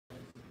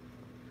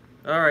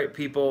All right,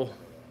 people.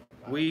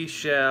 We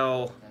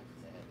shall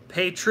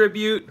pay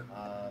tribute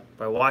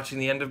by watching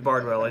the end of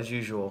Bardwell as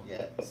usual.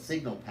 Yeah,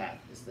 Signal Path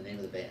is the name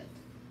of the band.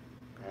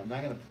 I'm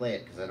not going to play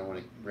it because I don't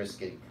want to risk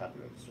getting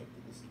copyright strike.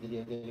 Did this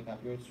video get a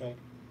copyright strike?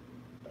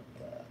 But,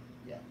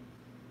 yeah.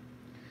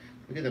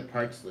 Look at the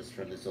parts list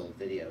from this old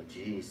video.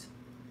 Jeez.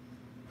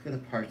 Look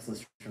at the parts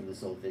list from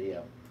this old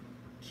video.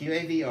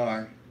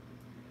 QAVR,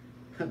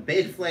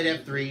 Beta Flight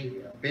F3,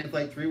 Beta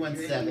Flight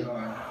 317,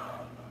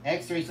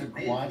 X-Racer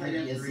Quadrant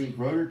ESC,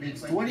 Rotor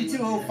Geeks,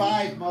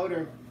 2205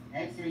 motor,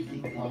 X-Racer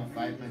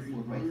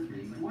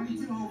 5x4x3,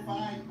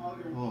 2205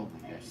 motor. Oh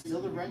my gosh,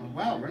 still the red.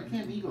 Wow, Red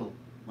Cam Eagle.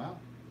 Wow.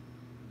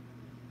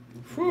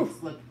 Whew.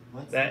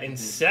 That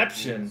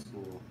Inception.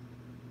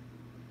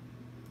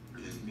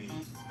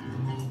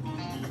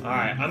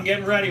 Alright, I'm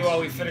getting ready while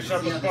we finish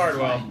up with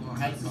Bardwell.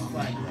 How does this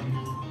flag look?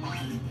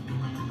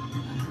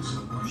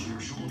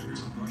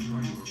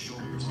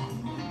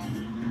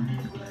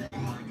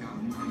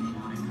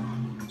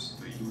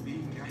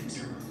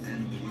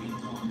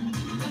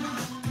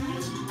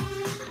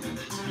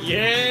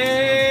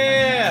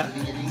 Yeah!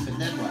 But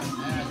then what?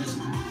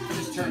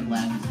 Just turn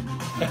left.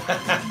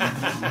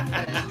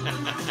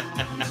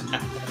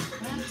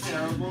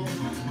 Terrible.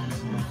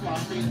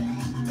 Floppy.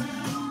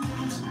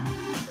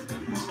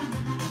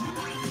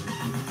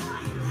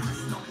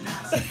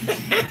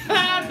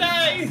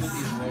 Nice!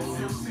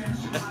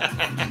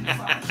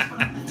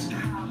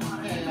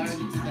 Hey, I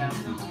already did that.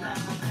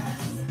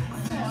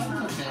 Yeah,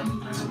 I'm okay.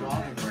 There's a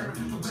wall there.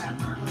 I'm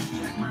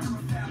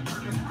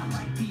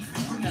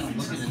kind of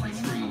looking at the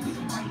trees.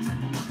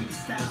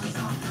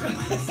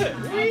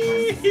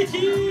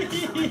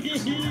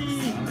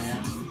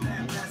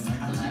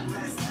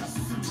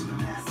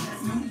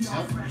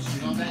 Nope, you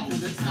going back to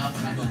this? No, I'm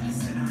not going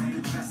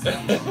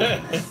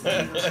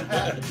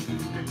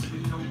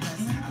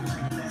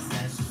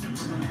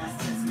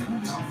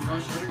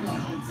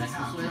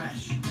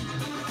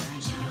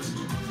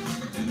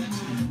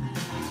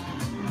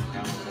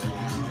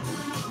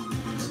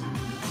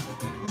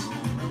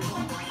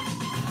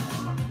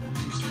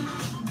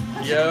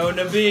Yo,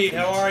 Naveed,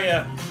 how are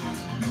ya?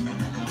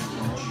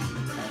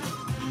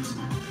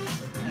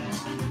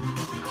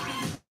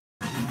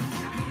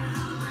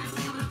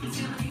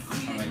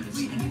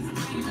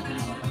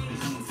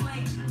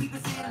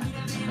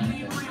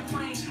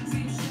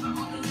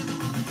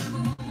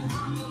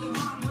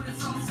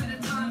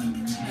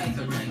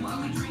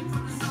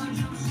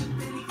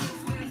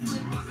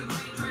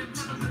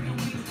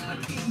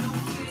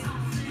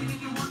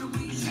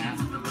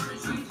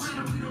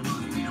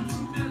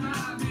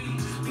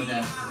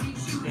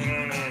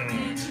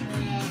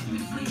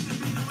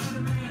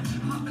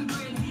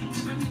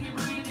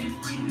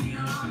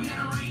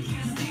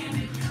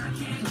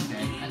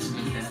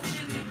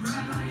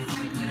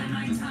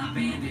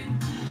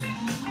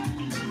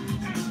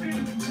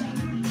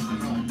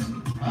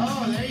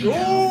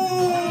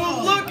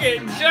 Oh, look at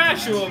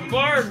Joshua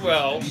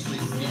Bardwell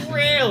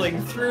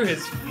railing through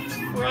his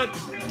front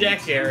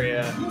deck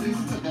area. This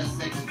is the best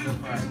segment so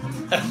far.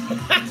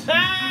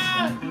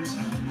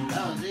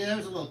 There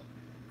was a little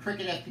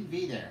cricket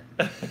FPV there.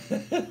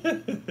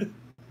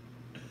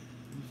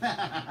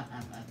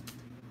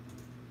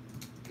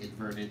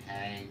 Inverted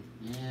hang.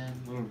 Yeah,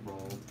 little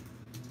roll.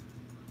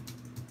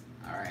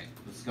 Alright,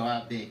 let's go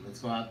out big. Let's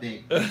go out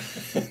big.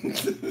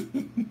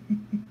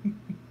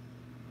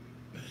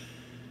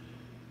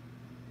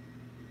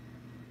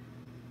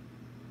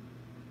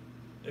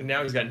 And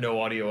now he's got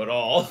no audio at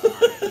all.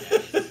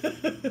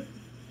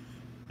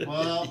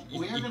 Well,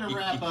 we are going to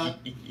wrap up.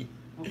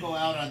 We'll go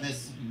out on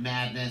this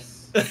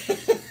madness. Yeah.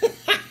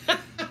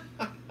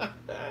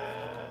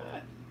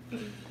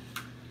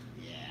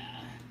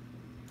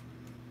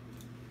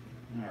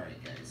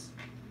 Alright, guys.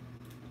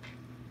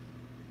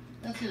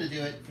 That's going to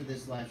do it for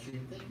this live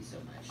stream. Thank you so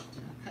much.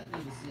 Cutting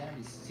into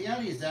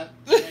Ciati is up.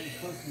 Ciati's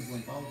posting his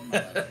link all over my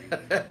live stream.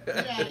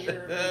 Get out of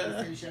here.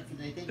 We'll finish up for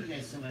the day. Thank you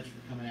guys so much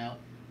for coming out.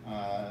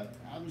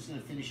 I'm just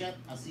going to finish up.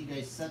 I'll see you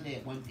guys Sunday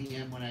at 1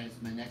 p.m. when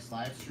it's my next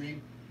live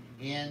stream.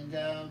 And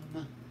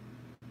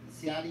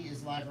Ciati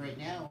is live right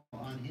now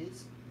on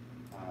his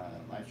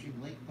live stream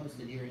link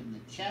posted here in the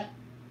chat.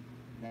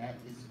 That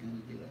is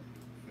going to do it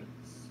for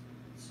this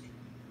stream.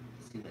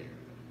 See you later,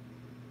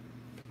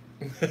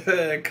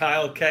 everybody.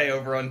 Kyle K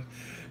over on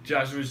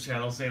Joshua's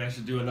channel saying I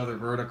should do another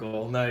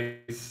vertical.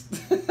 Nice.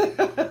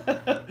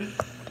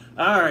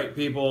 All right,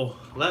 people.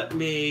 Let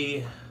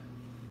me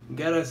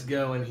get us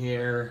going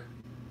here.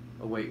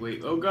 Oh,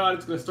 wait. Oh, God,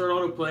 it's going to start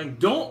autoplaying.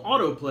 Don't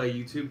autoplay,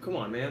 YouTube. Come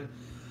on, man.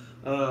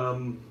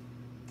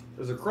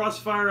 There's a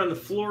crossfire on the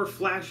floor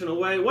flashing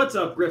away. What's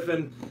up,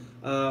 Griffin?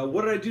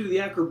 What did I do to the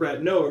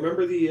Acrobrat? No,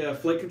 remember the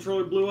flight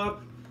controller blew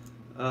up?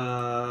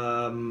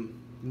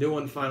 New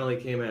one finally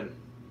came in.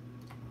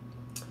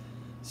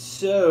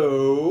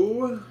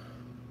 So,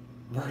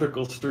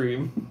 vertical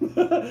stream.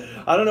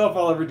 I don't know if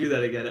I'll ever do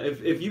that again.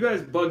 If you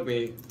guys bug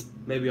me,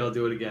 maybe I'll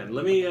do it again.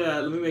 Let me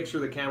make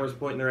sure the camera's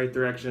pointing in the right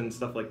direction,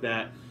 stuff like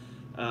that.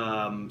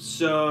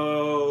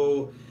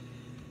 So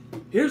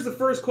Here's the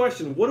first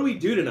question. What do we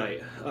do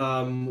tonight?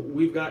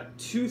 We've got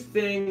two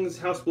things.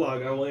 House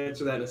blog, I will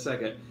answer that in a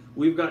second.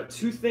 We've got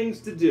two things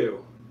to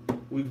do.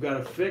 We've got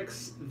to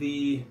fix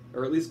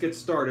or at least get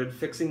started,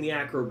 fixing the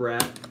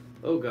Acrobrat.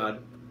 Oh,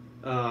 God.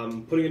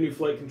 Putting a new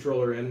flight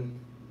controller in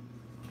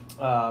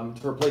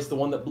to replace the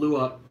one that blew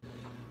up.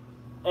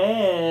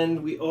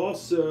 And we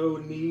also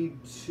need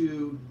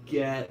to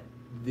get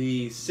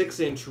the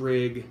 6-inch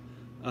rig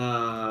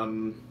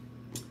bound.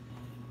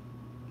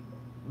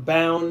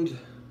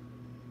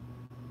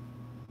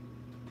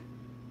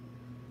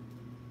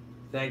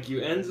 Thank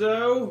you,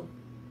 Enzo.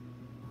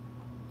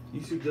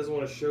 YouTube doesn't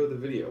want to show the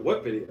video.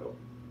 What video?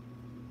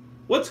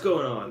 What's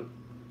going on?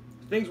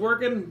 Things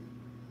working?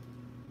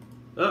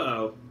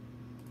 Uh-oh.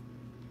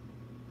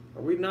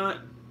 Are we not?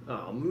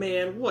 Oh,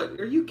 man. What?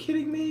 Are you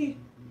kidding me?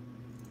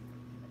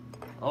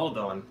 Hold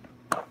on.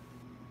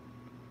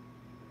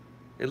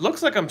 It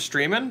looks like I'm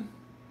streaming.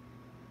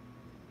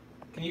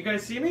 Can you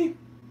guys see me?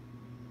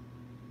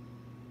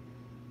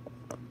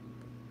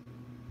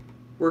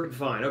 Working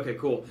fine. Okay,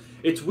 cool.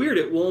 It's weird.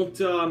 It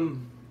won't.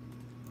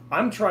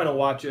 I'm trying to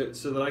watch it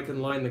so that I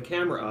can line the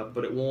camera up,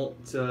 but it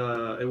won't.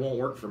 It won't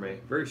work for me.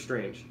 Very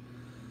strange.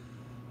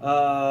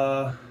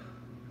 Nice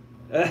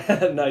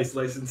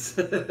license.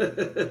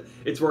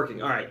 It's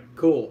working. All right.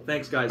 Cool.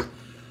 Thanks, guys.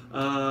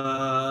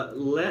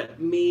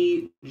 Let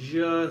me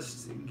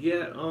just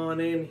get on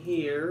in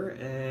here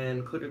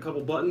and click a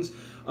couple buttons.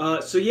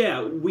 So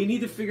yeah, we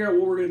need to figure out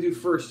what we're going to do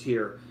first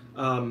here.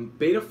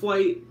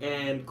 Betaflight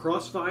and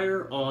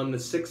Crossfire on the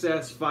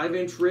 6S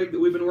 5-inch rig that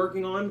we've been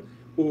working on,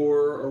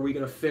 or are we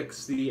going to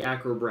fix the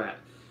Acrobrat?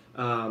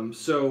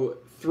 So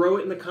throw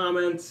it in the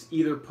comments,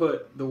 either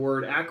put the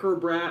word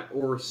Acrobrat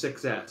or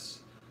 6S,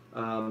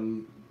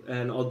 and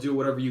I'll do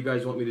whatever you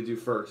guys want me to do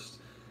first.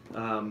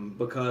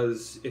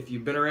 Because if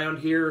you've been around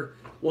here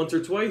once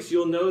or twice,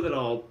 you'll know that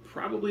I'll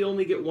probably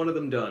only get one of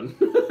them done.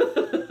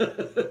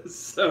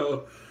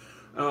 So,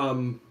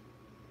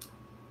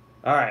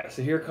 all right,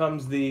 so here come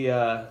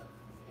the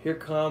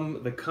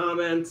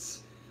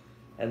comments,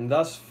 and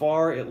thus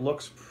far it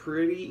looks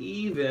pretty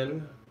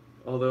even.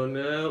 Although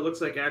no, it looks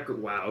like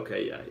wow,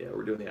 okay, yeah,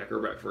 we're doing the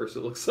Acrobrat first.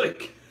 It looks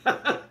like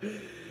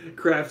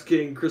Crafts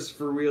King,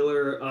 Christopher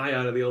Wheeler,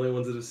 Ion are the only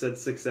ones that have said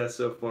 6S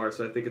so far.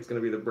 So I think it's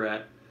going to be the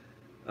Brat.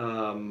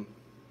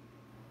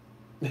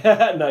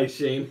 Nice,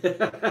 Shane.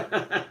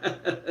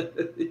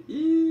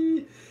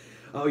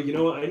 Oh, you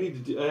know what? I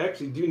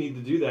actually do need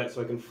to do that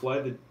so I can fly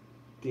the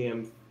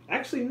damn.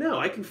 Actually, no,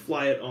 I can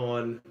fly it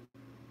and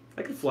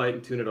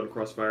tune it on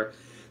Crossfire.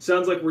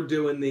 Sounds like we're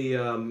doing the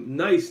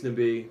nice,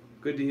 Nabi.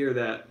 Good to hear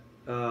that.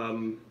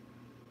 All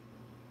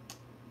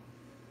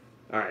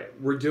right,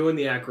 we're doing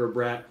the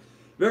Acrobrat.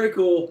 Very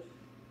cool.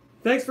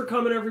 Thanks for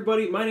coming,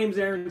 everybody. My name's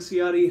Aaron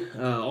Ciotti.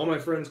 All my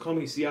friends call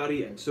me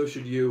Ciotti, and so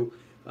should you.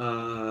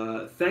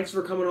 Thanks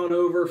for coming on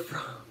over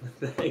from...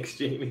 Thanks,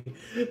 Jamie.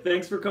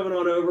 Thanks for coming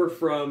on over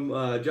from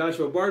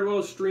Joshua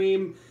Bardwell's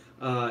stream.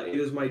 It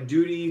is my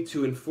duty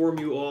to inform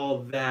you all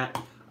that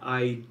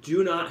I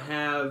do not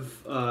have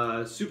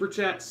Super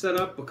Chat set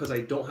up because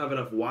I don't have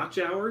enough watch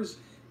hours.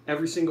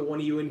 Every single one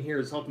of you in here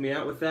has helped me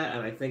out with that,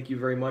 and I thank you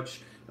very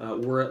much.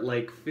 We're at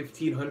like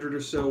 1,500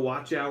 or so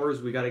watch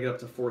hours. We got to get up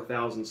to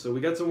 4,000. So we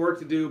got some work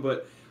to do,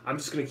 but I'm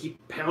just going to keep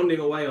pounding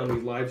away on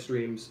these live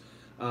streams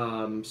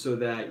so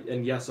that,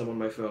 and yes, I'm on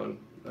my phone,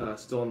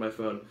 still on my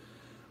phone.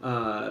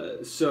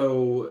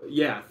 So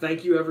yeah,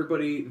 thank you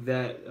everybody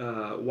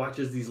that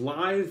watches these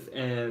live,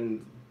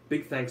 and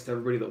big thanks to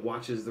everybody that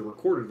watches the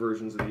recorded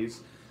versions of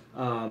these.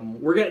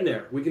 We're getting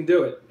there. We can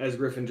do it, as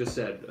Griffin just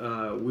said.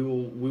 We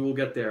will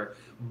get there.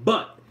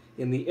 But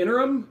in the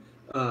interim,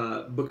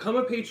 become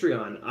a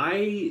Patreon. I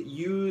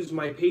use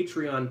my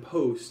Patreon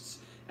posts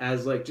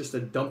as like just a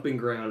dumping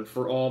ground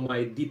for all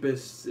my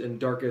deepest and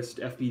darkest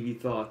FPV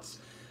thoughts.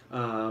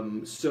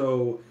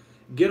 So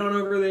get on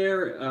over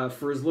there.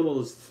 For as little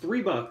as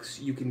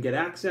 $3, you can get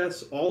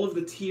access. All of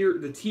the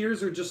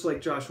tiers are just like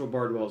Joshua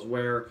Bardwell's,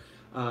 where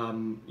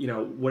you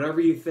know,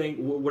 whatever you think,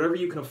 whatever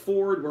you can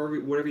afford,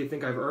 whatever you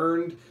think I've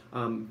earned,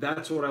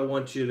 that's what I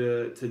want you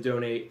to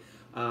donate.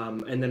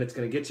 And then it's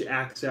going to get you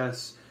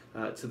access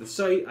to the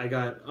site. I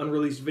got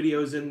unreleased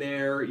videos in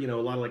there, you know,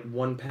 a lot of like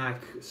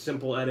one-pack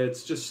simple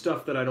edits, just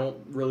stuff that I don't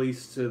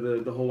release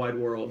to the whole wide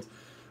world.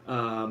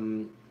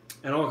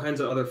 And all kinds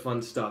of other fun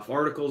stuff.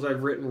 Articles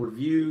I've written,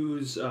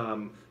 reviews,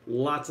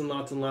 lots and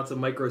lots and lots of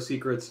micro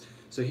secrets.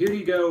 So here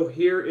you go.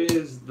 Here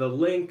is the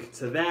link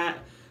to that.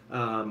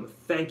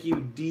 Thank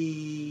you,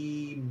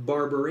 D.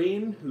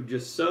 Barberine, who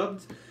just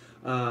subbed.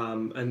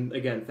 And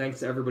again,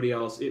 thanks to everybody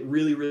else. It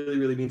really, really,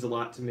 really means a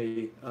lot to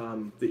me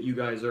that you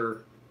guys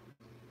are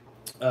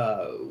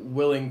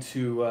willing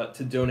to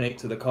donate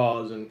to the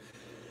cause and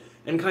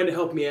kind of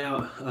help me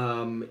out.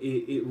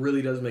 It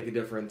really does make a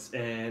difference.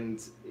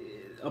 And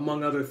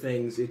among other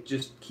things, it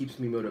just keeps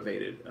me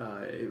motivated.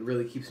 It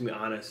really keeps me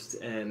honest,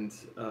 and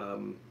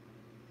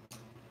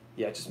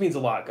yeah, it just means a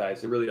lot,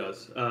 guys. It really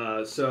does.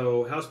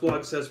 So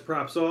Houseblog says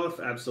props off.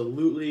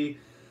 Absolutely.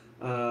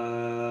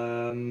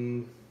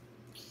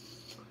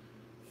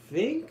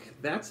 think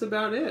that's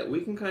about it.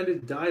 We can kind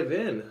of dive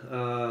in.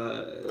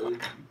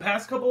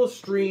 Past couple of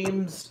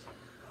streams,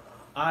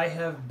 I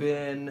have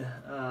been.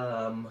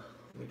 Let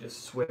me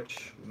just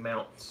switch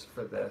mounts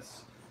for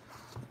this.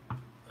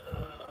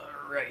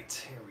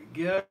 Right, here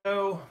we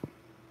go.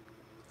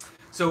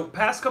 So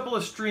past couple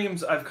of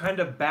streams, I've kind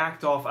of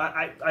backed off.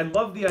 I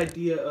love the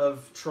idea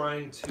of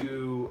trying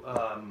to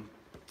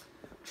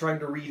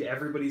read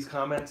everybody's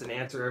comments and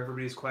answer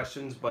everybody's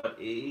questions, but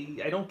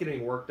I don't get any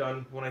work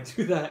done when I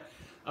do that.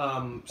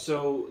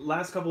 So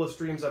last couple of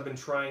streams, I've been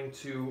trying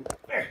to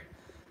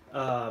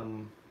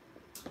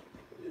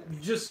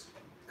just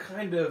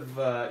kind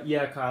of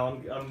yeah, Kyle,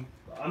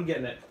 I'm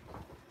getting it.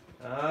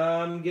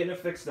 I'm getting it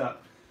fixed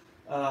up.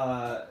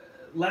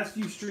 Last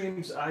few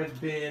streams, I've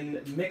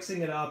been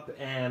mixing it up,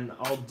 and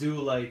I'll do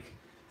like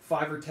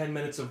 5 or 10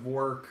 minutes of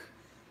work,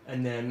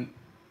 and then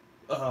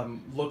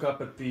look up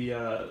at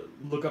the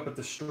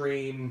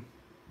stream.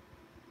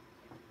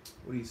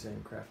 What are you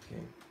saying, Craft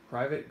King?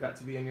 Private got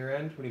to be on your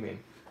end? What do you mean?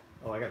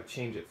 Oh, I got to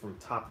change it from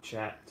top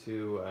chat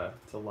to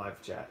live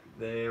chat.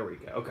 There we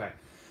go. Okay.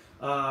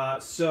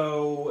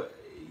 So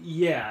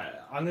yeah,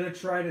 I'm gonna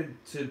try to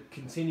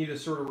continue to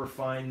sort of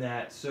refine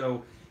that.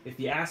 So if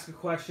you ask a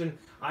question,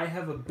 I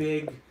have a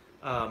big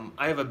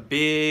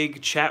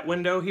chat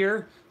window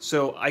here,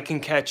 so I can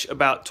catch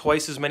about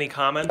twice as many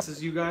comments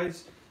as you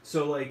guys.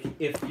 So like,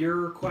 if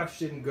your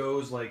question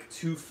goes like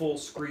 2 full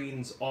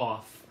screens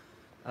off,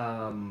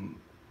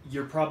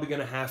 you're probably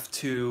gonna have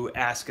to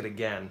ask it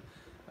again.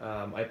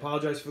 I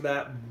apologize for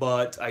that,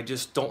 but I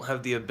just don't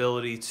have the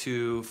ability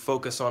to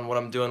focus on what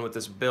I'm doing with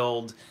this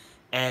build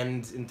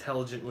and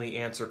intelligently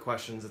answer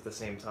questions at the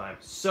same time.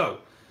 So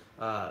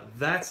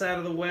that's out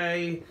of the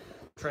way.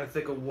 I'm trying to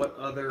think of what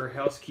other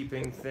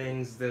housekeeping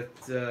things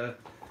that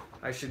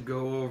I should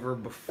go over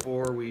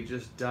before we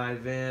just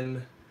dive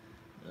in.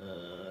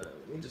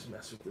 Let me just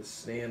mess with this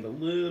stand a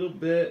little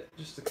bit,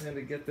 just to kind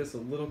of get this a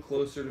little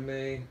closer to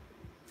me.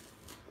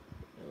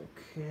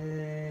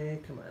 Okay,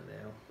 come on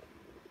now.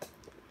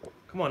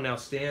 Come on now,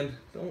 stand.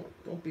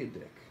 Don't be a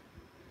dick.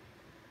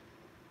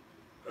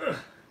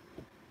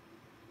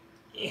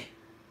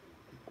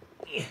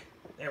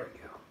 There we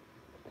go.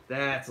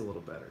 That's a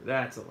little better.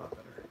 That's a lot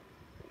better.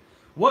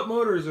 What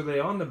motors are they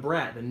on the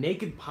Brat? The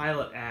Naked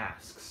Pilot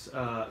asks.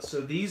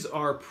 So these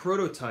are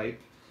prototype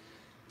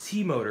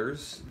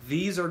T-motors.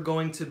 These are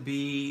going to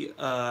be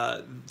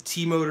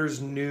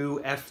T-Motor's new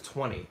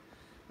F20.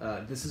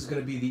 This is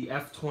going to be the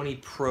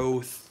F20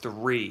 Pro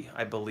 3,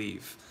 I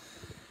believe.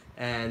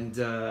 And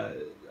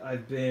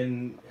I've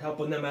been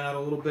helping them out a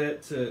little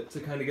bit to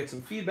kind of get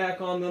some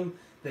feedback on them.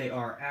 They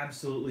are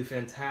absolutely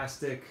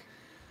fantastic.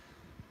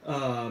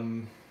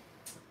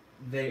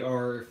 They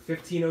are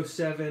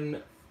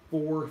 1507,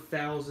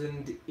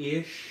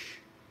 4,000-ish,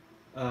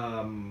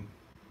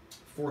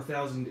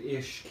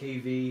 4,000-ish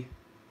kV.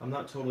 I'm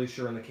not totally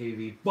sure on the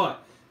kV,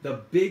 but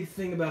the big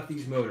thing about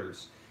these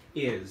motors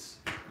is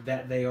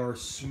that they are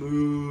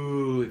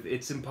smooth.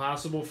 It's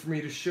impossible for me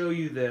to show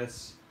you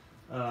this.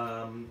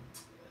 Or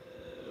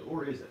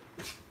is it?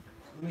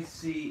 Let me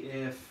see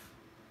if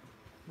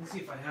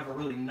I have a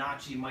really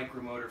notchy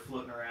micromotor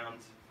floating around.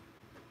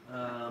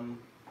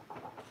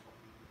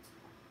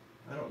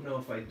 I don't know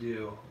if I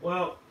do.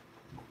 Well,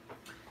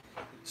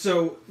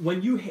 so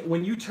when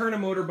you turn a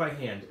motor by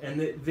hand, and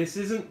this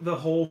isn't the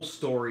whole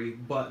story,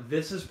 but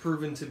this has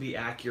proven to be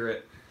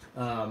accurate.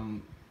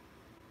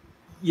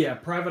 Yeah,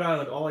 Private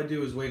Island. All I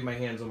do is wave my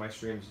hands on my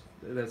streams.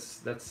 That's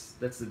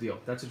the deal.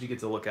 That's what you get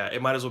to look at.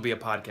 It might as well be a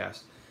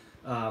podcast.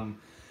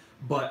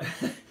 But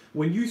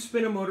when you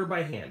spin a motor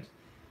by hand,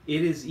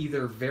 it is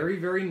either very,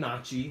 very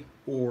notchy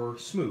or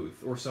smooth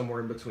or somewhere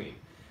in between.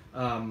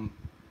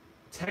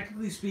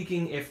 Technically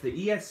speaking, if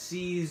the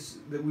ESCs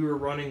that we were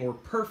running were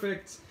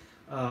perfect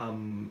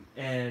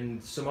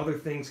and some other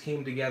things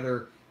came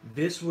together,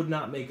 this would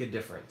not make a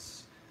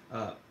difference.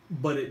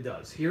 But it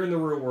does. Here in the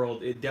real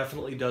world, it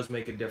definitely does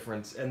make a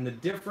difference. And the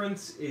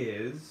difference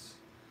is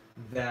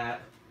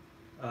that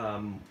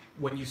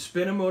when you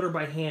spin a motor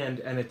by hand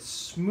and it's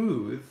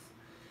smooth,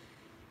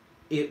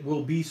 it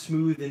will be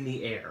smooth in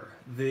the air.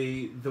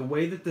 The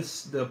way that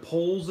the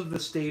poles of the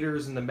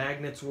stators and the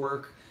magnets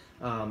work,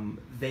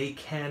 they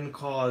can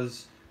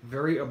cause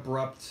very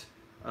abrupt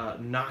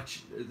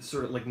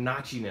sort of like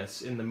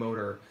notchiness in the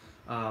motor.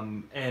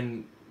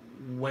 And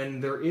when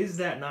there is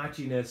that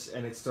notchiness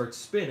and it starts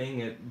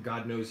spinning at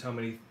God knows how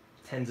many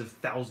tens of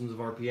thousands of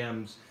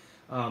RPMs,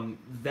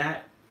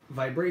 that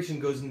vibration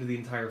goes into the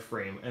entire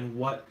frame. And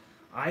what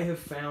I have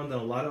found,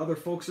 and a lot of other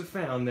folks have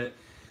found, that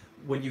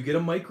when you get a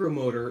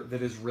micromotor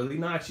that is really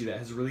notchy, that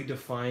has really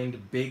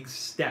defined big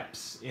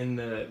steps in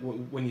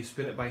when you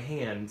spin it by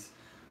hand,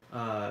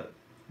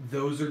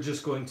 those are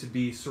just going to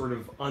be sort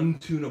of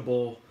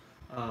untunable,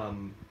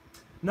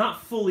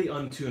 not fully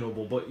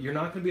untunable, but you're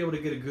not going to be able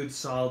to get a good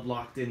solid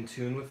locked in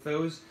tune with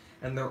those.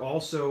 And they're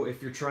also,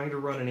 if you're trying to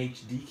run an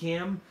HD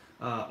cam,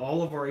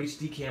 all of our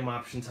HD cam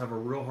options have a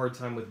real hard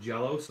time with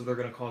jello, so they're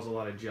going to cause a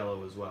lot of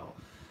jello as well.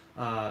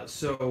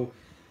 So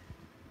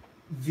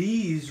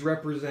these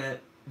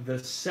represent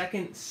the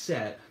second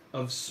set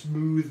of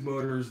smooth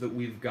motors that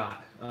we've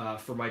got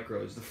for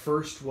micros. The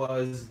first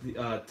was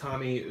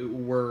Tommy's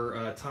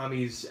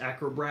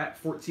Acrobrat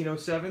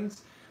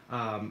 1407s,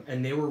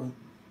 and they were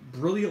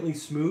brilliantly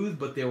smooth,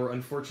 but they were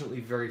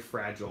unfortunately very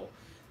fragile.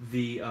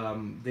 They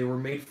were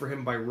made for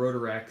him by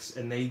Rotorex,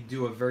 and they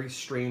do a very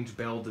strange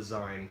bell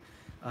design,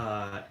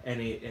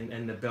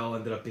 and the bell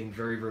ended up being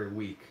very, very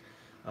weak,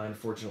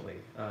 unfortunately.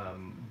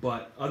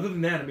 But other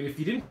than that, I mean, if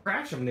you didn't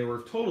crash them, they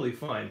were totally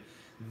fine.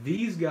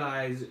 These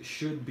guys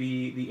should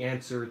be the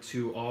answer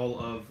to all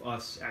of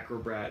us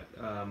Acrobrat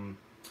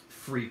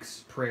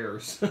freaks'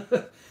 prayers.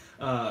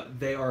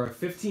 They are a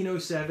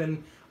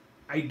 1507.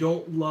 I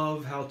don't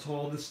love how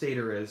tall the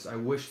stator is. I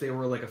wish they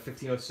were like a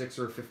 1506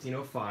 or a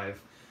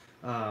 1505.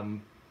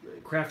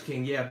 Craft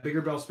King, yeah,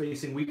 bigger bell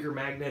spacing, weaker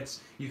magnets.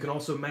 You can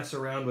also mess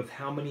around with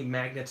how many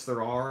magnets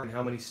there are and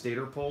how many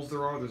stator poles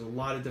there are. There's a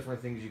lot of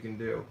different things you can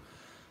do.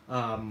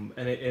 And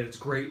it's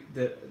great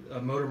that a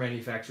motor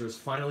manufacturer is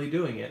finally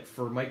doing it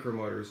for micro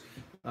motors.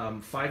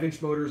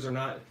 5-inch motors are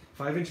not...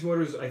 5-inch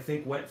motors, I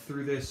think, went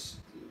through this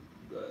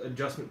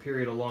adjustment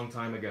period a long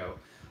time ago.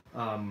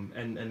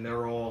 And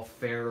they're all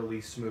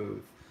fairly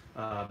smooth.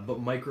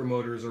 But micro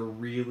motors are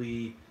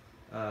really...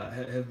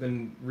 have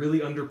been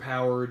really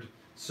underpowered.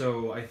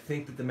 So I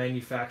think that the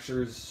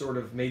manufacturers sort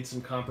of made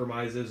some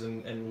compromises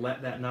and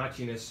let that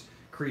notchiness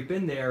creep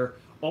in there.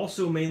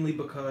 Also mainly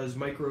because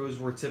micros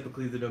were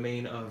typically the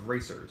domain of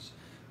racers.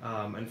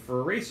 And for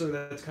a racer,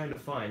 that's kind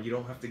of fine. You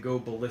don't have to go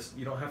ballistic.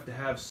 You don't have to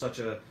have such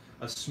a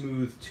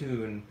smooth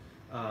tune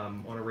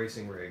on a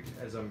racing rig,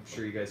 as I'm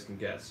sure you guys can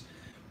guess.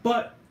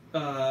 But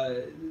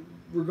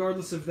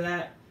regardless of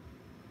that,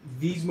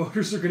 these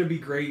motors are going to be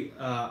great.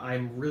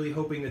 I'm really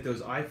hoping that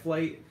those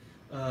iFlight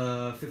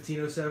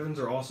 1507s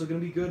are also going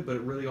to be good, but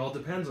it really all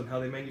depends on how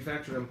they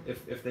manufacture them.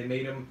 If they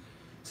made them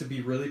to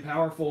be really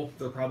powerful,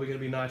 they're probably going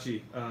to be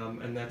notchy,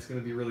 and that's going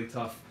to be really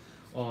tough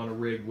on a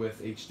rig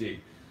with HD.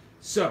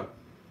 So,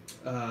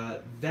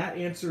 that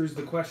answers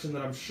the question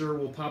that I'm sure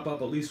will pop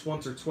up at least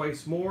once or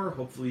twice more.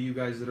 Hopefully you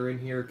guys that are in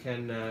here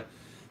can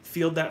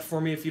field that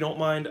for me if you don't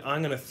mind.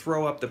 I'm going to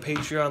throw up the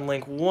Patreon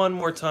link one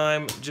more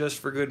time just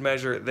for good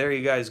measure. There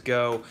you guys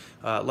go.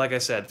 Like I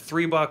said,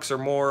 $3 or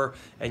more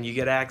and you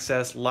get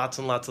access. Lots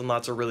and lots and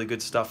lots of really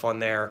good stuff on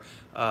there.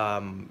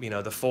 You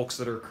know, the folks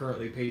that are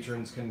currently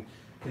patrons can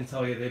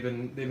tell you they've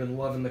been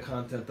loving the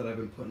content that I've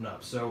been putting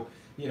up. So,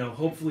 you know,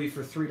 hopefully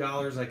for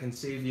 $3 I can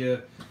save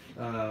you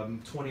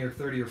 20 or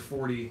 30 or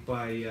 40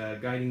 by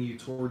guiding you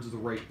towards the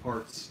right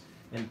parts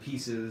and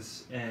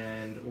pieces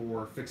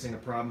or fixing a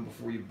problem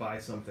before you buy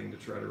something to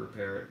try to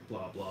repair it,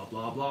 blah, blah,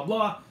 blah, blah,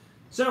 blah.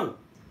 So,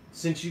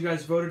 since you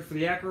guys voted for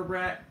the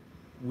Acrobrat,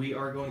 we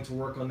are going to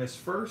work on this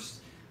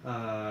first.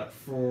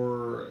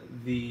 For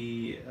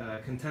the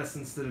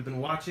contestants that have been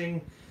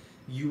watching,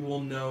 you will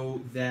know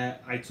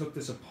that I took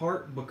this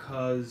apart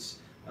because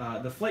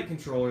the flight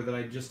controller that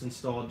I just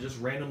installed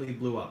just randomly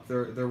blew up.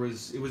 It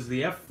was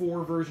the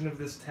F4 version of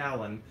this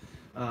Talon,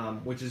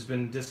 which has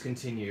been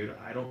discontinued.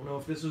 I don't know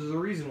if this was the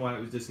reason why it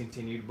was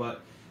discontinued,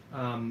 but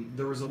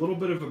there was a little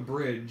bit of a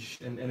bridge,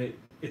 and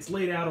it's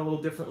laid out a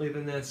little differently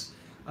than this,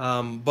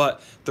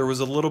 but there was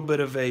a little bit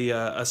of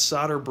a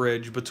solder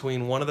bridge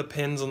between one of the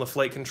pins on the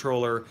flight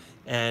controller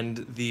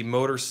and the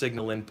motor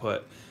signal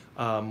input,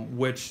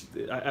 which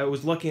I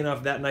was lucky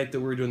enough that night that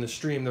we were doing the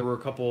stream, there were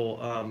a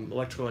couple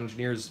electrical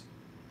engineers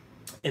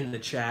in the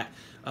chat,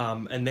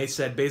 and they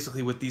said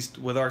basically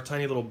with our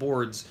tiny little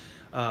boards,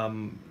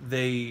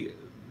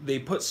 they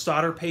put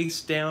solder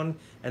paste down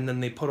and then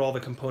they put all the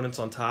components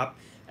on top,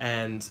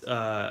 and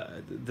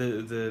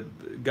the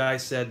guy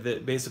said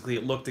that basically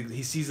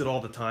he sees it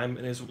all the time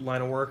in his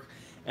line of work,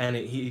 and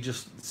he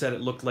just said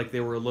it looked like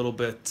they were a little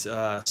bit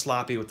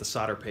sloppy with the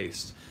solder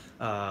paste,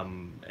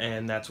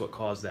 and that's what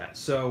caused that.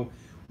 So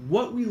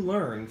what we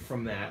learned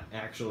from that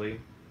actually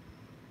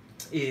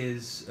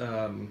is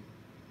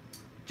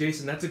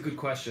Jason, that's a good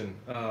question.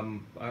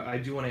 I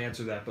do want to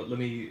answer that, but let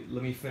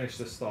me finish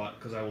this thought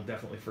because I will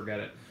definitely forget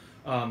it.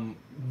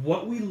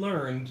 What we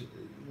learned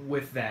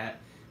with that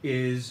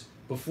is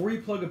before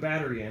you plug a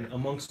battery in,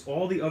 amongst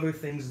all the other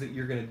things that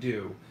you're going to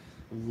do,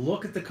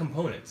 look at the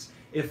components.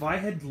 If I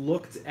had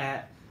looked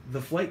at the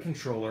flight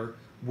controller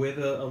with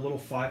a little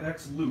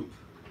 5X loop,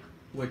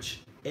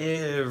 which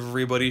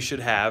everybody should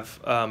have,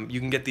 you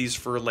can get these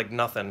for like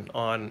nothing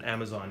on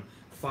Amazon.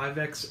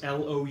 5X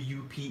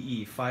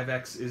LOUPE.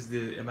 5X is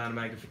the amount of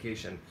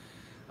magnification.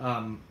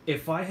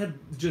 If I had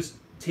just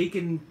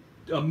taken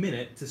a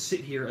minute to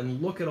sit here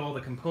and look at all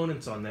the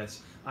components on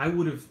this, I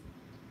would have,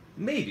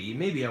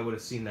 maybe I would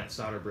have seen that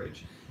solder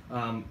bridge.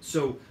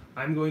 So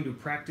I'm going to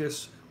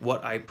practice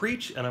what I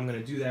preach, and I'm going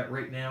to do that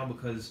right now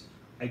because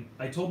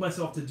I told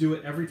myself to do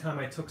it every time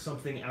I took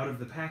something out of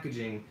the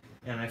packaging,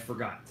 and I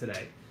forgot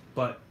today.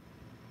 But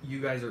you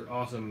guys are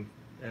awesome,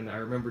 and I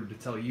remembered to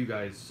tell you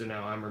guys, so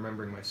now I'm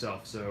remembering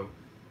myself. So,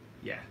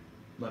 yeah,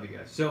 love you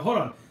guys. So, hold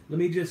on. Let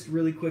me just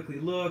really quickly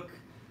look.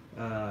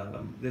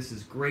 This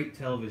is great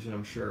television,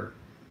 I'm sure.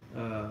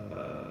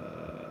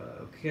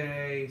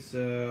 Okay,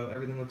 so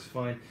everything looks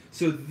fine.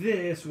 So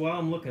this, while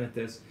I'm looking at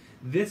this,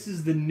 This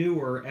is the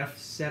newer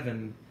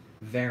F7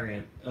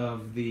 variant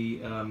of the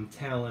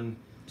Talon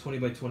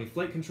 20x20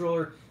 flight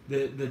controller.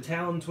 The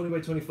Talon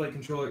 20x20 flight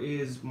controller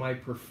is my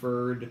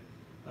preferred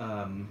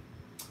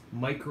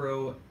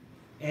micro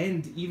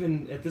and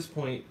even at this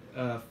point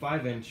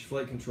 5-inch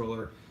flight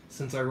controller,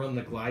 since I run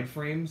the glide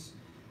frames,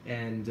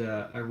 and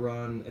I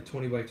run a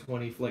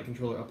 20x20 flight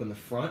controller up in the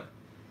front,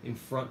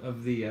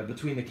 of the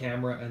between the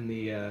camera and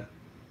the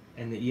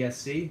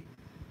ESC.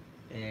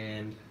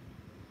 And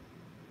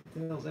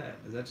what the hell is that?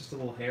 Is that just a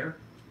little hair?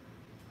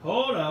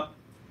 Hold up.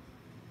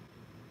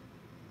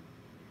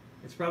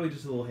 It's probably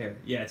just a little hair.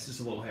 Yeah, it's just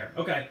a little hair.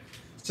 Okay.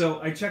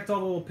 So I checked all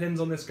the little pins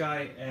on this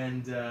guy,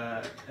 and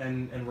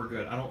we're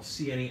good. I don't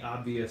see any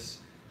obvious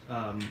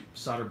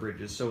solder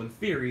bridges. So in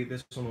theory,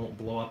 this one won't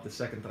blow up the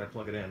second that I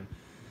plug it in.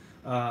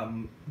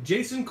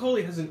 Jason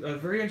Coley has a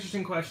very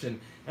interesting question.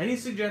 Any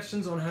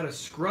suggestions on how to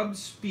scrub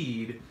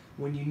speed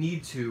when you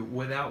need to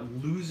without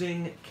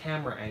losing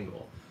camera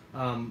angle?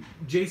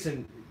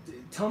 Jason,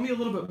 tell me a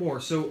little bit more.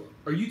 So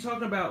are you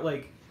talking about,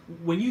 like,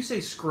 when you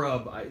say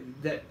scrub,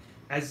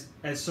 as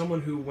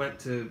someone who went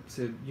to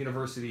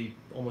university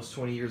almost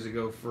 20 years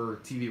ago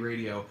for TV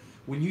radio,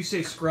 when you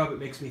say scrub, it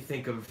makes me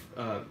think of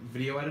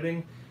video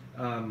editing.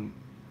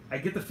 I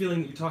get the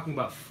feeling that you're talking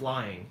about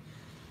flying.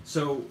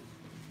 So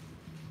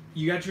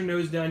you got your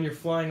nose down, you're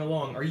flying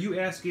along. Are you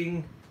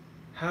asking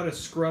how to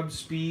scrub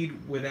speed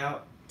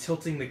without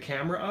tilting the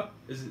camera up?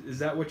 Is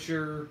that what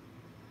you're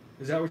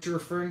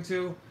referring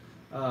to?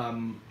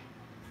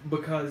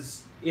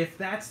 Because if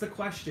that's the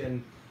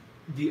question,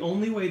 the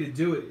only way to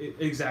do it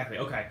exactly.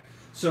 Okay,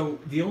 so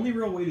the only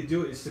real way to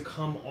do it is to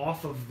come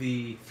off of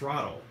the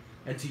throttle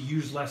and to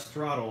use less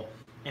throttle.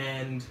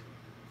 And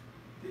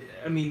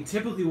I mean,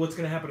 typically what's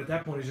going to happen at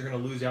that point is you're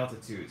going to lose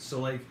altitude. So,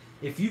 like,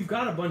 if you've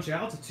got a bunch of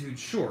altitude,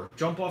 sure,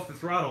 jump off the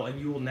throttle and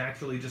you will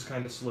naturally just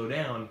kind of slow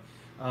down.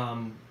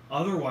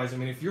 Otherwise, I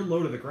mean, if you're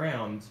low to the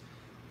ground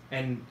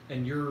and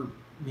you're,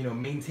 you know,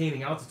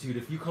 maintaining altitude,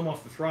 if you come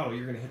off the throttle,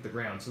 you're going to hit the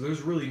ground. So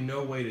there's really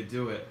no way to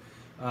do it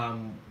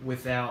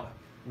without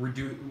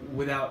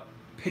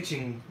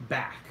pitching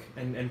back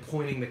and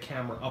pointing the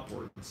camera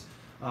upwards.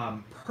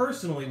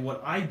 Personally,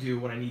 what I do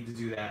when I need to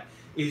do that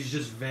is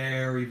just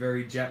very,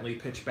 very gently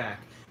pitch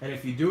back. And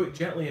if you do it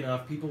gently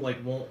enough, people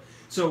won't.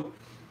 So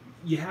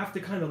you have to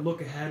kind of look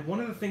ahead. One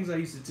of the things I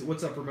used to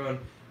what's up, Ramon?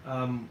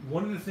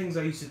 One of the things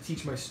I used to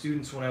teach my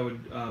students when I would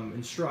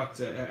instruct,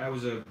 I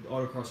was an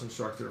autocross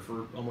instructor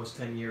for almost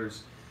 10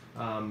 years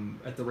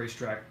at the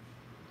racetrack.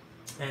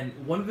 And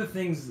one of the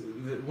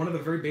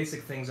very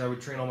basic things I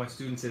would train all my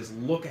students is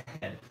look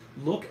ahead.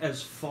 Look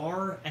as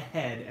far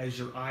ahead as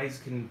your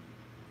eyes can,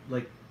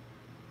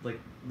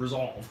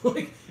 resolve.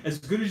 Like, as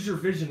good as your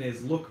vision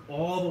is, look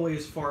all the way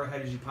as far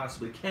ahead as you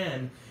possibly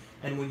can.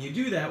 And when you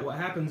do that, what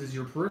happens is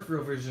your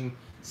peripheral vision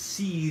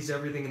sees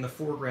everything in the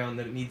foreground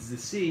that it needs to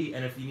see,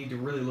 and if you need to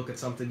really look at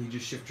something, you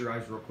just shift your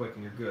eyes real quick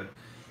and you're good.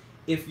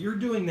 If you're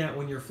doing that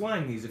when you're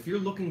flying these, if you're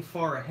looking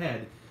far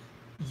ahead,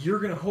 you're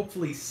going to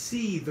hopefully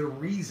see the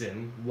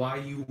reason why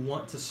you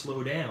want to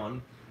slow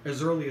down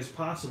as early as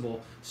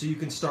possible so you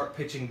can start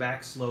pitching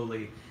back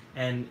slowly.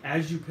 And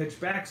as you pitch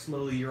back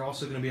slowly, you're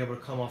also going to be able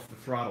to come off the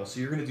throttle. So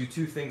you're going to do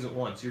two things at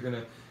once. You're going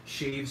to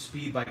shave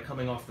speed by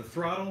coming off the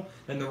throttle,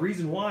 and the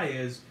reason why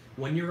is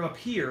when you're up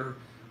here,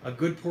 a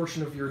good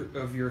portion of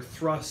your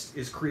thrust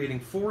is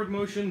creating forward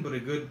motion, but a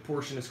good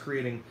portion is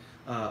creating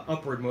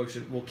upward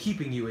motion, well,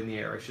 keeping you in the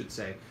air, I should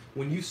say.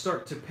 When you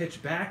start to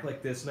pitch back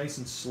like this, nice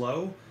and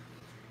slow,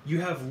 you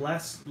have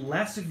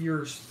less of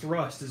your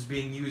thrust is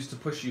being used to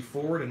push you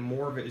forward, and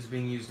more of it is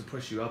being used to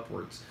push you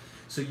upwards.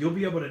 So you'll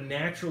be able to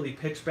naturally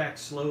pitch back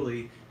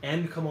slowly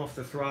and come off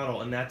the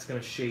throttle, and that's going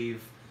to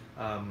shave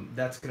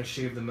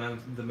the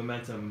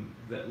momentum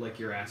that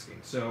you're asking.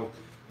 So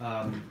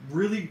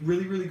really,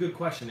 really, really good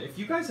question. If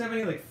you guys have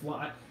any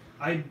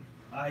I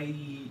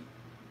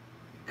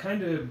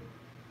kind of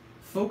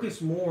focus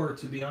more,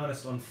 to be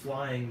honest, on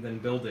flying than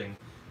building.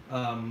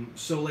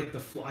 So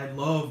I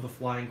love the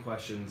flying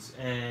questions,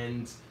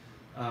 and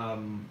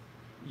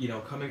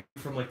coming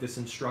from this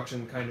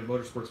instruction kind of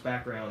motorsports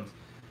background,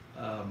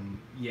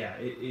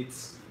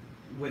 it's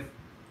with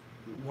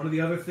one of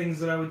the other things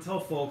that I would tell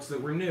folks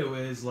that were new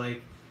is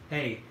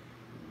hey,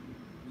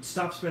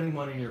 stop spending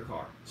money on your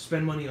car.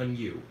 Spend money on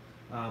you.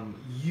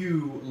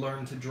 You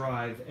learn to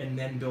drive and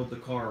then build the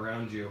car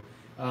around you.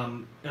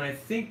 And I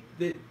think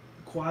that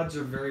quads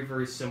are very,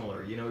 very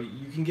similar. You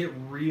can get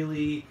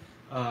really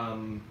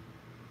hung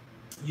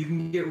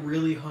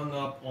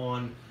up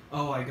on,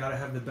 oh, I gotta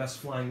have the best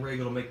flying rig,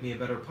 it'll make me a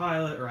better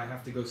pilot, or I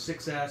have to go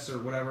 6S or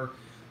whatever.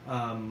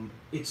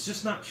 It's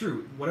just not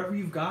true. Whatever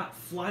you've got,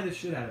 fly the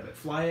shit out of it.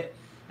 Fly it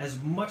as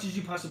much as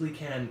you possibly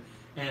can,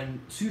 and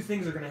two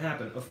things are going to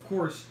happen. Of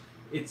course,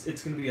 it's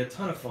going to be a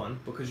ton of fun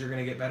because you're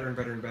going to get better and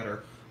better and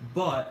better,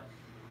 but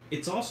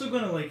it's also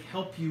going to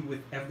help you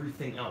with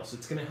everything else.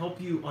 It's going to help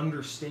you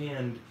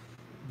understand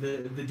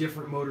the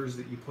different motors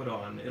that you put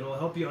on. It'll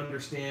help you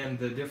understand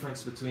the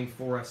difference between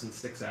 4S and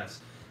 6S.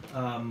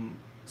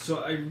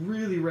 So I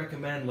really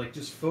recommend like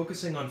just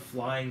focusing on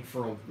flying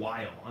for a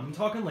while. I'm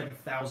talking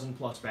like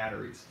 1,000+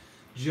 batteries.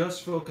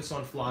 Just focus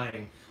on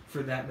flying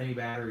for that many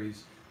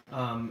batteries.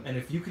 And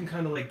if you can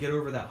kind of like get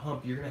over that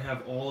hump, you're gonna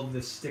have all of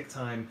this stick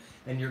time,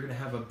 and you're gonna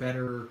have a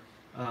better,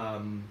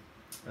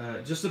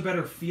 just a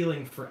better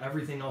feeling for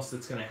everything else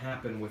that's gonna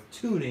happen with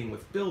tuning,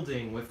 with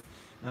building, with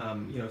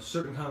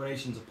certain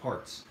combinations of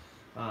parts.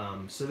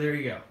 So there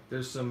you go.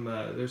 There's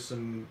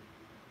some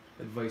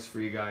advice for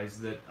you guys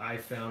that I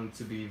found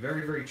to be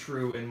very, very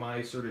true in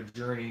my sort of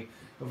journey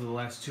over the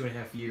last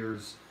 2.5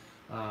 years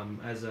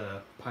as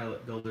a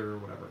pilot builder or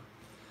whatever.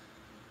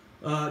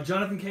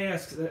 Jonathan K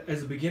asks,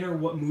 as a beginner,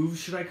 what moves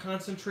should I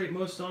concentrate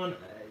most on?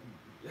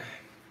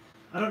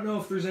 I don't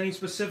know if there's any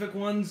specific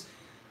ones.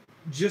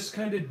 Just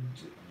kind of...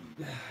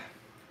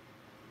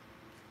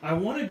 I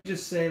want to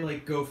just say,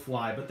 like, go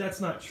fly, but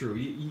that's not true.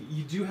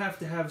 You do have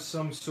to have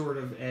some sort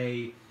of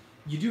a...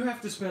 You do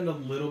have to spend a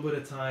little bit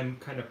of time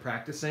kind of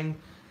practicing.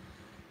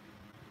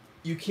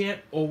 You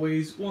can't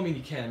always... Well, I mean,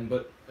 you can,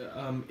 but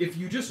if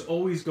you just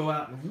always go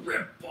out and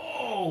rip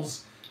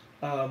balls...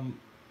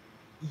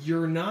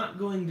 you're not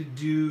going to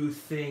do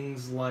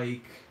things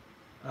like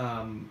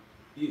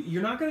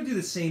you're not going to do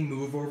the same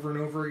move over and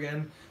over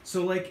again.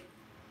 So like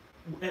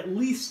at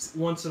least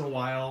once in a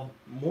while,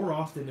 more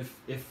often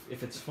if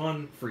it's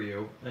fun for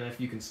you and if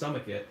you can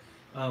stomach it,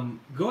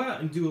 go out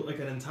and do like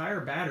an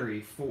entire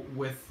battery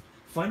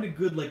find a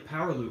good like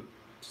power loop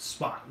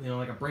spot,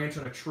 like a branch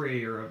on a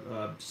tree or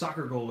a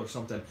soccer goal or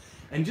something,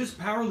 and just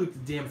power loop the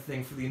damn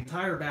thing for the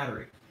entire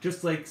battery.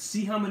 Just like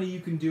see how many you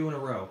can do in a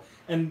row.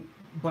 And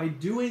by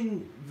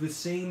doing the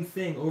same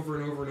thing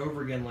over and over and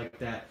over again like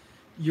that,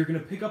 you're going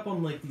to pick up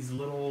on like these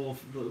little,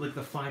 like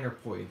the finer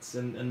points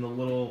and the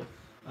little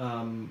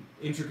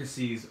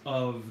intricacies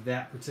of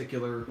that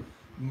particular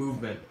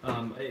movement.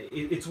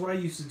 It's what I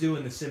used to do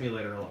in the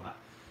simulator a lot.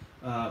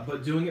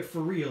 But doing it for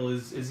real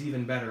is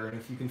even better. And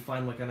if you can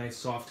find like a nice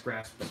soft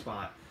grasp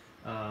spot,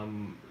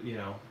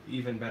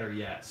 even better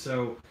yet.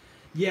 So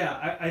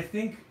yeah, I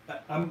think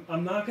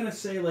I'm not gonna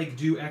say like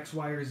do X,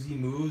 Y, or Z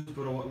moves,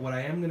 but what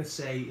I am gonna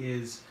say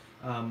is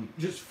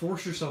just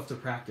force yourself to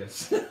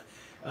practice.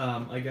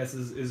 I guess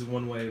is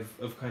one way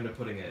of kind of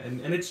putting it,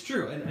 and it's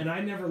true. And I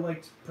never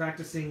liked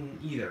practicing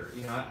either.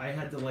 I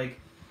had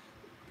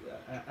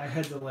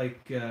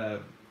to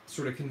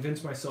sort of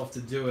convince myself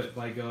to do it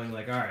by going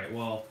like, all right,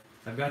 well,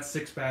 I've got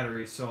 6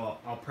 batteries, so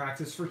I'll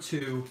practice for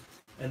 2,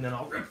 and then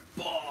I'll rip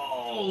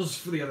balls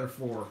for the other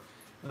 4.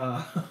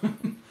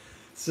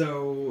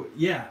 So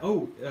yeah.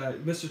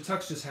 Mr.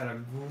 Tux just had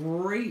a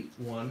great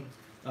one.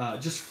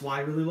 Just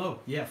fly really low.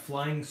 Yeah,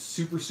 flying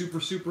super, super,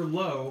 super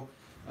low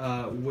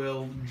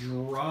will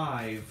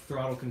drive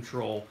throttle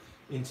control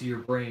into your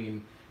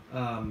brain.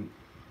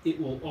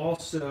 It will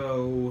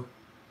also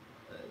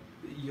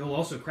you'll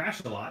also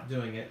crash a lot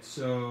doing it.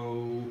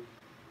 So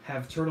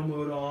have turtle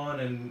mode on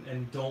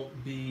and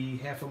don't be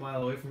half a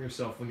mile away from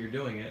yourself when you're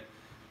doing it.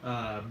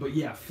 But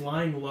yeah,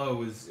 flying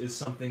low is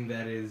something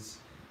that is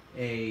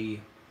a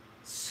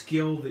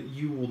skill that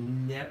you will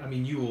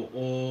you will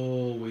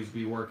always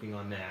be working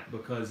on that,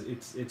 because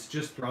it's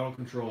just throttle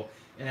control,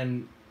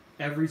 and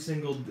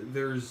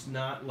there's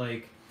not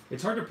like,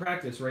 it's hard to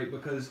practice, right?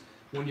 Because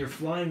when you're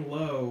flying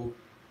low,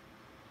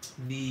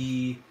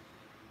 the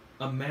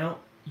amount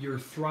your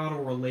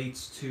throttle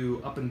relates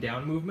to up and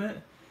down movement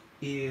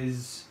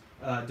is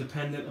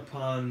dependent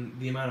upon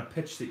the amount of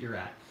pitch that you're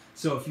at.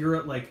 So if you're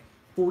at like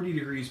 40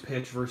 degrees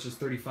pitch versus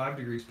 35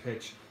 degrees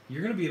pitch,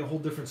 you're going to be at a whole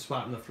different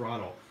spot in the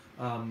throttle.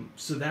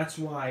 So that's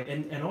why,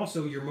 and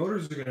also your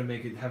motors are going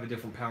to have a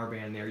different power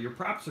band there. Your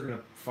props are going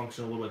to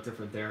function a little bit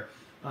different there.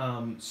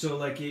 So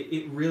like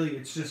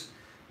it's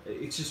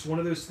just one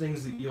of those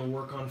things that you'll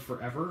work on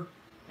forever,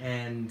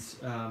 and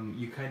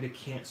you kind of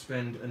can't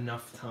spend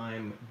enough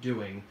time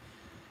doing.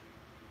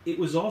 It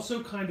was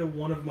also kind of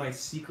one of my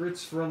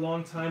secrets for a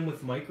long time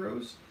with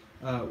micros.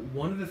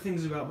 One of the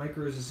things about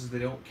micros is they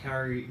don't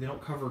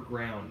cover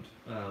ground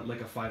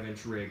like a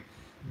 5-inch rig.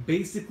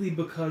 Basically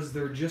because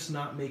they're just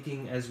not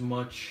making as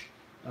much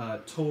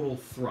total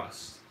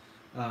thrust.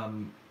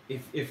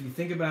 If you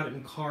think about it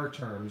in car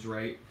terms,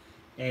 right?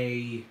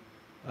 A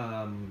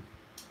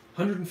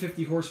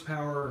 150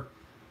 horsepower,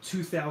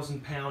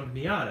 2,000 pound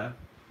Miata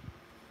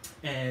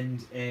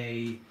and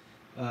a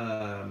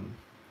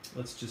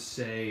let's just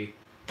say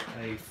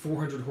a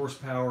 400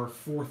 horsepower,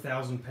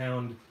 4,000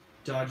 pound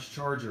Dodge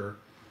Charger.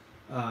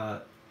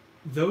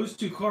 Those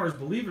two cars,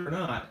 believe it or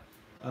not,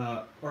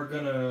 are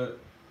gonna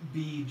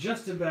be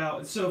just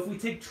about. So if we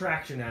take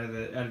traction out of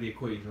the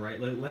equation, right?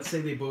 Let's say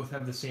they both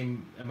have the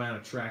same amount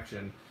of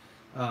traction.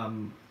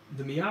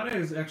 The Miata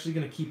is actually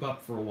going to keep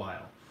up for a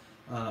while,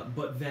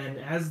 but then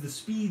as the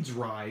speeds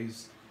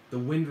rise, the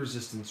wind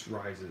resistance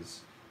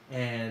rises,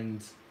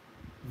 and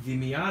the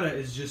Miata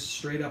is just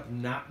straight up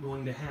not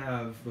going to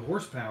have the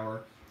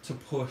horsepower to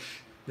push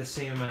the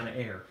same amount of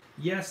air.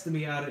 Yes, the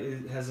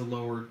Miata has a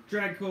lower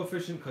drag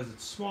coefficient because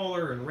it's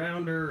smaller and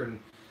rounder and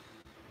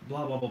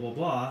blah blah blah blah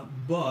blah,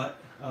 but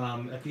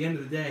at the end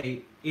of the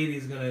day, it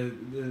is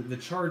the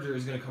Charger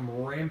is gonna come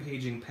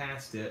rampaging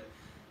past it,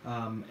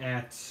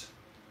 at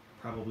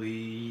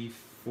probably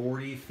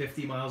 40,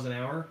 50 miles an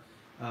hour,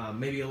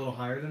 maybe a little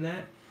higher than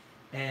that.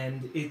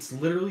 And it's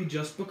literally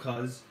just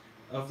because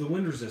of the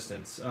wind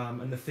resistance.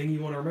 And the thing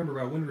you want to remember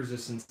about wind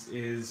resistance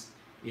is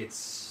it's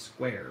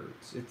square.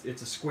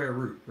 It's a square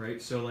root,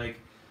 right? So like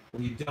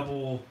when you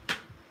double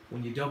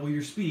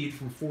your speed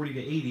from 40 to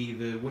 80,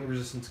 the wind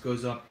resistance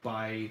goes up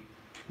by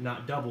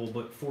not double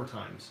but 4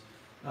 times.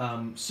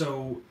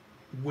 So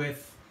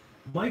with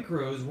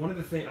micros, one of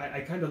the things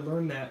I kind of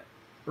learned that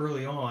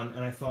early on,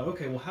 and I thought,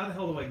 okay, well, how the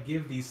hell do I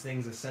give these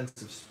things a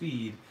sense of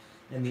speed?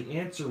 And the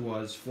answer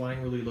was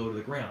flying really low to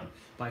the ground.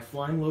 By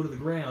flying low to the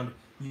ground,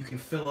 you can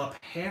fill up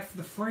half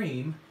the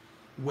frame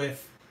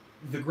with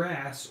the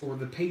grass or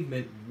the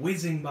pavement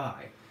whizzing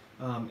by,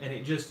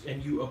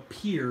 and you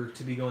appear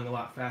to be going a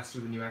lot faster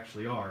than you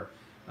actually are,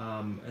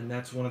 and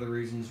that's one of the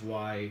reasons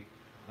why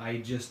I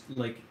just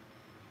like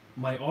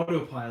my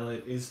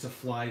autopilot is to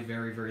fly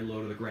very, very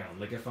low to the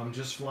ground. Like if I'm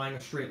just flying a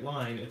straight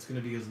line, it's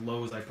going to be as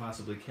low as I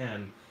possibly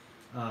can,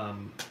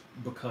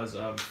 because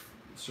of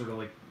sort of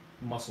like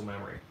muscle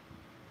memory.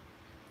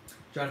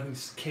 Jonathan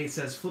K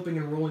says, flipping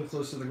and rolling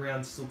close to the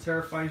ground still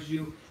terrifies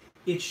you.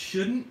 It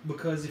shouldn't,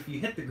 because if you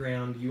hit the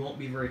ground, you won't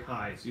be very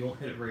high, so you won't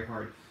hit it very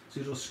hard. So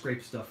you'll just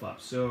scrape stuff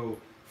up. So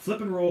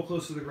flip and roll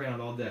close to the ground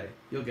all day.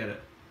 You'll get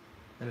it.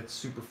 And it's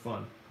super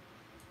fun.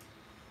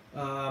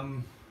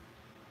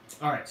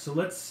 Alright, so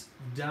let's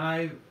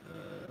dive.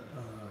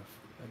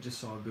 I just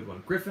saw a good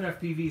one. Griffin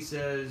FPV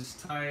says,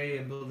 Ty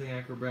and building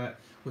Acrobrat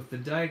with the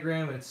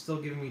diagram, and it's still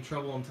giving me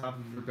trouble on top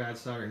of your bad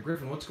soldering.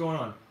 Griffin, what's going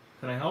on?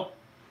 Can I help?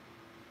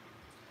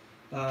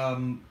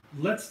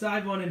 Let's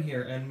dive on in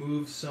here and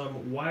move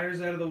some wires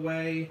out of the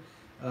way.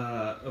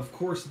 Of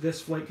course,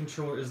 this flight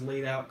controller is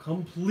laid out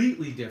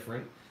completely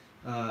different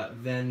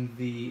than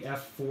the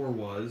F4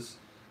 was.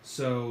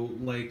 So,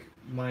 like,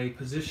 my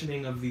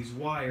positioning of these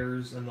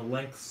wires and the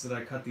lengths that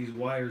I cut these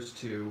wires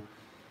to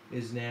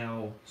is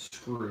now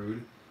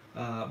screwed.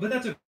 But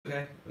that's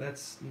okay.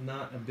 That's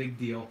not a big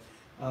deal.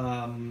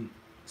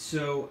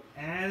 So,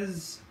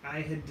 as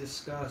I had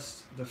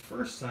discussed the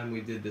first time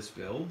we did this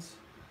build,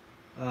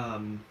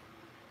 one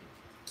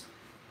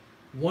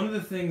of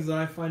the things that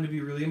I find to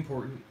be really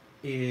important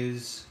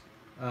is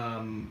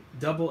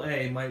double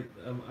A.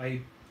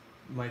 I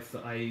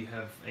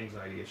have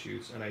anxiety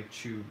issues and I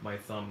chew my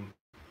thumb,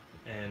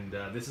 and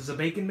this is a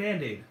bacon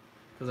Band-Aid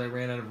because I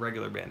ran out of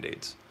regular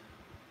Band-Aids.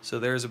 So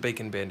there's a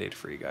bacon Band-Aid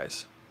for you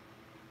guys.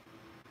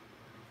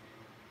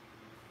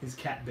 His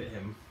cat bit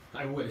him.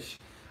 I wish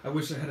I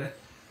had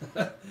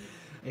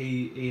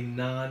a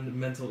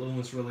non-mental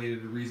illness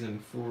related reason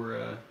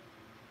for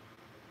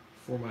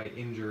my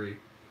injury.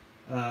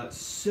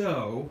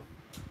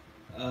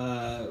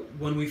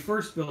 When we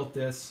first built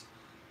this,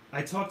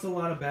 I talked a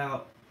lot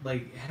about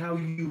like how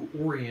you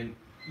orient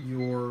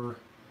your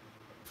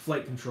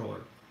flight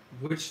controller,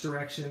 which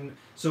direction.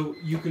 So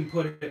you can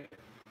put it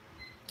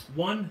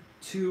 1,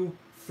 2,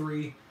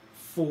 3,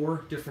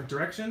 4 different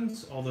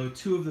directions, although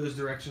 2 of those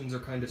directions are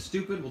kind of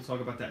stupid. We'll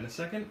talk about that in a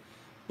second.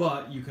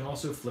 But you can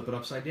also flip it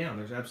upside down.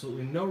 There's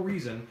absolutely no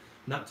reason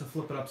not to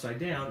flip it upside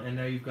down, and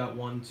now you've got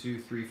 1, 2,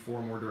 3,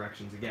 4 more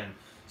directions again.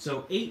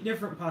 So 8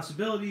 different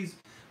possibilities,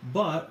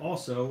 but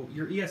also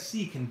your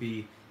ESC can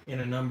be in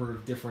a number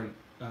of different,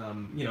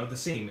 the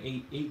same,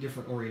 8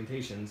 different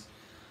orientations.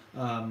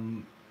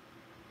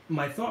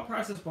 My thought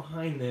process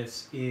behind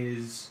this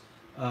is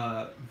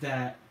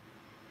that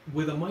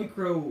with a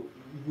micro,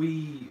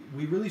 we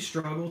really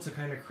struggle to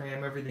kind of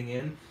cram everything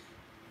in.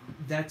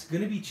 That's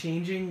going to be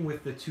changing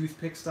with the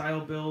toothpick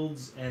style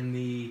builds and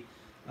the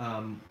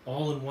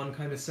all-in-one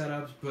kind of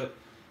setups, but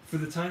for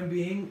the time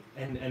being,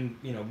 and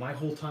my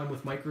whole time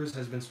with micros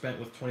has been spent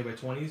with 20 by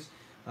 20s,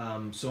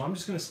 so I'm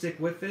just going to stick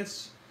with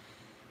this.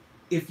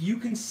 If you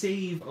can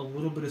save a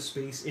little bit of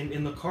space,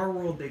 in the car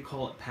world they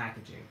call it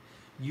packaging.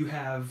 You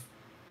have,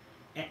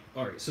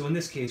 alright, so in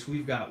this case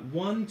we've got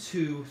 1,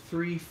 2,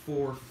 3,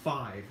 4,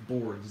 5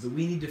 boards that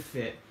we need to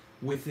fit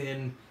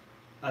within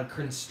a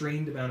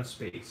constrained amount of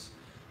space.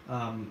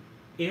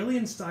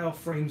 Alien style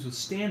frames with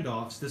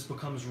standoffs, this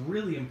becomes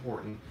really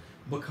important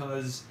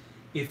because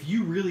if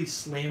you really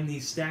slam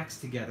these stacks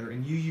together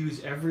and you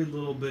use every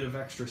little bit of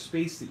extra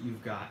space that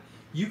you've got,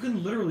 you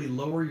can literally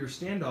lower your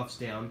standoffs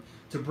down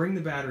to bring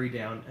the battery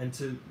down and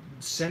to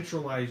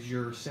centralize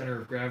your center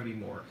of gravity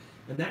more.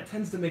 And that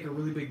tends to make a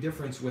really big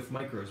difference with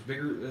micros,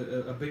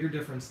 a bigger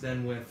difference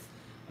than with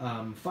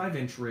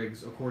 5-inch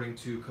rigs, according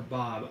to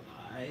Kebab.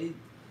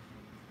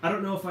 I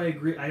don't know if I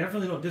agree. I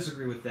definitely don't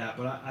disagree with that,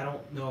 but I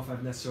don't know if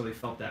I've necessarily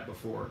felt that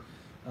before.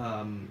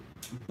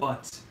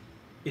 But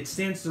it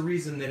stands to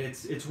reason that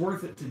it's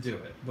worth it to do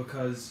it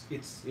because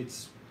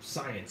it's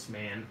science,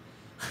 man.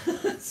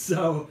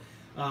 So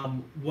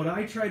what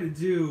I try to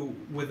do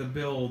with a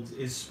build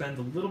is spend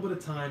a little bit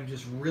of time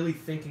just really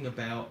thinking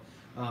about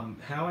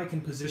how I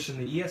can position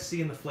the ESC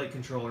and the flight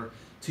controller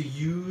to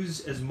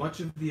use as much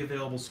of the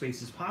available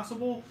space as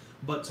possible,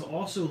 but to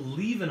also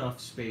leave enough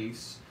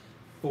space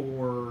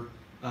for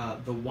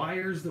the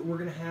wires that we're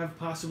going to have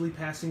possibly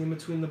passing in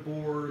between the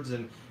boards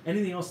and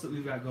anything else that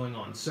we've got going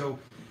on. So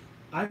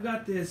I've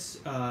got this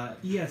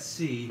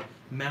ESC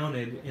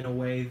mounted in a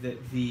way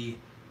that the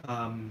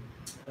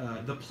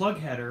plug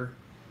header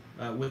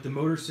with the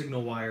motor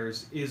signal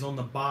wires is on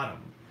the bottom,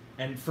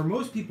 and for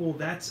most people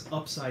that's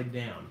upside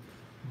down.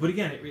 But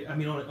again, I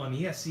mean, on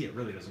ESC it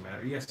really doesn't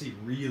matter. ESC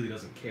really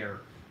doesn't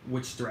care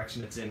which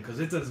direction it's in because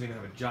it doesn't even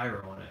have a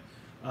gyro on it.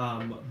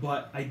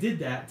 But I did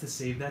that to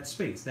save that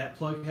space. That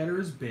plug header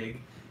is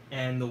big,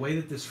 and the way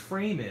that this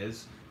frame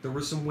is, there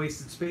was some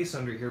wasted space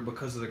under here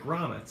because of the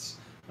grommets.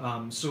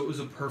 So it was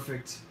a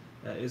perfect,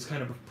 is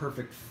kind of a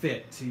perfect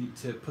fit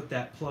to put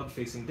that plug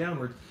facing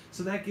downward.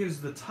 So that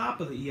gives the top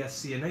of the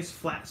ESC a nice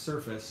flat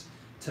surface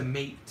to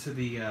mate to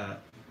the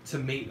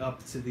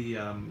up to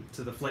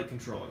the flight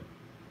controller.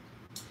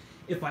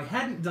 If I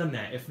hadn't done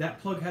that, if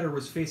that plug header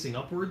was facing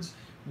upwards,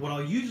 what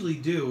I'll usually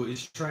do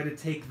is try to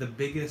take the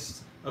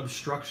biggest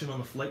obstruction on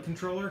the flight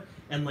controller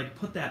and like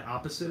put that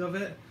opposite of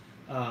it.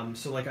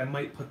 So like I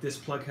might put this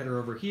plug header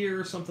over here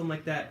or something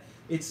like that.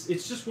 It's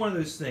just one of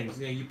those things.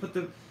 You know, you put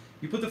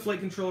the flight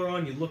controller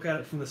on, you look at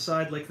it from the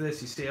side like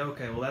this, you say,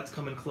 okay, well that's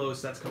coming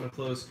close, let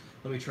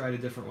me try it a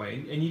different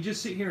way. And you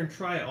just sit here and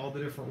try it all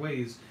the different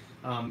ways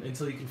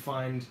until you can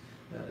find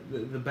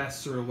the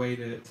best sort of way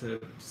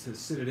to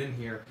sit it in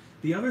here.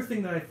 The other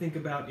thing that I think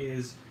about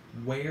is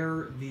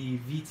where the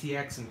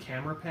VTX and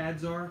camera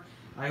pads are.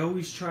 I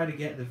always try to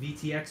get the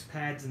VTX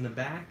pads in the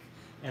back,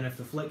 and if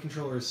the flight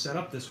controller is set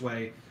up this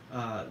way,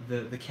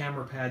 the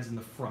camera pads in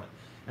the front.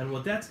 And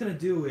what that's going to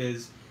do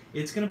is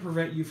it's going to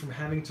prevent you from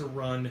having to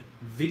run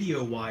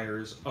video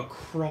wires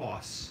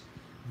across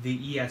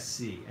the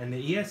ESC. And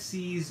the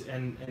ESCs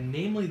and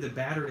namely the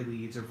battery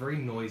leads are very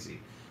noisy.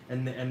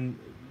 And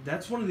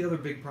that's one of the other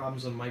big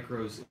problems on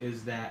micros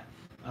is that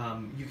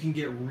you can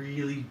get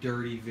really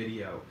dirty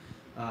video.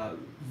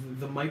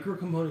 The micro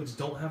components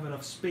don't have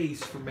enough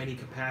space for many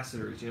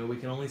capacitors. You know, we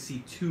can only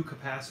see 2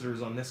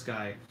 capacitors on this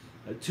guy,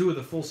 2 of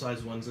the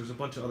full-size ones. There's a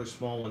bunch of other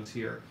small ones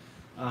here.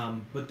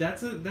 But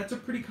that's a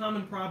pretty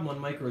common problem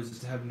on micros is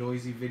to have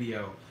noisy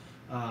video.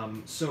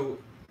 So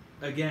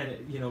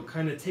again, you know,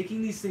 kind of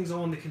taking these things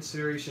all into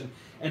consideration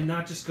and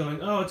not just going,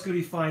 oh, it's going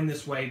to be fine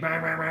this way,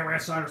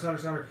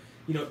 solder.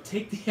 You know,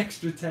 take the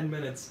extra 10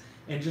 minutes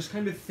and just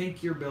kind of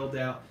think your build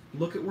out.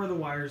 Look at where the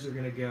wires are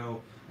going to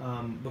go,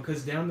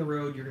 because down the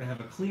road you're going to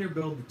have a cleaner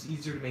build that's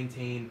easier to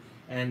maintain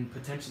and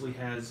potentially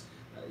has,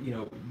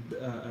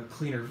 a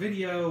cleaner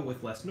video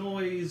with less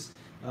noise,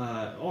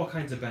 all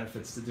kinds of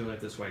benefits to doing it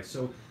this way.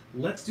 So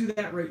let's do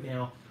that right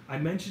now. I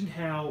mentioned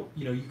how,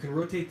 you know, you can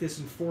rotate this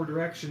in 4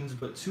 directions,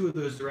 but 2 of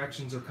those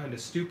directions are kind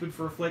of stupid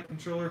for a flight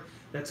controller.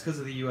 That's because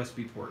of the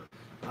USB port.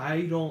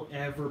 I don't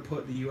ever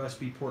put the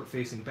USB port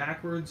facing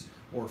backwards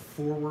or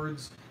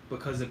forwards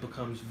because it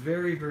becomes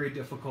very, very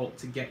difficult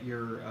to get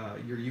your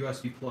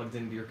USB plugged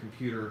into your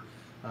computer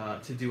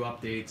to do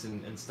updates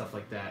and stuff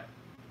like that.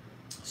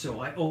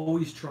 So I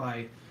always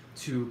try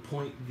to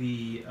point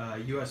the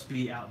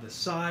USB out the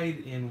side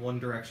in one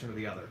direction or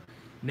the other.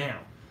 Now,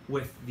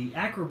 with the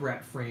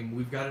Acrobrat frame,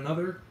 we've got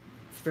another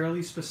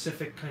fairly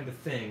specific kind of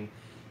thing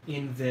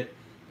in that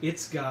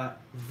it's got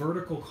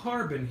vertical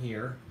carbon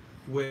here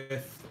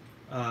with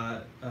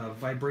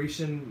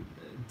vibration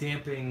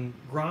damping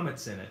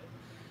grommets in it.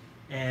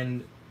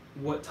 And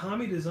what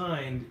Tommy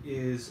designed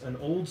is an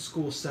old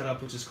school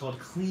setup which is called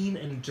clean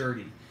and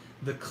dirty.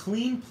 The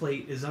clean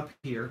plate is up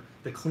here.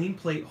 The clean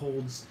plate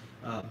holds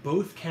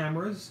both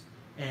cameras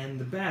and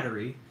the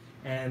battery,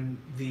 and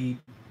the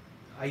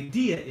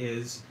idea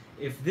is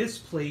if this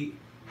plate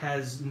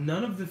has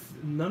none of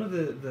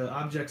the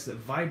objects that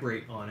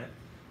vibrate on it,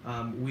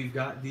 we've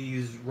got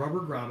these rubber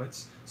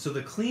grommets, so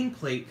the clean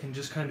plate can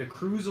just kind of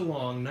cruise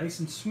along nice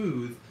and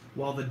smooth,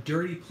 while the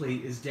dirty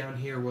plate is down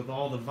here with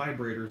all the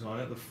vibrators on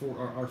it,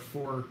 our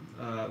four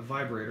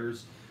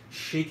vibrators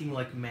shaking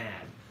like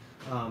mad.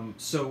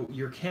 So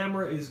your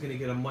camera is going to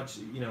get a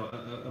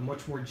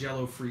much more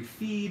jello-free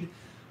feed,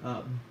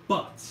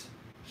 but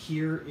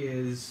here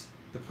is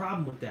the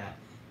problem with that.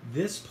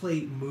 This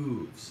plate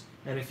moves,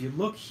 and if you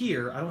look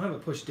here, I don't have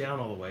it pushed down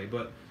all the way,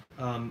 but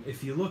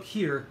if you look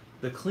here,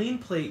 the clean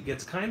plate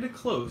gets kind of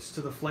close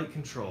to the flight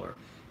controller.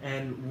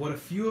 And what a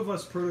few of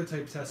us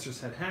prototype testers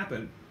had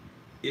happen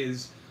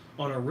is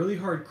on a really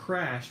hard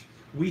crash,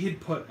 we had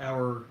put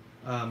our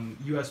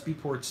USB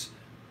ports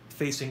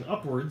facing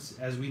upwards,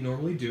 as we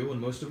normally do in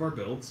most of our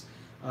builds.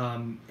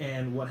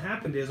 And what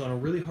happened is on a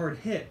really hard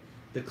hit,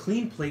 the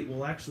clean plate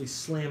will actually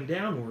slam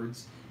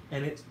downwards,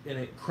 and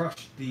it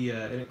crushed the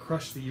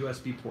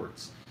USB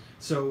ports.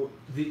 So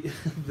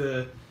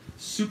the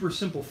super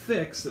simple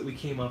fix that we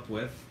came up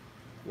with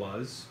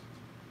was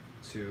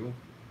to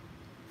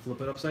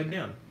flip it upside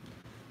down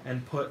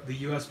and put the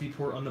USB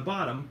port on the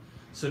bottom.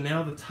 So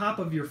now the top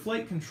of your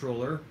flight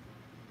controller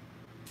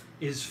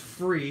is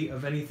free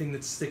of anything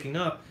that's sticking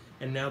up,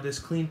 and now this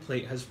clean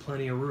plate has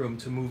plenty of room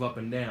to move up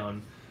and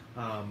down,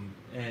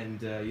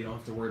 and you don't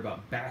have to worry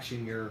about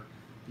bashing your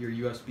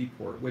USB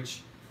port,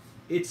 which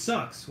it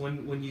sucks.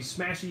 When you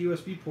smash a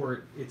USB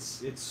port,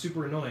 it's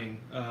super annoying.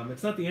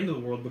 It's not the end of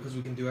the world because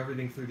we can do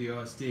everything through the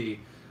OSD,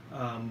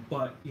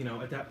 But you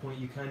know, at that point,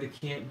 you kind of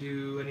can't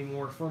do any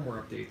more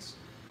firmware updates.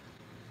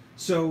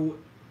 So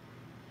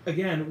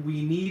again,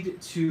 we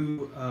need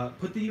to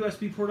put the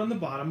USB port on the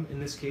bottom, in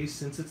this case,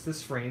 since it's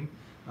this frame,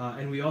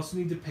 and we also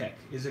need to pick,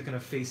 is it going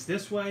to face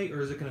this way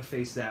or is it going to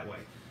face that way?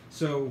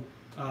 So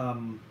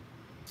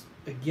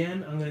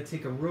again, I'm going to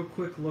take a real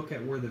quick look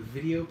at where the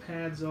video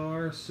pads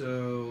are.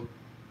 So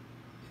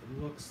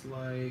it looks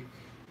like,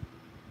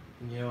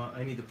 you know,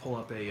 I need to pull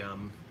up a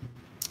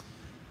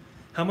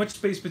how much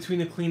space between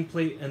the clean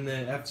plate and the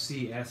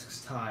FC,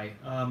 asks Ty.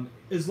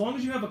 As long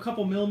as you have a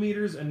couple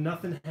millimeters and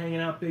nothing hanging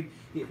out big,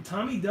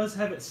 Tommy does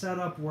have it set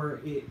up where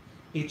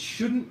it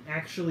shouldn't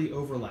actually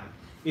overlap.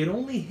 It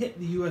only hit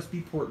the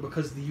USB port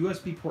because the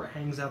USB port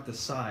hangs out the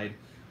side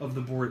of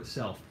the board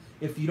itself.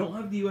 If you don't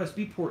have the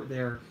USB port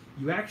there,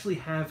 you actually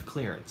have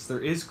clearance. There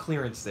is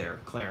clearance there,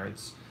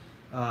 Clarence.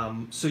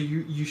 So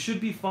you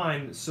should be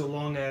fine so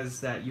long as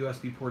that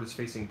USB port is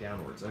facing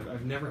downwards.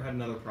 I've never had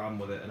another problem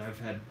with it, and I've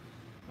had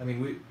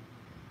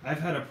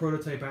a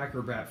prototype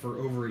Acrobrat for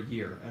over a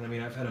year, and I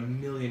mean, I've had a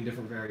million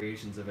different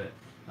variations of it,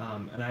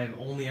 and I've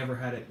only ever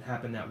had it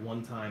happen that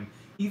one time.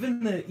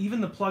 Even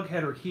the plug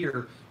header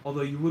here,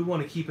 although you would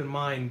want to keep in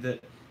mind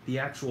that the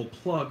actual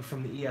plug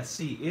from the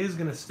ESC is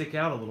going to stick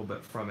out a little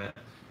bit from it,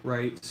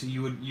 right? So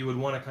you would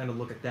want to kind of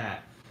look at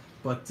that.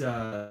 But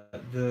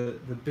the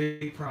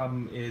big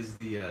problem is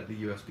the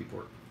USB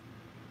port.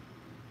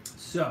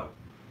 So,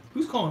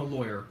 who's calling a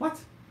lawyer? What?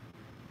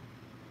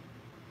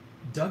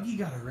 Dougie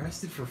got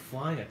arrested for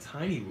flying a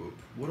tiny whoop.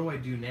 What do I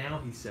do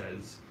now, he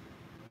says.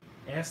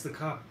 Ask the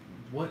cop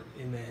what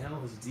in the hell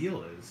his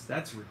deal is.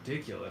 That's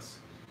ridiculous.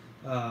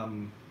 I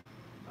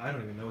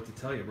don't even know what to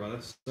tell you, brother.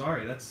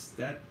 Sorry,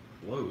 that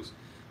blows.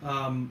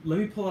 Let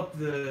me pull up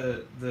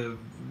the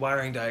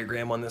wiring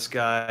diagram on this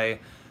guy.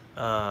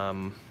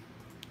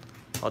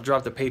 I'll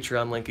drop the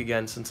Patreon link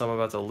again since I'm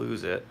about to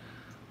lose it.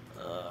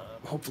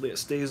 Hopefully it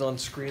stays on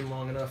screen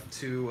long enough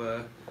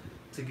to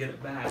get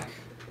it back.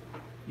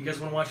 You guys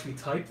want to watch me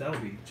type? That'll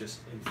be just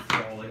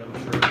enthralling, I'm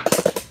sure.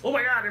 Oh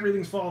my god,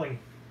 everything's falling!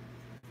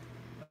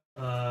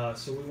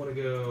 So we want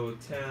to go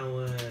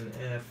Talon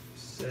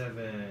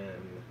F7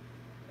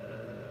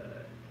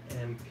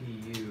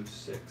 MPU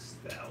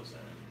 6000.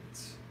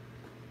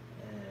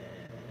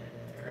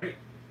 Alright.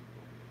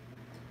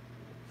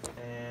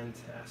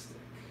 Fantastic.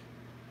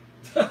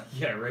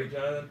 Yeah, right,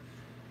 Jonathan?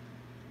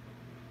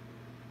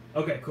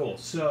 Okay, cool.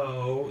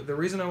 So, the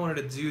reason I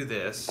wanted to do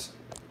this...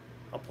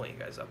 I'll point you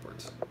guys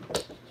upwards.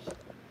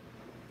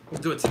 We'll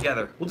do it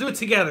together. We'll do it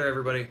together,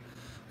 everybody.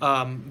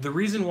 The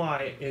reason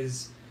why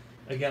is,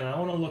 again, I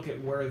want to look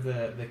at where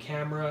the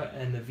camera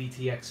and the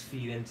VTX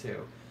feed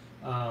into.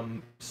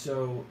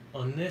 So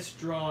on this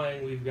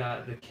drawing, we've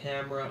got the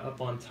camera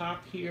up on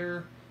top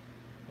here,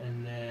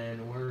 and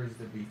then where is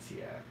the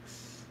VTX?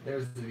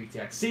 There's the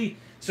VTX. See,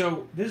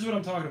 so this is what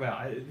I'm talking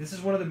about. This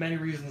is one of the many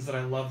reasons that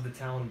I love the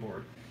Talon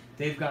board.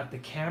 They've got the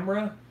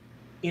camera,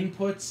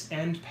 inputs,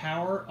 and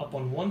power up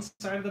on one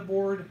side of the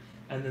board,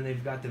 and then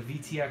they've got the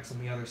VTX on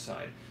the other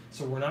side.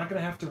 So we're not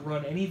going to have to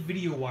run any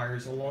video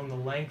wires along the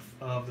length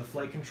of the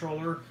flight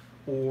controller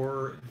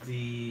or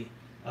the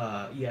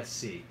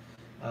ESC.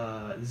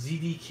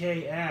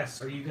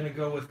 ZDKS, are you going to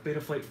go with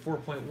Betaflight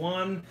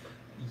 4.1?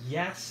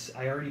 Yes,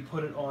 I already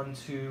put it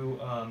onto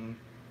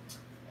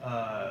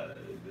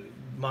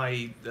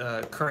my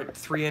current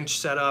 3-inch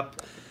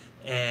setup.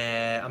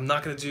 And I'm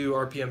not going to do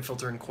RPM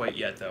filtering quite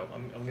yet, though.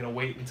 I'm going to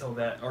wait until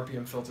that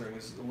RPM filtering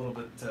is a little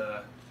bit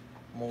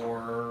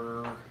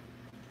more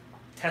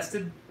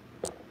tested,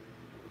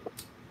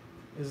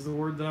 is the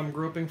word that I'm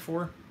groping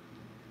for.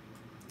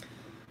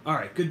 All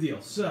right, good deal.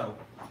 So,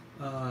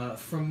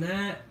 from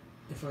that,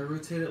 if I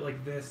rotate it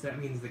like this, that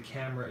means the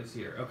camera is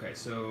here. Okay,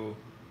 so,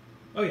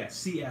 oh yeah,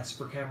 CS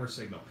for camera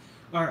signal.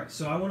 All right,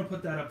 so I want to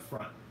put that up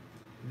front.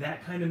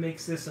 That kind of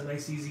makes this a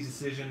nice, easy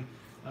decision.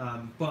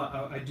 But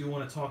I do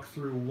want to talk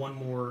through one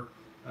more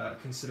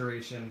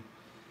consideration.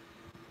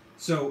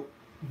 So,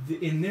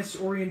 in this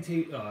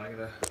orientation... Oh,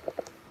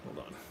 hold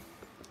on.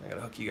 I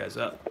gotta hook you guys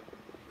up.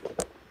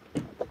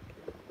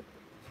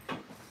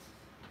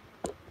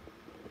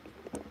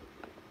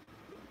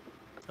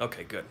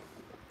 Okay, good.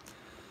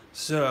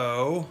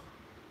 So,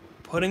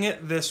 putting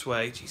it this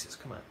way... Jesus,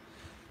 come on.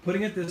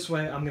 Putting it this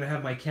way, I'm going to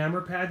have my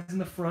camera pads in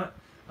the front.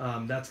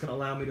 That's going to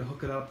allow me to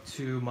hook it up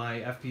to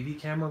my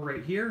FPV camera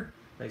right here.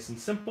 Nice and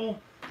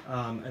simple.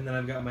 And then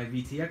I've got my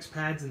VTX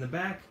pads in the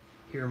back.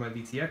 Here are my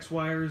VTX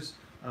wires.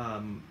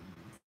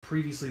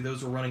 Previously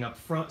those were running up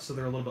front, so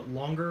they're a little bit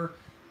longer.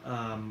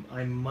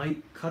 I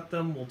might cut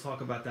them. We'll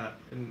talk about that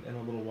in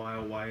a little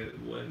while,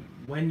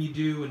 when you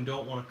do and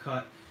don't want to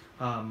cut.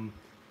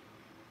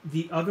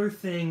 The other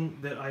thing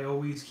that I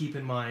always keep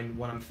in mind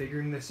when I'm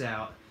figuring this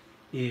out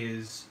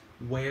is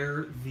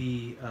where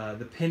the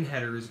pin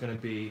header is going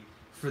to be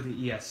for the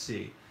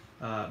ESC.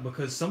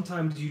 Because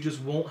sometimes you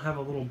just won't have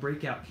a little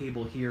breakout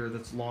cable here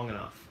that's long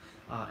enough.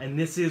 And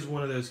this is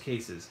one of those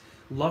cases.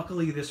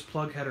 Luckily, this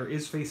plug header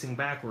is facing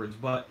backwards,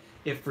 but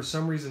if for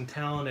some reason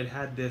Talon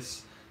had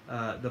this,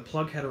 the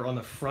plug header on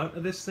the front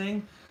of this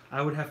thing,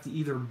 I would have to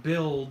either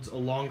build a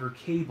longer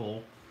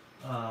cable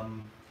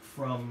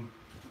from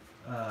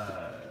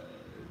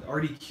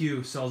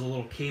RDQ sells a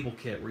little cable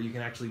kit where you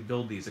can actually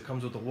build these. It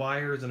comes with the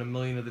wires and a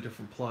million of the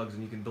different plugs,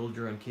 and you can build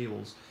your own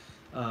cables.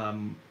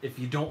 If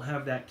you don't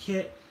have that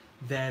kit,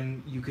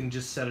 then you can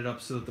just set it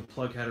up so that the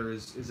plug header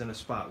is in a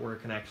spot where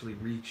it can actually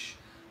reach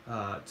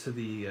to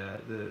the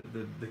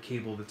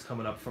cable that's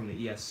coming up from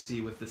the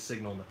ESC with the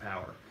signal and the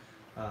power.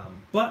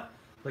 But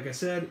like I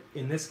said,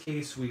 in this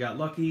case we got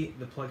lucky.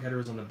 The plug header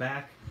is on the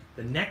back.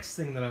 The next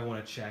thing that I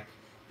want to check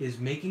is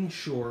making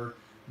sure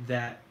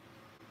that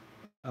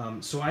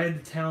so I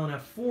had the Talon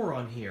F4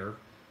 on here.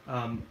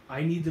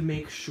 I need to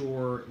make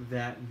sure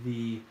that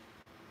the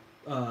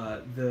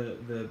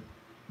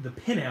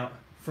pinout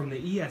from the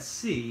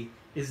ESC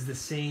is the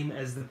same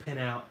as the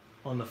pinout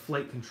on the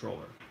flight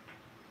controller.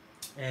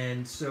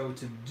 And so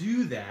to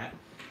do that,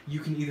 you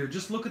can either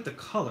just look at the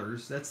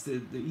colors. That's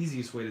the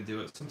easiest way to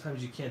do it.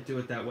 Sometimes you can't do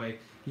it that way.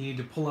 You need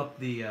to pull up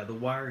the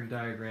wiring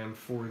diagram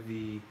for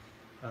the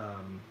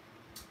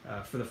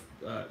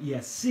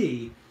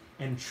ESC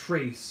and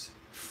trace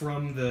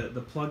from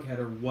the plug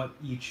header what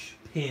each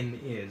pin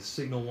is.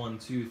 Signal 1,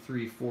 2,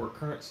 3, 4,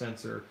 current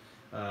sensor,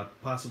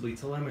 possibly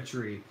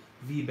telemetry,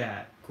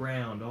 VBAT,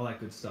 ground, all that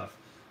good stuff.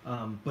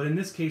 But in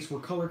this case, we're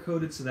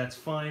color-coded, so that's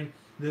fine.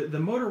 The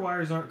motor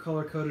wires aren't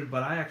color-coded,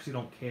 but I actually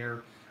don't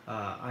care.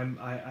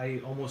 I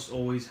almost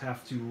always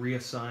have to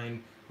reassign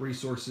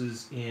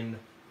resources in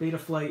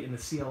Betaflight, in the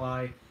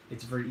CLI.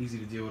 It's very easy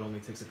to do. It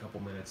only takes a couple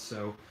minutes,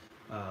 so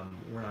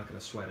we're not going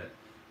to sweat it.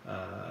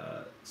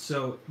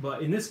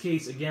 But in this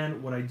case,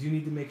 again, what I do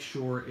need to make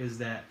sure is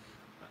that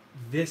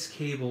this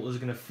cable is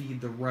going to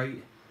feed the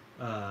right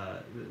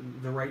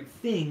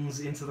things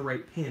into the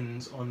right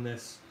pins on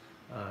this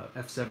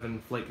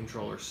F7 flight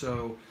controller.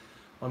 So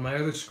on my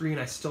other screen,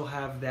 I still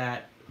have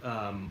that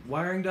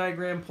wiring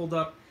diagram pulled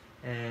up,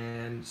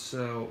 and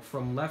so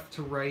from left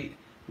to right,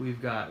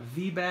 we've got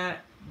VBAT,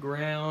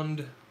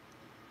 ground,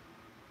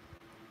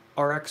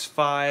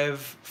 RX5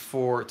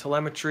 for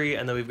telemetry,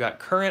 and then we've got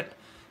current,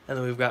 and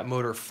then we've got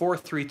motor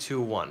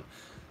 4321.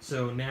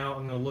 So now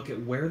I'm going to look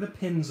at where the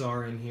pins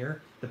are in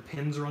here. The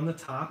pins are on the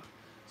top,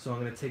 so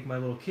I'm going to take my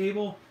little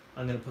cable,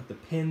 I'm going to put the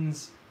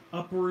pins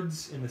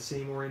upwards in the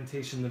same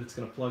orientation that it's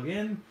going to plug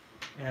in,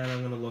 and I'm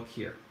going to look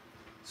here.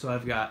 So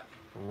I've got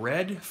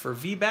red for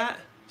VBAT,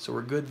 so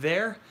we're good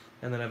there,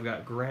 and then I've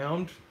got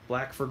ground,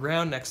 black for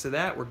ground next to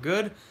that, we're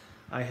good.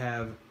 I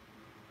have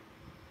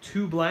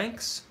 2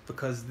 blanks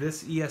because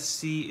this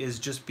ESC is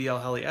just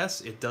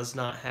BLHeli-S. It does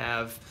not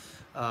have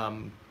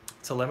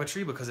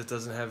telemetry because it's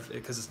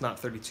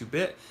not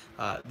 32-bit.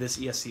 This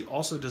ESC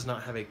also does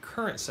not have a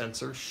current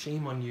sensor.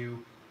 Shame on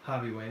you,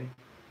 Hobbywing.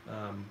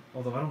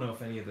 Although I don't know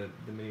if any of the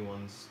mini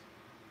ones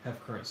have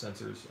current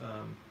sensors.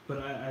 But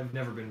I've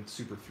never been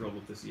super thrilled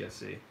with this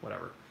ESC.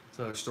 Whatever. It's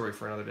another story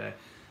for another day.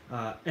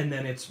 And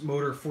then it's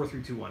motor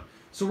 4321.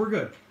 So we're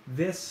good.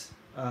 This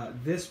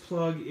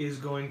plug is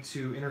going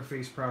to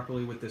interface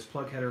properly with this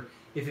plug header.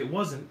 If it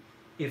wasn't,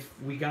 if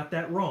we got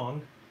that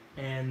wrong,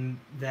 and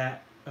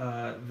that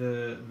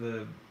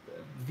the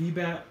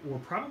VBAT or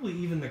probably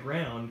even the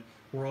ground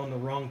were on the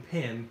wrong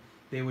pin,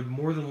 they would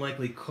more than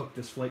likely cook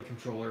this flight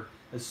controller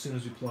as soon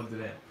as we plugged it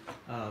in.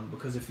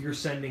 Because if you're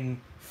sending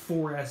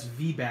 4S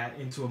VBAT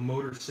into a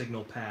motor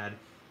signal pad,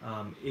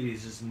 it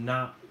is just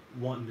not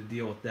wanting to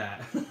deal with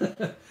that.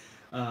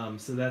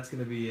 So that's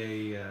going to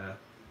be a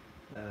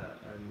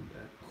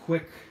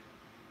quick.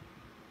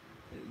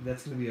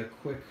 That's going to be a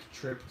quick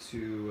trip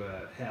to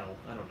hell.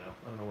 I don't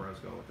know where I was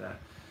going with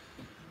that.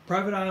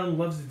 Private Island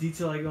loves the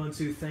detail I go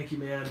into. Thank you,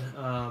 man.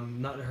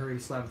 Not in a hurry to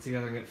slap it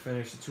together and get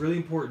finished. It's really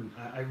important.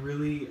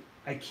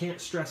 I can't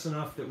stress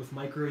enough that with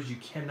micros, you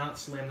cannot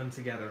slam them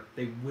together.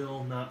 They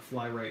will not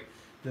fly right.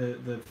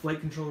 The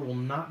flight controller will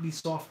not be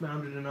soft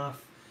mounted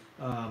enough.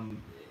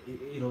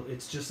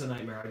 It's just a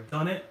nightmare. I've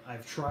done it.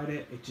 I've tried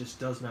it. It just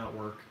does not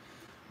work.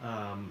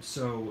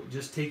 So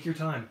just take your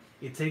time.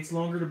 It takes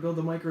longer to build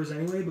the micros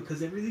anyway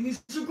because everything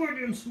is so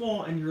goddamn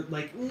small, and you're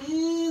like,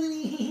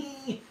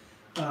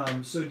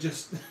 so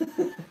just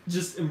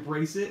just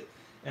embrace it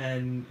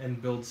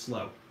and build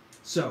slow.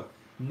 So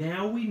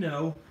now we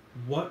know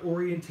what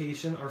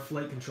orientation our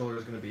flight controller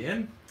is going to be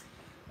in.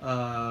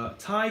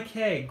 Ty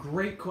K,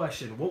 great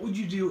question. What would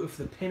you do if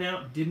the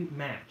pinout didn't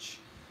match?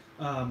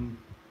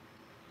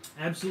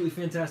 Absolutely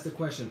fantastic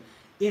question.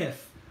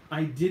 If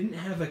I didn't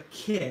have a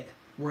kit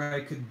where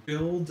I could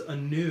build a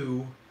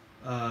new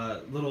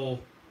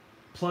little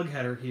plug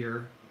header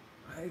here,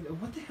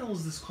 what the hell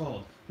is this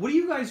called? What do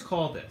you guys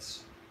call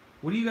this?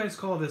 What do you guys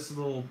call this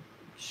little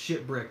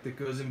shit brick that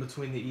goes in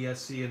between the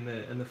ESC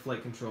and the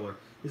flight controller?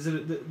 Is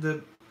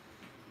it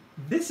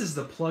this is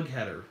the plug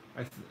header.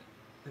 I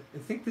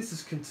think this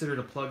is considered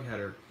a plug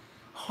header.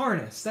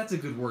 Harness, that's a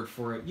good word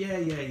for it.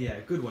 Yeah.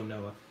 Good one,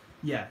 Noah.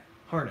 Yeah,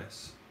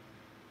 harness.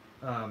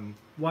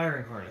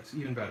 Wiring harness,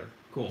 even better.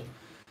 Cool.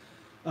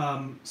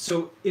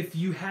 So if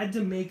you had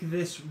to make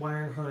this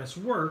wiring harness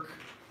work,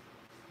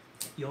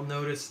 you'll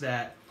notice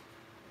that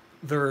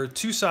there are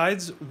 2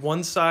 sides.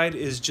 One side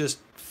is just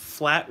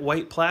flat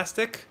white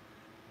plastic,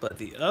 but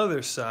the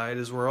other side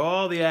is where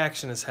all the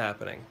action is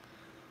happening.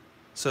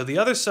 So the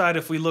other side,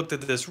 if we looked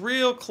at this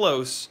real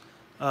close,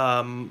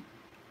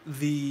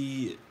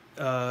 the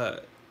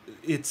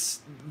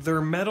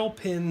they're metal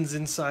pins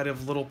inside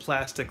of little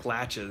plastic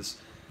latches.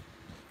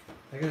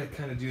 I gotta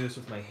kind of do this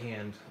with my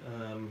hand.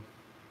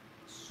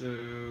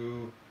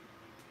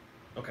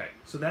 Okay,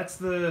 so that's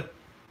the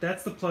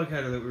plug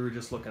header that we were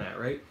just looking at,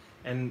 right?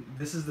 And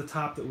this is the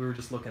top that we were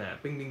just looking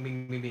at. Bing, bing,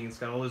 bing, bing, bing. It's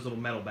got all those little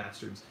metal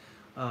bastards.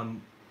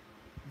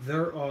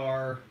 There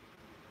are,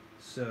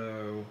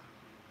 so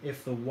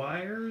if the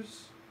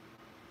wires,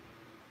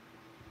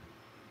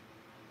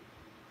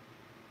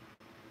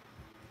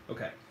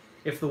 okay,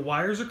 if the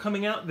wires are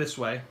coming out this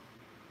way,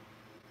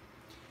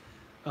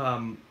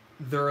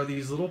 there are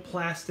these little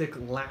plastic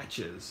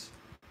latches,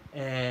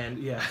 and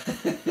yeah,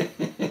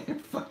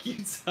 fuck you,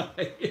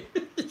 Ty.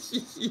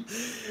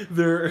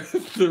 there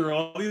are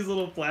all these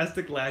little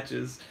plastic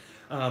latches,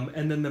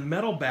 and then the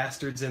metal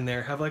bastards in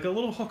there have like a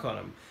little hook on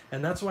them,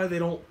 and that's why they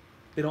don't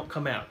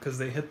come out, because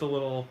they hit the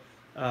little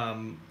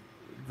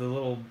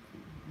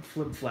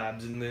flip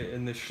flabs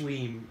in the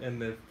schleem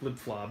and the flip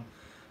flob.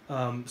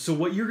 So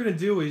what you're gonna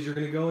do is you're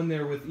gonna go in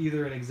there with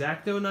either an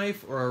X-Acto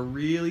knife or a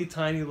really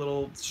tiny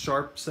little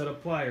sharp set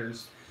of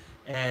pliers,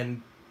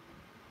 and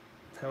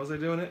how was I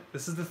doing it?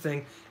 This is the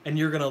thing, and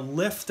you're gonna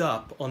lift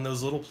up on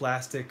those little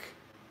plastic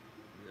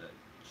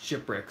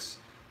shipwrecks,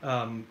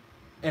 and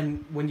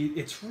when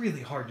it's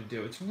really hard to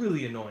do. It's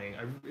really annoying.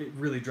 It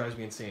really drives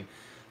me insane.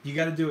 You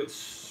got to do it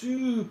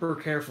super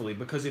carefully,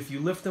 because if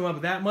you lift them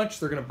up that much,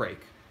 they're gonna break,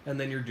 and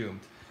then you're doomed.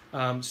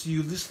 So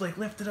you just like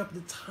lift it up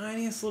the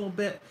tiniest little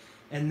bit,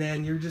 and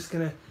then you're just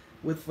gonna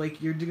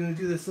you're gonna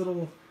do this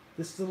little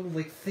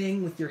like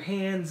thing with your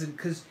hands, and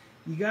because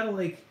you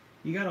gotta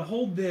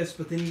hold this,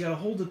 but then you gotta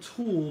hold a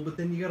tool, but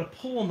then you gotta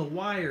pull on the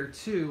wire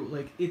too.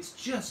 Like it's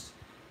just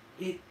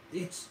the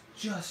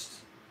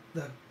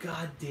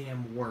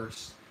goddamn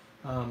worst.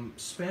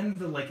 Spend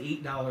the like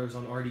 $8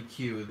 on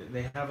RDQ.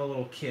 They have a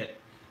little kit,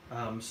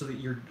 so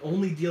that you're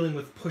only dealing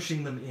with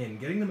pushing them in.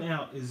 Getting them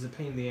out is a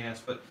pain in the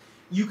ass, but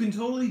you can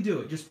totally do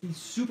it. Just be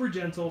super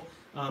gentle.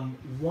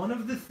 One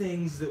of the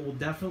things that will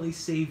definitely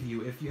save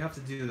you if you have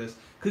to do this,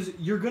 because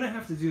you're gonna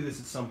have to do this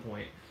at some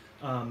point.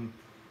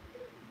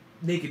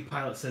 Naked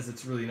Pilot says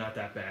it's really not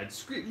that bad.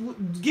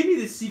 Give me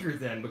the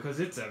secret then, because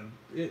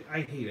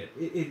I hate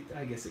it.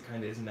 I guess it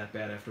kind of isn't that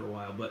bad after a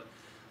while, but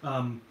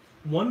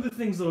one of the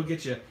things that'll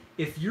get you,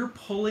 if you're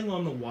pulling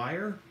on the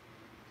wire,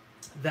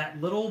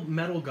 that little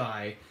metal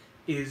guy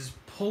is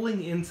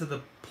pulling into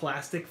the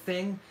plastic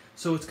thing,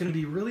 so it's going to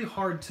be really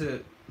hard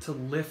to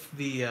lift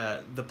the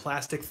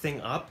plastic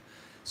thing up.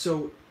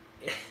 So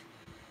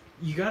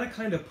you got to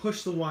kind of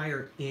push the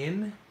wire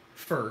in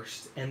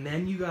first, and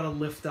then you got to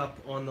lift up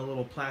on the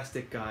little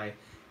plastic guy,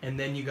 and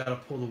then you got to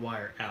pull the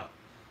wire out.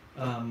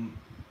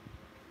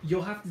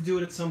 You'll have to do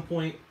it at some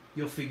point.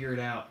 You'll figure it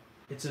out.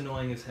 It's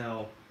annoying as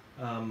hell,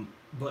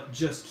 but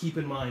just keep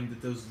in mind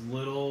that those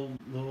little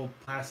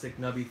plastic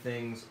nubby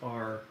things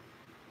are...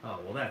 Oh,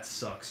 well, that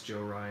sucks,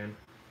 Joe Ryan.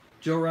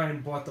 Joe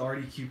Ryan bought the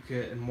RDQ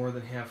kit, and more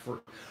than half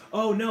were...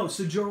 Oh, no,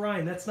 so Joe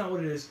Ryan, that's not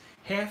what it is.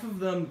 Half of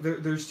them...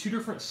 There's two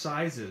different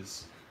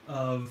sizes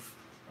of...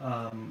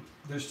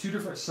 there's two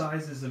different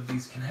sizes of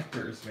these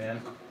connectors, man.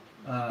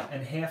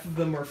 And half of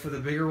them are for the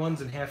bigger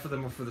ones, and half of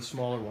them are for the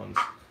smaller ones.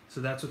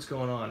 So that's what's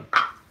going on.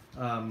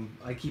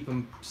 I keep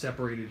them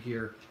separated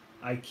here.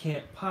 I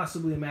can't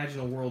possibly imagine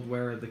a world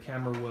where the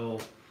camera will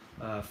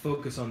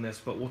focus on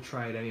this, but we'll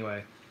try it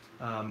anyway.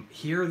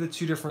 Here are the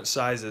two different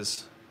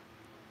sizes.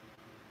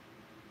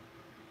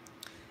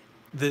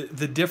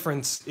 The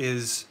difference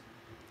is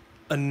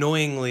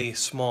annoyingly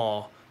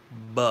small,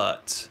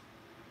 but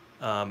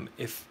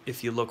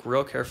if you look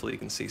real carefully, you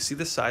can see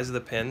the size of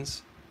the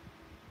pins.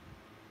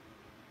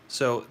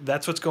 So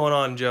that's what's going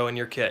on, Joe, in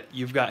your kit.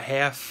 You've got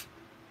half.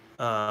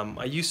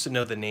 I used to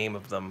know the name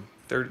of them.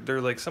 They're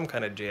like some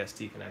kind of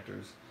JST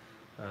connectors.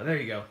 There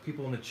you go.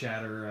 People in the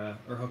chat are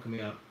hooking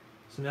me up.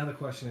 So now the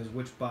question is,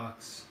 which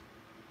box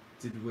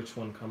did which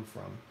one come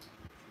from?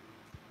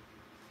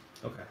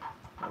 Okay,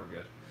 we're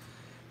good.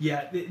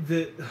 Yeah,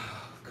 the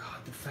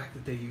fact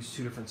that they use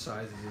two different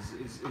sizes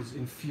is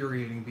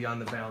infuriating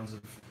beyond the bounds of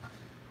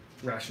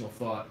rational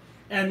thought.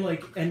 And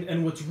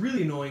and what's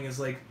really annoying is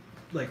like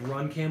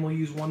Runcam will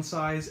use one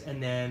size,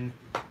 and then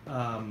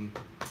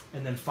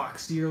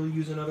Fox Steer will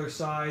use another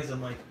size.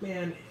 I'm like,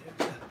 man,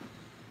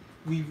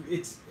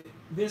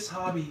 this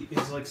hobby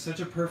is like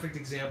such a perfect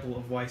example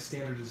of why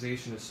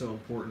standardization is so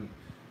important,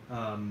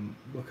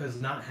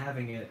 because not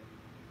having it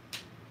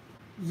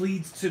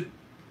leads to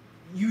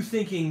you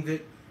thinking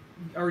that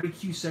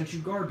RDQ sent you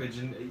garbage,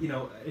 and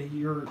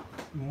you're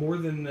more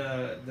than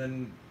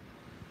never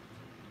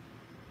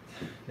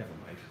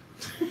mind.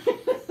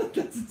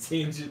 That's a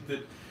tangent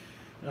that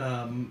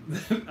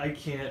I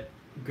can't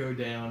go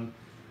down.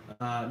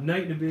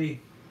 Night to be.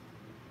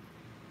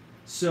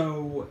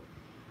 So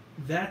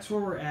that's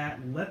where we're at.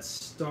 Let's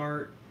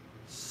start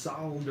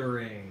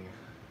soldering,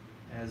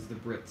 as the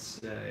Brits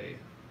say.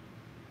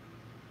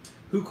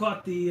 Who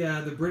caught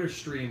the British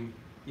stream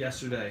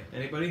yesterday.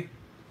 Anybody?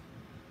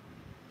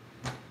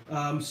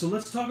 So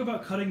let's talk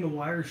about cutting the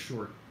wires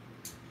short.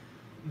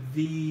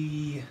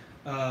 The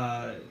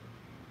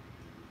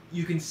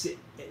you can see,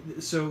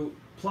 so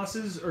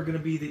pluses are going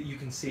to be that you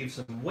can save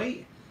some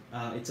weight.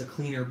 It's a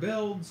cleaner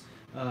build.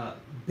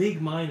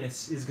 Big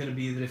minus is going to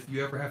be that if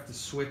you ever have to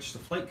switch the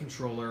flight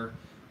controller,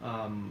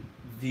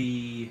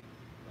 the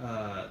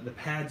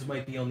pads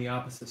might be on the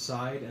opposite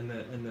side, and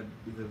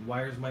the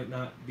wires might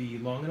not be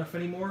long enough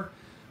anymore.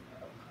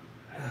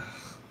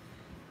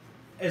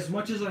 As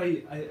much as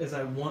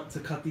I want to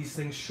cut these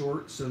things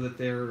short so that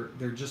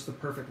they're just the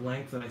perfect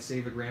length and I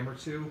save a gram or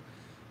two,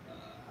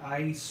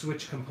 I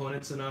switch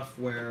components enough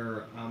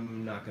where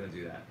I'm not going to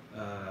do that.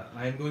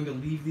 I am going to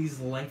leave these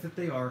the length that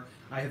they are.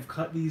 I have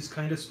cut these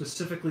kind of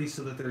specifically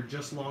so that they're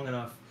just long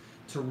enough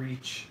to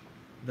reach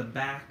the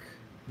back,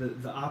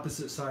 the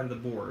opposite side of the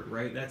board,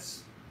 right?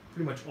 That's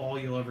pretty much all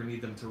you'll ever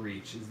need them to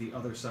reach is the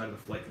other side of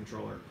the flight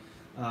controller.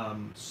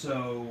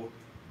 So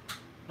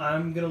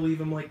I'm going to leave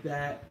them like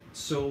that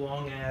so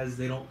long as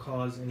they don't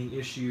cause any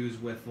issues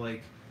with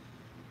like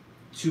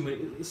too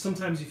many.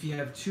 Sometimes if you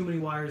have too many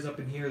wires up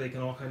in here, they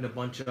can all kind of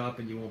bunch up,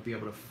 and you won't be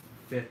able to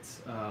fit.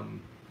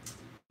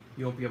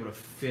 You won't be able to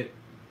fit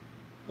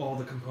all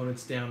the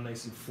components down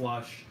nice and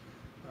flush.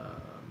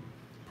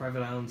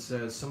 Private Island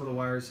says some of the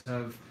wires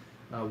have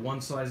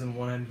one size on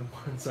one end and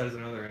one size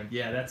on the other end.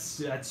 Yeah,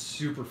 that's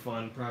super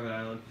fun, Private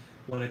Island,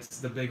 when it's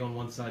the big on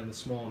one side and the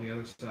small on the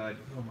other side.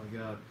 Oh my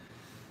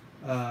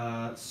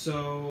god.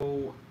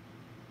 So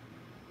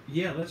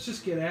yeah, let's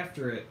just get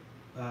after it.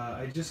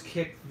 I just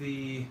kicked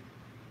the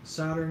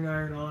soldering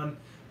iron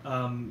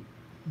on.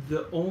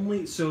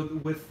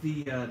 With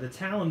the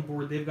Talon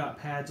board, they've got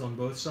pads on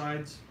both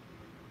sides.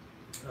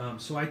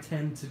 So I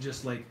tend to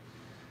just like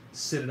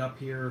sit it up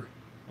here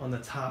on the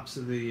tops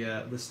of the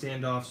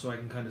standoff so I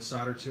can kind of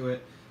solder to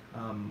it.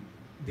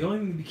 The only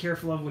thing to be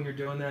careful of when you're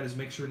doing that is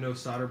make sure no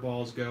solder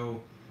balls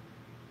go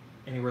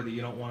anywhere that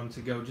you don't want them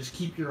to go. Just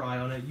keep your eye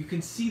on it. You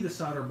can see the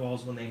solder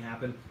balls when they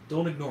happen.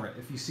 Don't ignore it.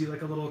 If you see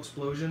like a little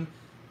explosion,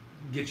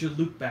 get your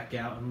loop back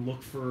out and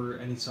look for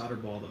any solder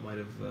ball that might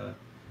have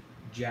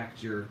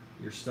jacked your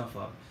stuff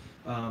up.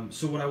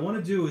 So what I want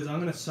to do is I'm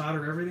going to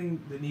solder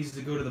everything that needs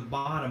to go to the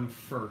bottom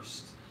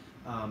first,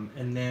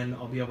 and then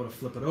I'll be able to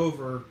flip it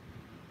over.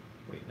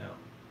 Wait, no.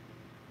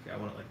 Okay, I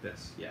want it like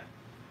this. Yeah.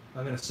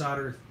 I'm going to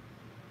solder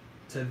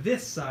to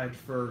this side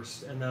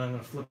first, and then I'm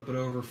going to flip it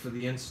over for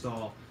the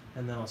install,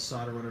 and then I'll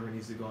solder whatever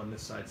needs to go on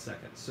this side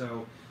second.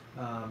 So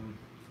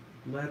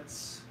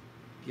let's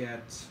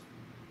get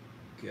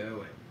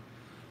going.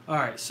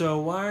 Alright, so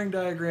wiring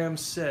diagram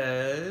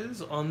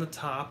says on the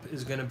top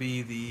is going to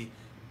be the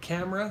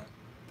camera,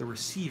 the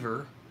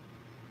receiver,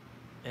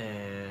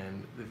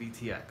 and the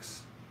VTX.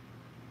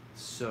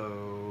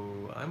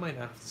 So I might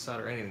not have to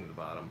solder anything to the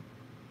bottom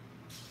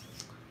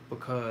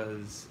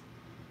because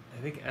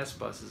I think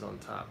S-Bus is on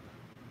top.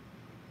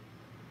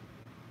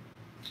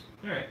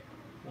 Alright,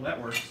 well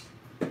that works.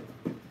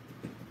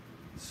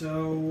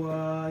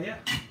 So yeah,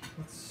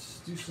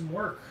 let's do some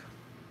work.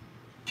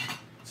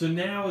 So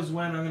now is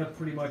when I'm going to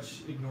pretty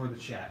much ignore the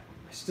chat.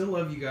 I still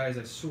love you guys,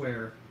 I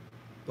swear,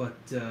 but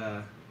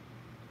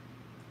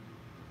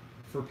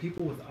for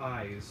people with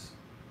eyes,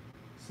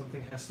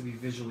 something has to be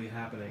visually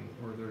happening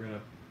or they're going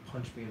to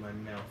punch me in my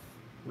mouth.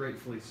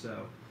 Rightfully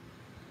so.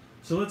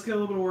 So let's get a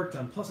little bit of work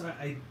done. Plus,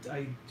 I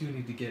do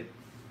need to get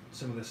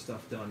some of this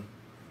stuff done.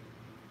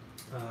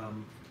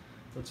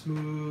 Let's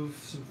move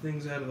some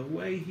things out of the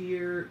way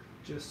here,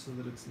 just so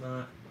that it's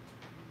not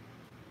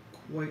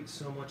quite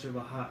so much of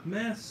a hot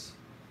mess.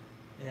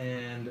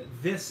 And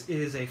this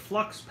is a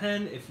flux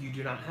pen. If you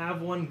do not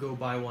have one, go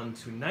buy one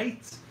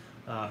tonight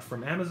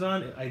from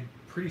Amazon. I'm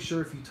pretty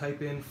sure if you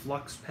type in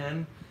flux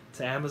pen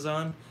to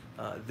Amazon,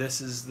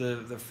 this is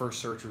the first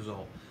search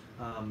result.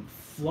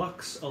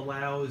 Flux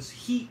allows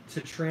heat to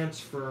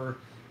transfer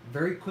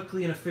very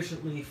quickly and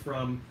efficiently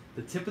from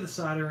the tip of the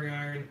soldering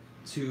iron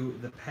to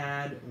the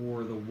pad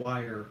or the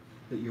wire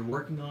that you're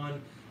working on,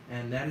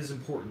 and that is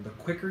important. The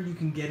quicker you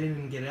can get in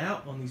and get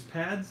out on these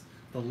pads,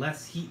 the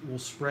less heat will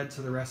spread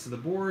to the rest of the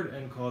board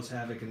and cause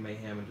havoc and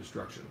mayhem and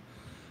destruction.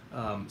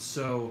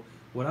 So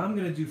what I'm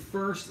going to do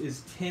first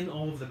is tin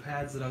all of the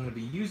pads that I'm going to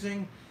be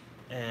using,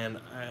 and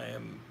I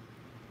am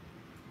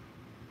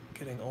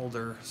getting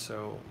older,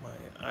 so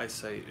my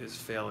eyesight is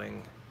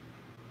failing,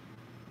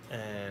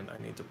 and I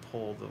need to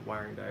pull the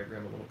wiring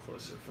diagram a little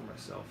closer for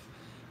myself.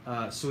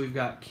 So we've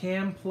got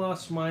cam,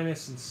 plus,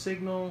 minus, and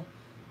signal,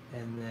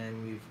 and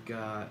then we've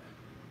got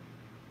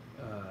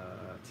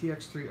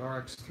TX3,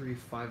 RX3,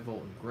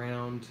 5-volt and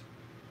ground.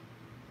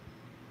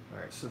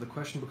 Alright, so the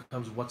question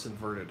becomes what's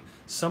inverted.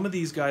 Some of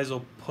these guys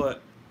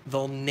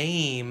they'll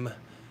name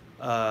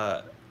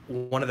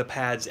one of the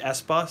pads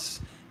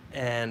S-Bus,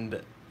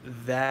 and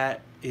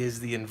that is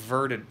the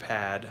inverted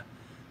pad,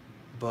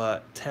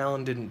 but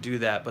Talon didn't do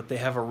that. But they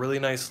have a really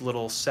nice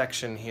little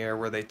section here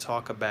where they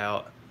talk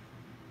about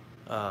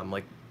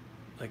like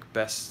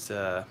best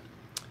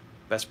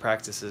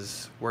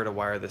practices, where to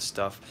wire this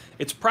stuff.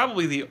 It's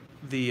probably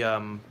the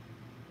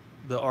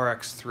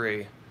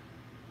RX3.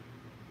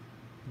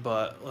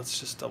 but let's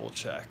just double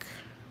check.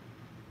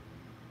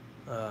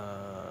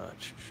 5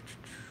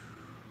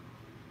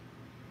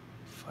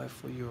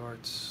 full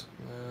UARTs.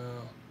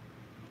 No.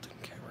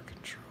 Camera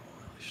control.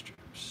 LED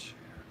strips. Share.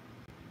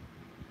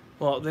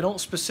 Well, they don't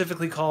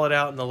specifically call it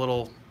out in the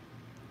little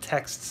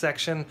text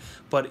section,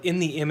 but in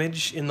the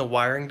image, in the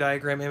wiring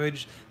diagram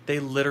image, they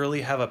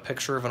literally have a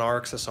picture of an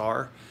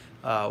RxSR,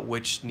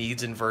 which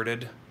needs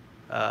inverted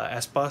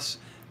S-bus,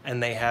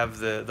 and they have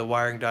the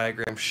wiring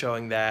diagram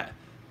showing that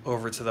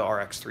over to the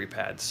RX3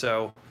 pad.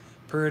 So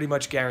pretty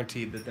much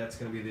guaranteed that that's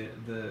going to be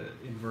the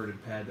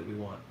inverted pad that we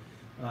want.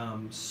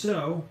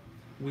 So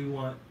we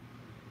want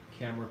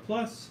camera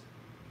plus,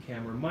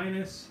 camera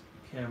minus,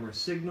 camera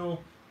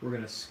signal. We're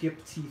going to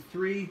skip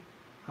T3,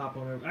 hop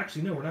on over.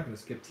 Actually, no, we're not going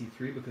to skip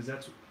T3 because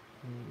that's... no,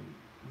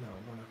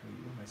 we're not going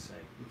to... What am I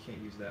saying? We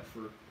can't use that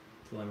for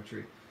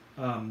telemetry.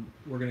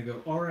 We're going to go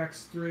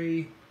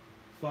RX3,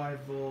 5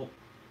 volt,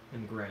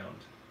 and ground.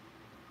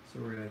 So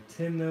we're going to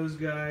tin those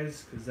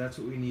guys because that's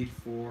what we need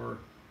for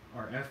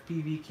our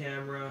FPV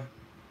camera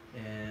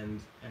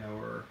and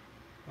our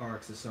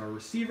RxSR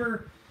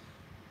receiver.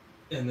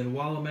 And then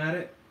while I'm at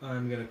it,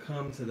 I'm going to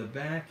come to the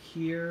back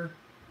here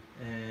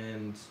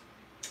and...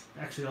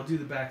 Actually, I'll do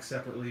the back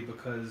separately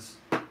because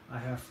I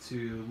have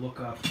to look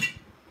up...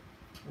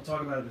 We'll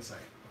talk about it in a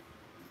second.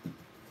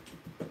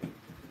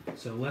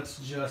 So let's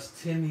just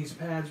tin these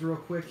pads real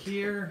quick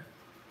here.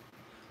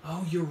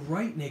 Oh, you're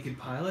right, Naked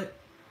Pilot.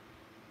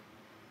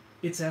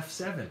 It's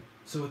F7,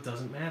 so it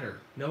doesn't matter.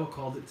 Noah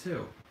called it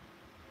too.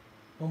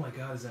 Oh my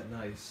god, is that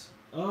nice.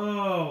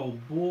 Oh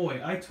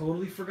boy, I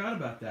totally forgot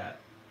about that.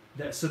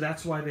 So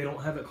that's why they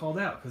don't have it called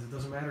out, because it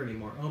doesn't matter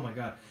anymore. Oh my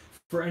god.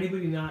 For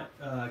anybody not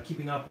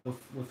keeping up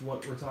with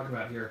what we're talking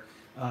about here,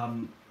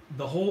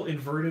 the whole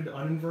inverted,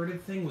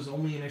 uninverted thing was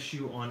only an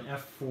issue on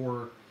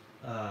F4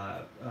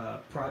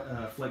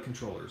 flight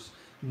controllers.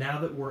 Now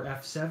that we're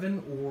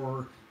F7,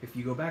 or if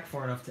you go back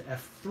far enough to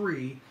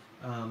F3,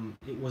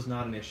 it was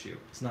not an issue.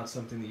 It's not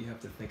something that you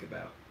have to think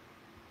about.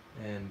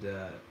 And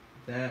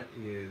that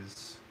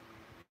is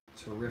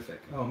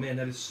terrific. Oh man,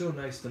 that is so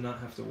nice to not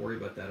have to worry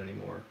about that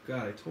anymore.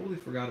 God, I totally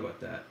forgot about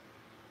that.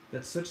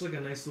 That's such like a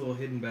nice little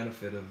hidden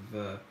benefit of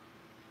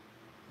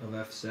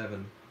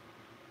F7.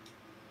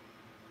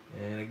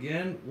 And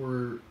again,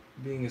 we're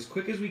being as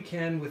quick as we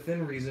can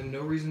within reason.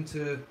 No reason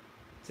to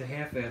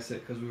half-ass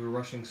it because we were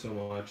rushing so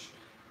much.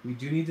 We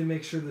do need to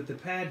make sure that the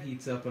pad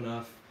heats up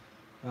enough,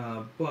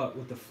 but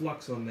with the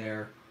flux on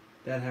there,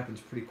 that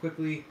happens pretty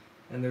quickly.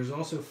 And there's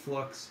also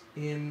flux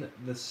in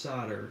the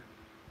solder,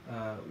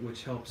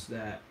 which helps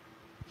that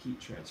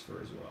heat transfer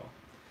as well.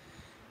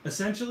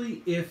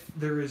 Essentially, if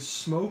there is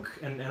smoke,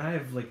 and I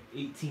have like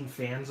 18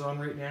 fans on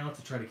right now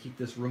to try to keep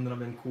this room that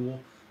I'm in cool,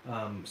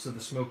 so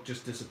the smoke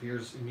just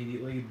disappears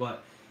immediately,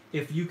 but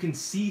if you can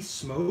see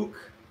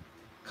smoke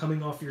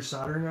coming off your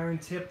soldering iron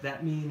tip,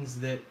 that means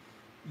that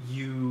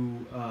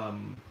you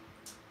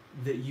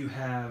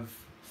have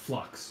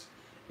flux.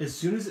 As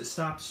soon as it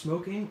stops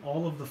smoking,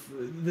 all of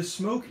the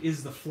smoke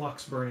is the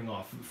flux burning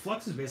off.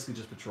 Flux is basically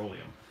just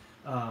petroleum.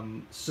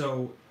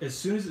 So as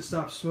soon as it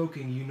stops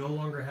smoking, you no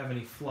longer have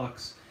any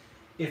flux.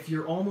 If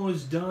you're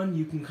almost done,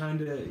 you can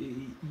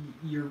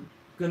you're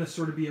gonna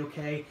sort of be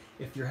okay.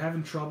 If you're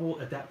having trouble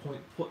at that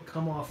point,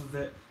 come off of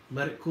it,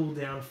 let it cool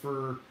down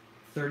for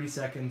 30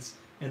 seconds,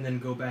 and then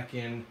go back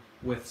in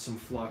with some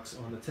flux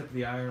on the tip of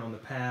the iron, on the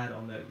pad,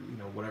 on the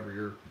whatever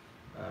you're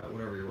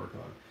working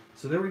on.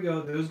 So there we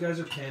go. Those guys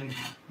are pinned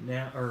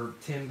now, or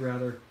tinned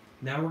rather.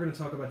 Now we're going to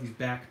talk about these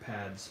back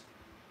pads.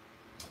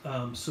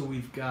 So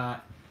we've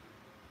got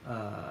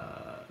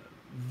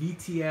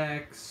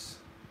VTX.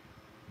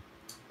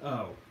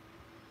 Oh.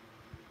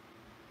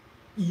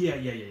 Yeah.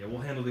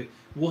 We'll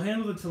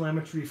handle the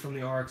telemetry from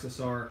the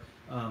RxSR.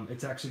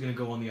 It's actually going to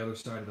go on the other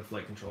side of the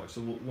flight controller.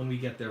 So when we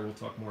get there, we'll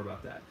talk more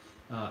about that.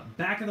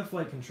 Back of the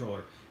flight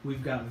controller,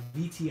 we've got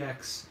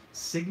VTX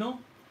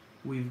signal.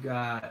 We've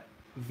got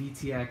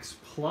VTX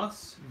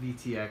plus,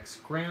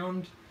 VTX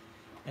ground,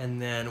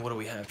 and then what do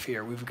we have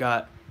here? We've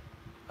got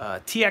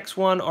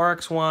TX1,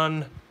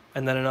 RX1,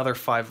 and then another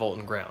 5 volt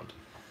and ground.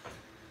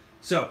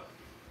 So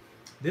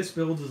this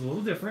build is a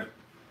little different.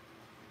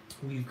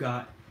 We've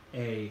got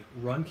a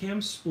run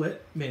cam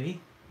split mini,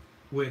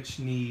 which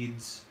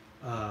needs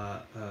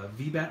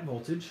VBAT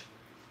voltage.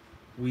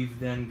 We've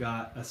then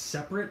got a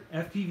separate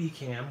FPV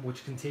cam,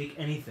 which can take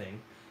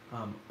anything.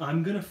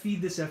 I'm going to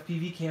feed this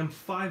FPV cam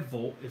 5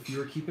 volt, if you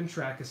were keeping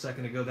track a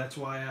second ago. That's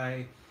why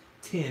I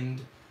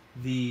tinned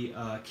the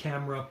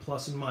camera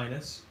plus and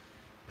minus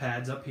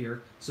pads up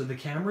here. So the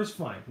camera's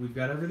fine. We've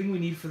got everything we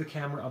need for the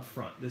camera up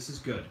front. This is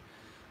good.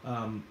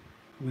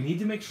 We need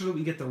to make sure that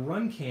we get the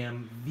run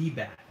cam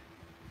VBAT.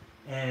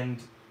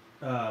 And,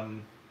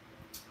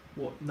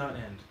 well, not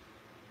end.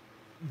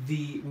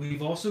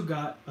 We've also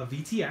got a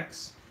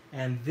VTX,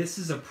 and this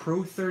is a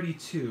Pro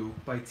 32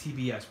 by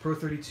TBS. Pro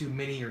 32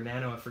 Mini or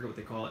Nano, I forget what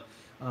they call it.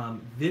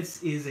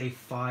 This is a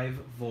 5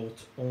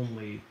 volt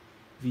only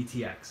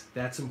VTX.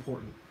 That's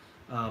important.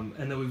 And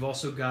then we've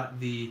also got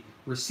the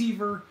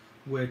receiver,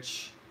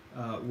 which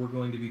we're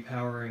going to be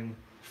powering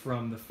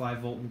from the 5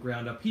 volt and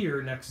ground up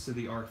here next to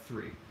the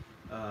R3.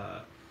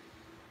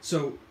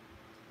 So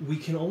we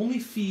can only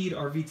feed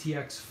our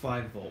VTX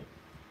 5 volt.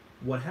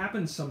 What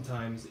happens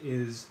sometimes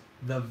is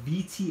the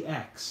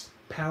VTX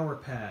power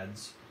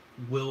pads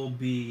will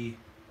be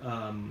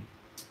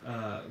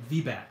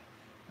VBAT.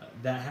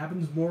 That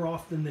happens more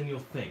often than you'll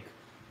think.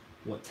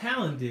 What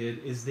Talon did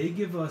is they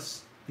give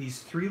us these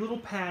 3 little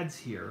pads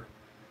here,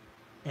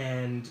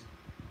 and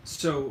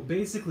so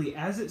basically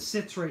as it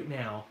sits right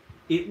now,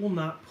 it will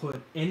not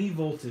put any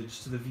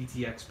voltage to the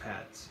VTX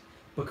pads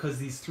because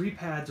these 3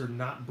 pads are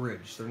not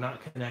bridged, they're not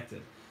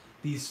connected.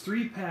 These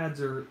 3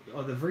 pads are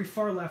the very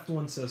far left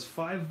one says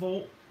 5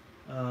 volt,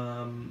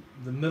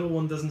 the middle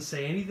one doesn't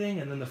say anything,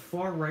 and then the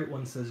far right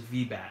one says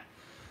VBAT.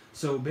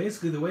 So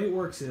basically the way it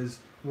works is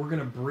we're going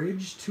to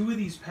bridge 2 of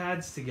these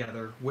pads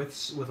together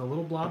with a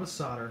little blob of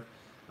solder,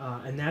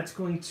 and that's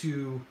going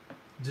to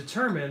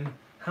determine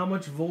how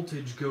much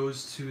voltage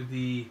goes to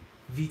the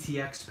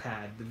VTX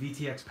pad, the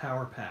VTX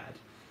power pad.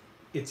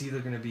 It's either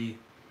going to be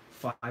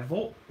 5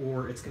 volt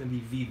or it's going to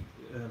be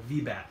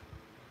VBAT.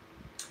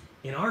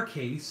 In our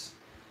case,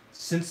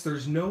 since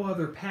there's no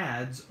other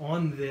pads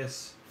on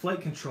this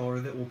flight controller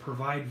that will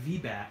provide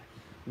VBAT,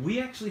 we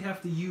actually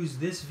have to use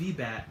this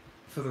VBAT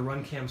for the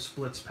RunCam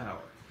splits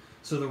power.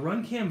 So the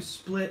RunCam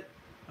split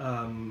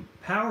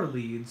power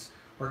leads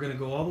are going to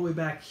go all the way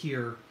back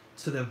here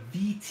to the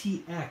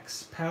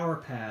VTX power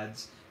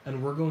pads,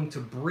 and we're going to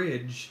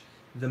bridge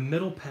the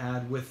middle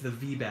pad with the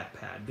VBAT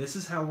pad. This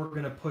is how we're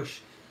going to push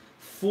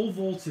full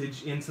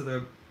voltage into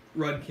the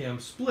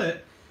RunCam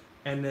split,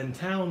 and then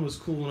Talon was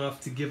cool enough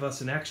to give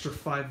us an extra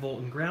 5 volt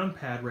and ground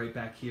pad right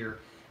back here,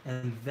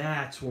 and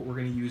that's what we're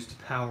going to use to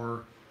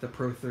power the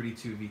Pro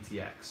 32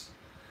 VTX.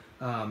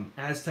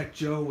 Aztec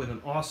Joe with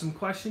an awesome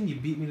question. You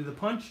beat me to the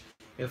punch.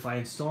 If I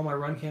install my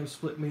RunCam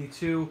Split Mini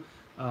 2,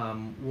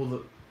 will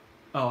the...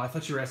 Oh, I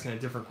thought you were asking a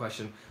different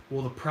question.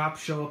 Will the prop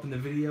show up in the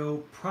video?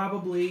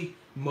 Probably.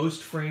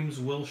 Most frames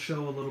will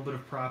show a little bit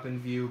of prop in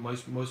view.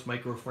 Most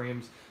micro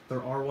frames.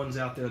 There are ones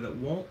out there that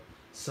won't,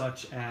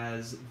 such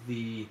as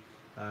the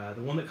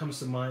one that comes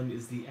to mind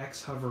is the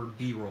X-Hover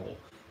B-Roll.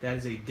 That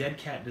is a dead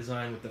cat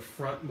design with the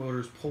front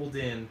motors pulled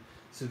in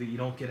so that you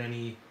don't get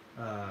any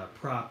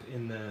prop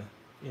in the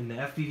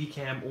FPV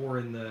cam or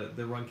in the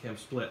RunCam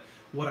split.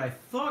 What I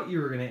thought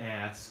you were going to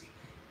ask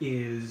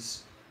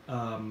is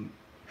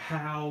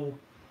how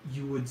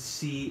you would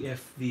see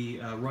if the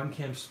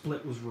RunCam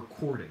split was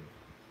recording.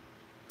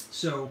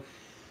 So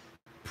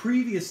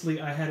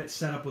previously I had it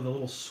set up with a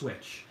little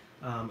switch,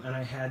 and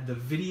I had the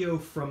video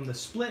from the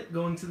split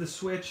going to the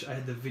switch, I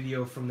had the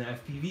video from the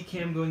FPV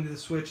cam going to the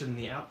switch, and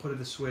the output of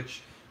the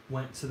switch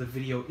went to the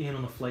video in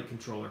on the flight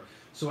controller.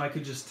 So I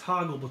could just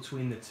toggle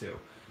between the two.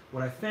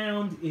 What I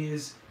found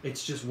is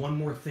it's just one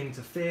more thing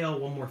to fail,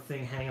 one more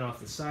thing hanging off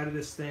the side of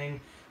this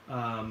thing.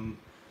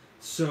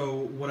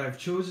 So what I've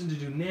chosen to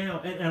do now,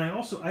 and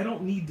I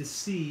don't need to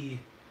see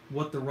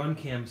what the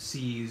RunCam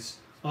sees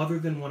other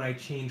than when I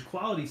change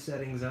quality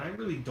settings, and I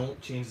really don't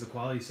change the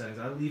quality settings.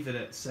 I leave it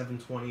at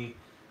 720,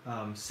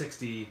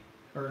 60,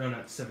 or no,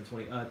 not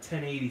 720,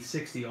 1080,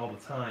 60 all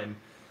the time.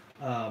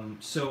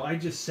 So I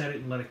just set it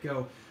and let it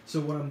go. So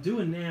what I'm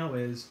doing now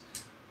is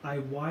I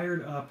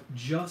wired up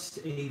just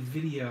a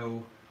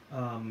video.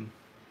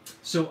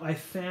 So I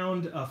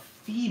found a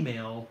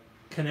female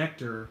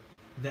connector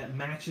that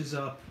matches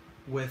up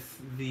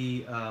with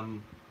the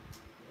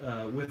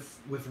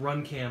with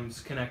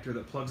RunCam's connector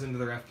that plugs into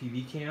their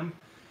FPV cam,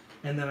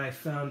 and then I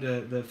found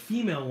the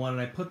female one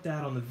and I put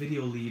that on the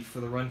video lead for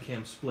the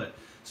RunCam split.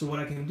 So what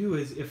I can do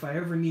is if I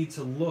ever need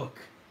to look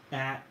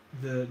at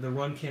the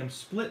RunCam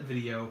split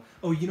video,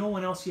 oh, you know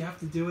when else you have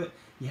to do it?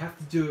 You have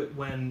to do it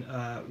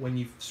when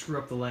you screw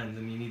up the lens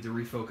and you need to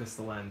refocus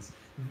the lens.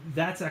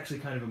 That's actually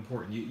kind of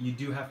important. You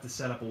do have to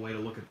set up a way to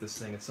look at this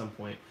thing at some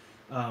point.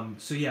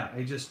 So yeah,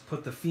 I just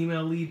put the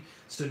female lead.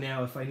 So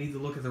now if I need to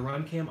look at the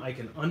RunCam, I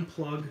can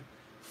unplug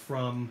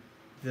from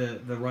the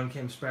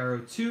RunCam Sparrow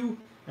 2,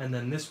 and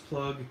then this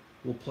plug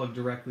will plug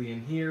directly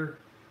in here.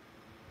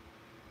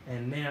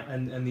 And now,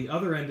 and the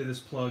other end of this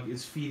plug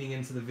is feeding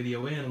into the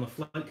video in on the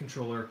flight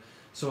controller,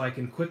 so I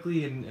can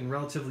quickly and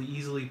relatively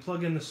easily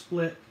plug in the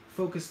split,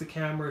 focus the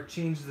camera,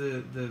 change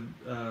the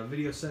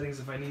video settings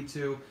if I need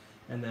to,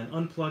 and then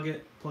unplug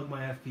it, plug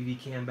my FPV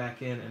cam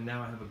back in, and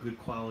now I have a good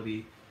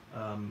quality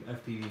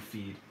FPV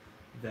feed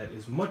that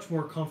is much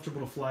more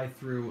comfortable to fly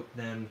through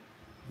than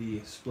the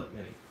Split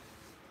Mini.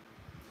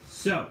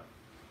 So,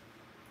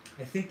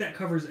 I think that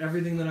covers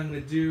everything that I'm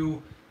going to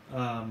do.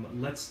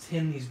 Let's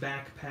tin these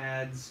back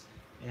pads,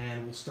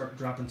 and we'll start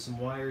dropping some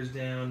wires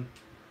down.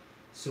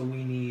 So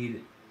we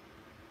need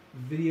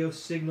video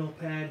signal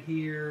pad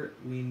here,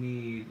 we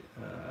need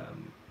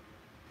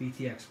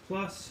VTX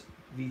plus,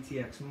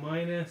 VTX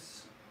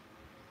minus,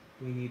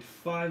 we need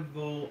 5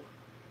 volt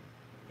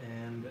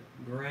and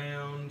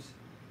ground,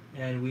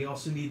 and we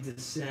also need to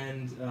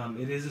send,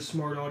 it is a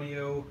smart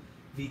audio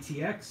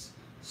VTX,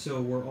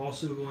 so we're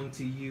also going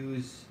to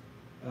use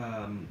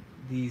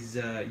these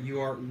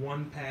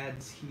UART1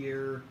 pads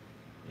here,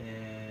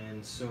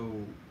 and so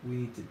we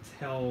need to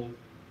tell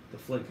the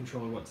flight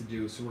controller what to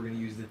do. So we're going to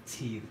use the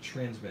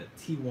transmit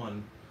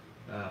T1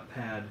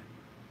 pad,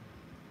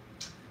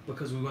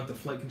 because we want the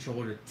flight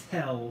controller to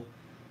tell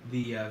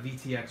the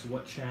VTX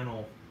what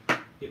channel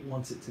it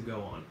wants it to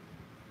go on.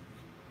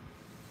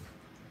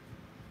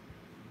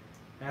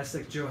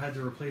 Aztec Joe had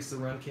to replace the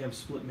RunCam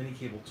split mini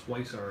cable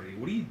twice already.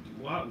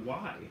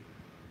 Why?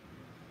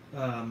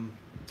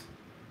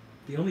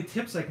 The only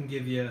tips I can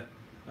give you,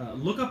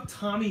 look up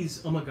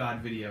Tommy's Oh My God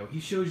video. He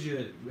shows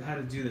you how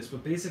to do this,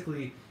 but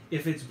basically,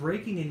 if it's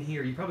breaking in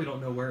here, you probably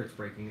don't know where it's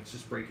breaking, it's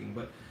just breaking,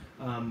 but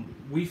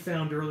we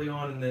found early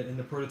on in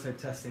the prototype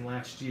testing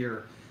last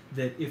year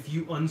that if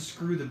you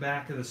unscrew the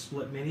back of the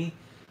split mini,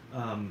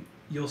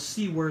 you'll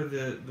see where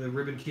the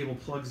ribbon cable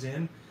plugs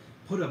in.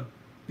 Put a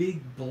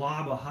big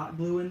blob of hot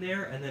glue in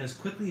there, and then as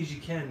quickly as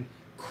you can,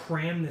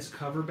 cram this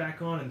cover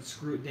back on and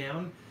screw it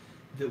down.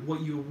 That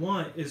what you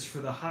want is for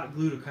the hot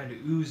glue to kind of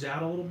ooze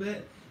out a little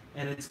bit,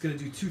 and it's going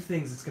to do two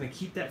things. It's going to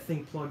keep that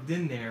thing plugged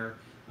in there,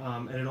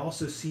 and it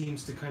also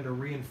seems to kind of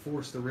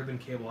reinforce the ribbon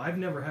cable. I've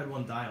never had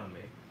one die on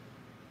me.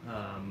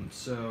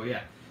 So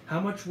yeah,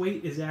 how much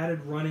weight is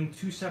added running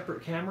two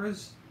separate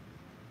cameras?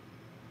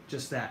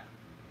 Just that,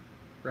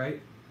 right?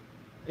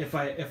 If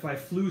I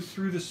flew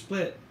through the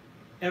split,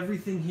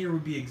 everything here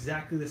would be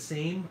exactly the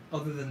same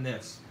other than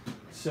this.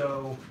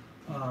 So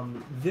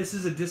this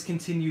is a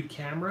discontinued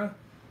camera.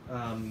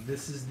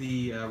 This is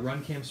the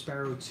RunCam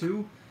Sparrow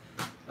 2.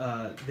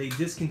 They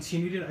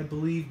discontinued it, I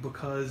believe,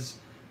 because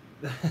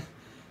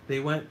they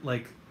went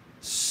like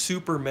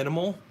super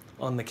minimal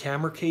on the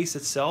camera case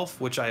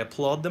itself, which I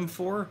applaud them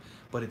for,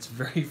 but it's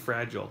very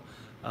fragile.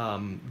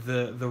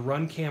 The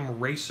RunCam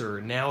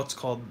Racer, now it's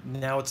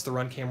the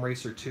RunCam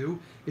Racer 2,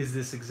 is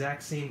this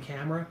exact same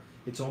camera.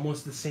 It's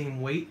almost the same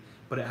weight,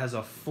 but it has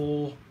a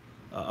full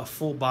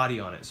body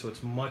on it, so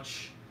it's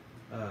much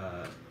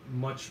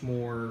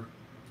more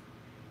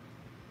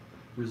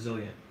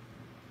resilient.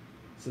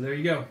 So there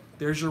you go.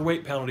 There's your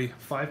weight penalty,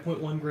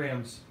 5.1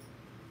 grams,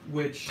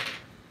 which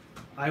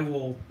I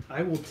will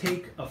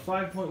take a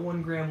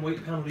 5.1 gram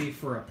weight penalty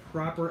for a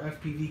proper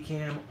FPV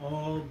cam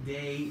all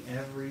day,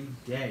 every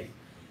day.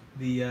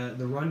 The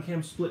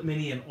RunCam Split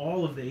Mini and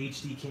all of the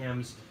HD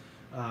cams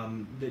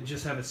that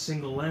just have a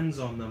single lens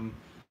on them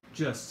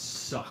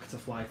just suck to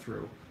fly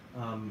through.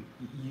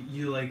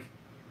 You like,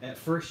 at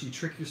first you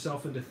trick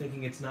yourself into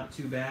thinking it's not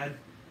too bad,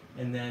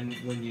 and then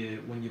when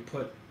you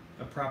put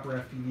a proper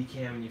FPV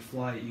cam and you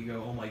fly it, you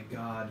go, oh my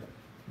god,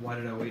 why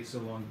did I wait so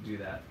long to do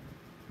that?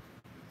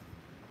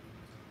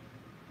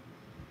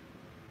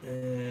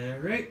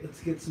 Alright,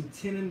 let's get some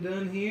tinning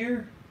done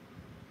here.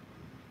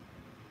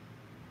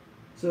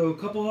 So a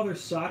couple other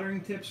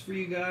soldering tips for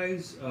you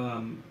guys.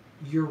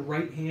 Your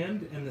right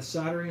hand and the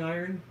soldering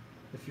iron,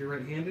 if you're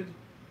right-handed,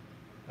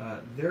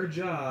 their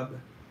job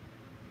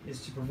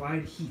is to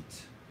provide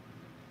heat.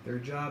 Their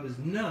job is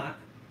not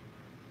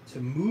to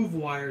move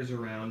wires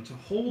around, to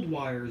hold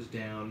wires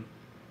down,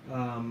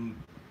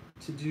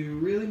 to do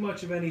really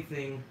much of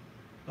anything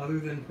other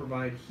than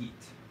provide heat.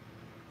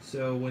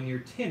 So when you're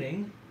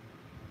tinning,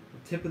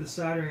 the tip of the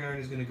soldering iron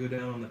is going to go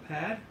down on the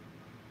pad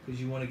because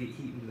you want to get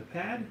heat into the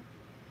pad,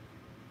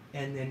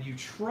 and then you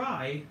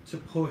try to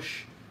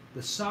push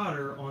the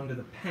solder onto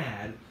the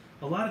pad.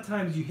 A lot of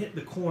times you hit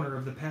the corner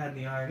of the pad and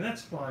the iron,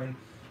 that's fine,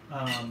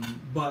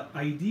 but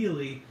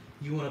ideally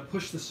you want to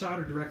push the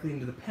solder directly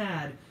into the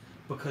pad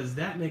because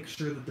that makes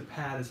sure that the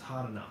pad is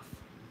hot enough.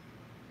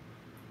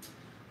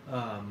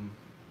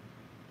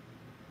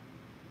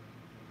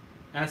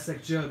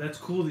 Aztec Joe, that's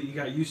cool that you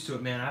got used to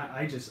it, man.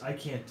 I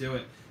can't do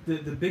it.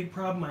 The big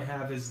problem I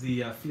have is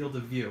the field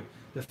of view.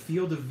 The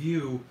field of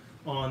view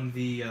on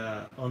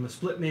the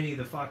Split Mini,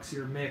 the Fox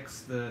Ear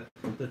Mix, the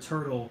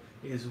Turtle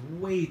is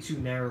way too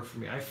narrow for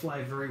me. I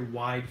fly very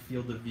wide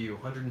field of view,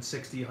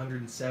 160,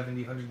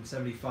 170,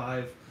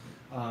 175.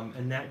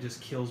 And that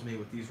just kills me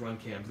with these run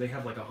cams. They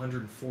have like a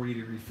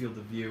 140-degree field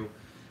of view,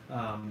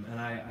 and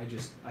I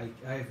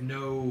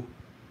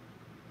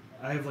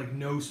have like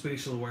no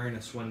spatial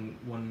awareness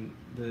when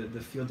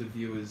the field of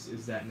view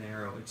is that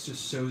narrow. It's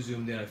just so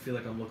zoomed in. I feel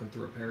like I'm looking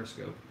through a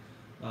periscope.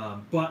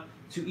 But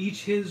to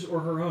each his or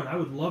her own. I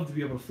would love to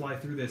be able to fly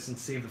through this and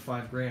save the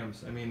 5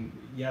 grams. I mean,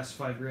 yes,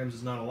 5 grams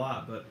is not a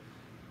lot, but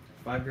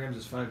 5 grams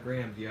is 5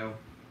 grams, yo.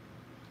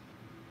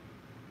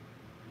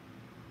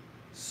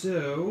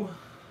 So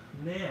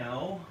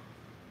now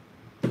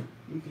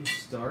we can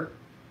start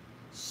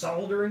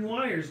soldering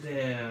wires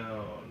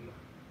down.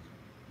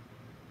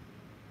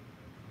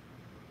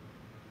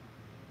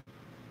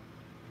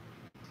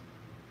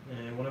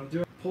 And when I'm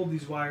pulled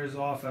these wires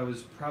off, I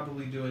was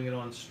probably doing it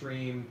on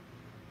stream,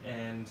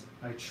 and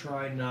I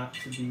try not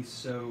to be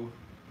so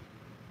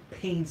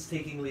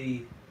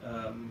painstakingly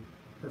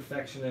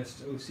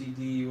perfectionist,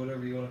 OCD,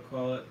 whatever you want to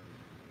call it,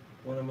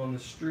 when I'm on the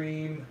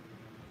stream.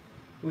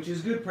 Which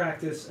is good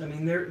practice. I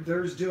mean,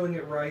 there's doing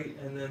it right,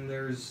 and then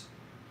there's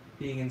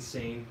being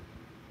insane.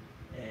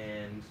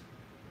 And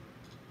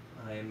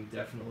I am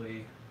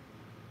definitely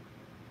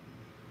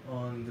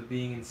on the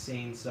being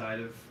insane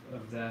side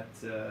of that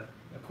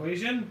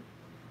equation.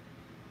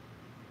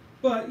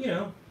 But, you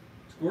know,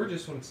 it's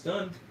gorgeous when it's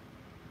done,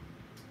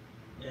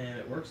 and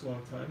it works a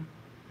long time,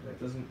 and it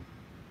doesn't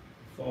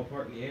fall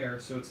apart in the air.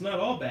 So it's not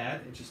all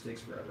bad. It just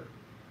takes forever,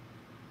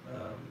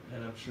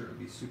 and I'm sure it would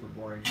be super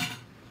boring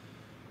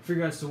for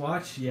you guys to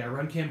watch. Yeah,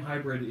 RunCam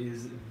Hybrid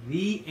is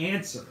the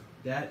answer.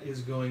 That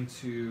is going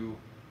to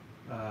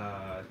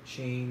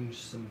change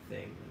some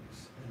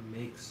things and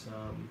make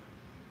some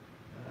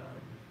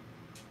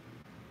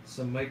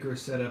micro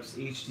setups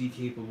HD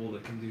capable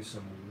that can do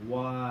some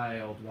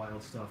wild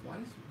stuff. Why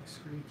does my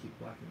screen keep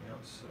blacking out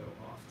so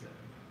often?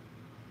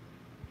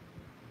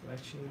 Did I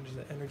change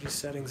the energy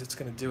settings? It's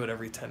going to do it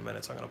every 10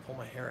 minutes. I'm going to pull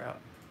my hair out.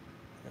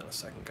 Hang on a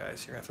second,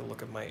 guys. You're going to have to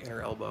look at my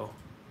inner elbow.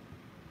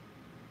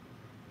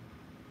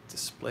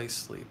 Display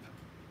sleep.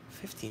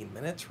 15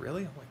 minutes?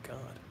 Really? Oh my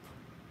god.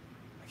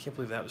 I can't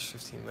believe that was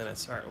 15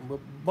 minutes. Alright, we're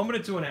bumping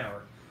it to an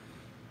hour.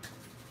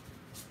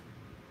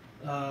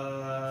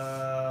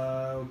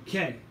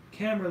 Okay.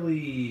 Camera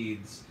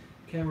leads.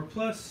 Camera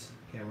plus,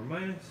 camera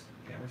minus,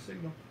 camera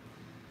signal.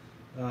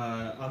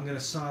 I'm going to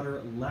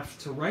solder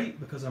left to right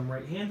because I'm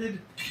right-handed.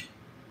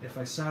 If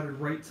I soldered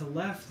right to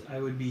left,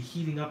 I would be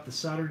heating up the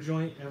solder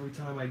joint every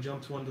time I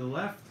jumped one to the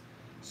left.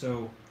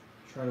 So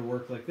try to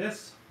work like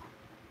this,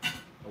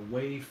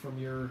 away from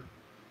your...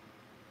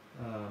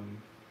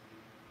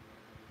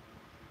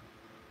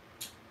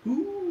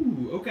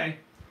 Ooh, okay.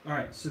 All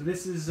right, so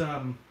this is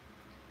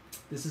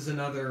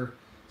another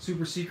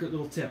super secret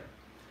little tip.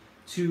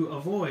 To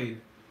avoid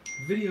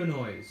video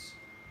noise.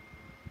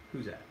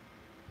 Who's that?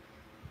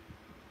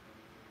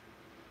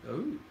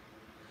 Oh.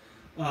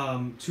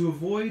 To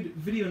avoid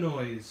video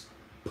noise,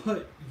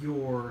 put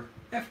your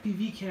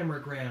FPV camera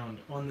ground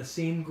on the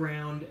same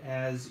ground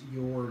as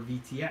your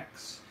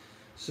VTX.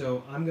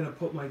 So I'm going to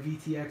put my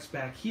VTX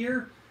back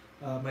here,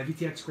 my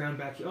VTX ground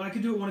back here. Oh, I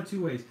could do it one of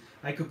two ways.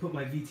 I could put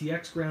my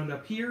VTX ground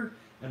up here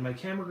and my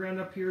camera ground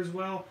up here as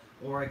well,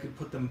 or I could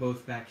put them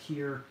both back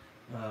here.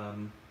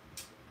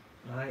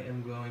 I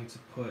am going to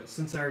put,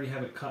 since I already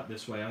have it cut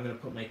this way, I'm going to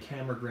put my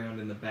camera ground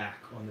in the back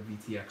on the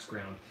VTX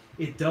ground.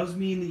 It does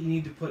mean that you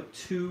need to put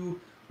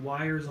two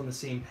wires on the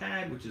same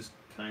pad, which is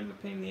kind of a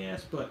pain in the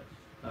ass, but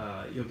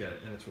you'll get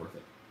it, and it's worth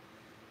it.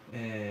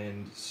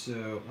 And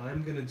so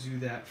I'm going to do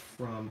that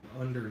from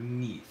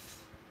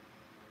underneath.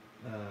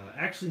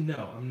 Actually,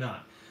 no, I'm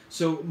not.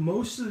 So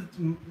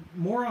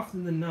more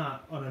often than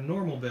not, on a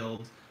normal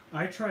build,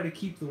 I try to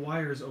keep the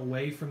wires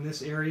away from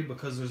this area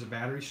because there's a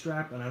battery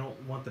strap, and I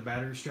don't want the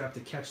battery strap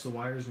to catch the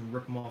wires and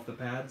rip them off the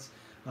pads.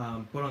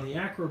 But on the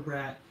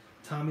Acrobrat,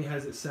 Tommy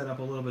has it set up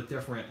a little bit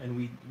different, and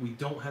we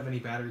don't have any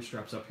battery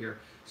straps up here.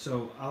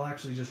 So I'll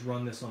actually just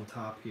run this on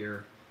top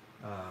here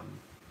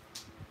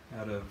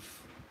out of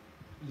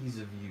ease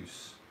of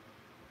use.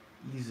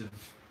 Ease of,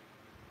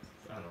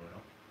 I don't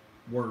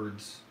know,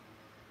 words.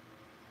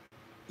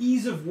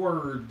 Ease of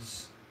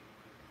words.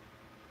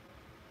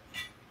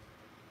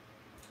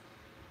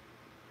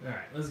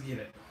 Alright, let's get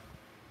it.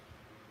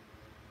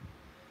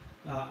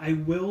 I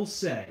will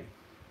say,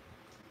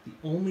 the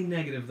only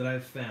negative that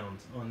I've found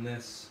on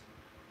this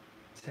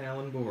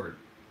Talon board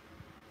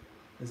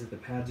is that the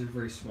pads are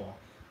very small.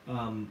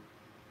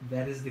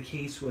 That is the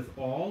case with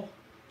all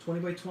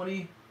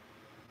 20x20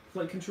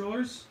 flight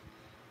controllers.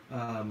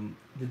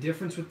 The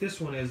difference with this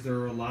one is there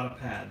are a lot of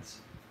pads,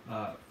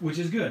 which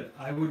is good.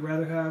 I would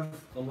rather have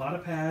a lot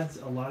of pads,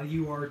 a lot of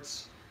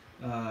UARTs,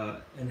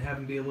 and have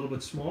them be a little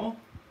bit small,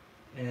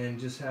 and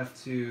just have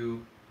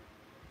to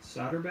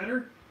solder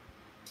better.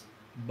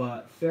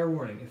 But fair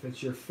warning, if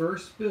it's your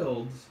first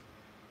build,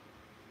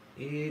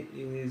 it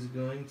is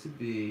going to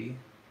be,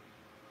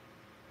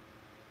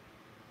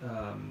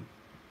 I'll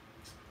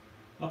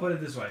put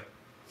it this way.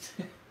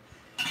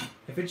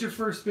 If it's your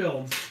first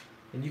build,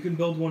 and you can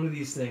build one of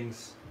these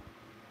things,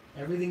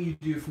 everything you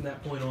do from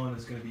that point on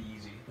is going to be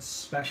easy,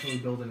 especially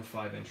building a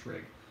 5-inch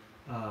rig.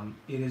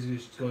 It is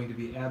just going to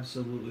be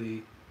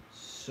absolutely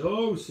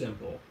so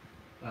simple.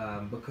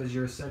 Because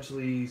you're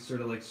essentially sort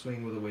of like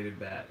swinging with a weighted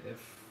bat if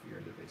you're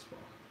into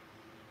baseball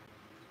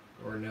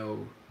or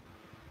know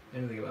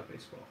anything about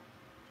baseball.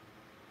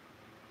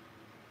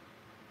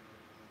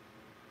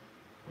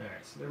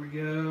 Alright, so there we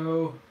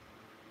go.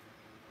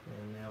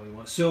 And now we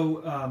want...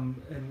 So,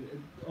 and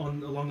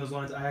along those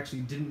lines, I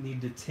actually didn't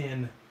need to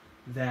tin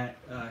that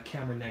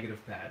camera negative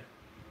pad.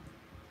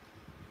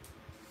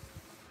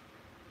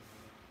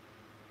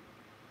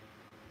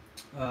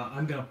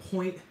 I'm going to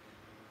point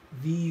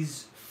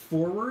these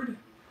forward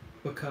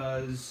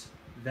because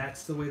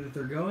that's the way that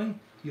they're going.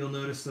 You'll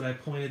notice that I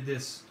pointed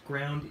this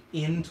ground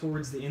in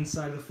towards the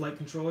inside of the flight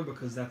controller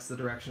because that's the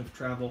direction of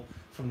travel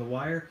from the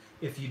wire.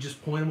 If you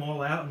just point them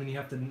all out and then you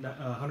have to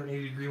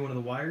 180 degree one of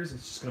the wires,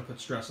 it's just going to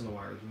put stress on the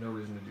wire. There's no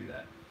reason to do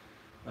that.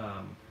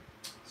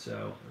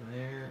 So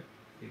there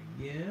you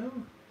go.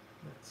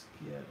 Let's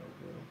get a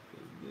little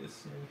bit of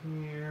this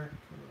in here.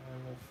 Come on,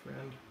 little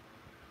friend.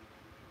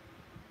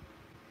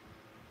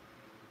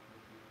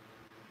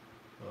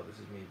 Oh, this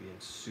is me being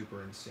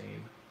super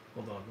insane.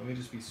 Hold on, let me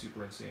just be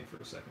super insane for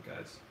a second,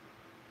 guys.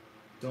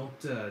 Don't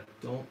pay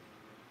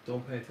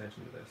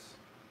attention to this.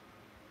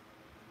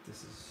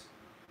 This is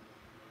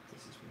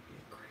me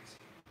being crazy.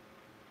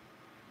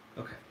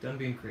 Done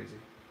being crazy.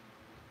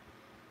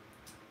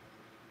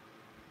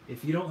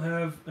 If you don't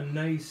have a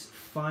nice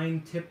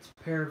fine-tipped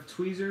pair of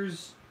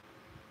tweezers,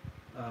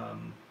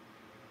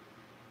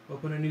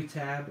 open a new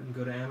tab and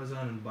go to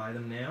Amazon and buy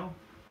them now.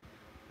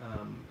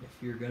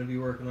 If you're going to be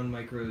working on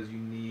micros, you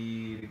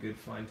need a good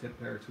fine-tipped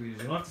pair of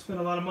tweezers. You don't have to spend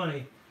a lot of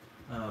money.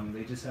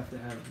 They just have to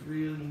have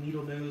really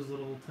needle-nose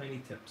little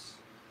tiny tips.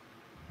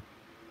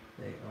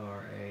 They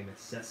are a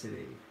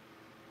necessity.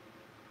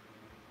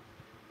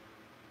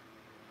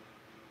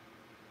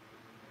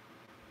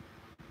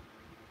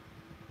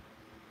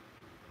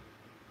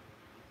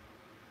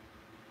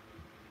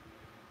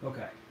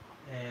 Okay,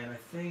 and I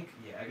think,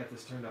 yeah, I got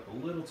this turned up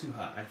a little too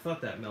hot. I thought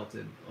that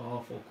melted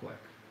awful quick.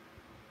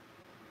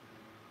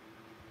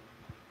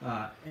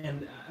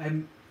 And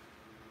I'm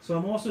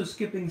also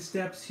skipping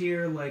steps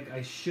here, like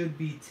I should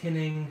be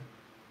tinning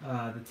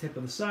the tip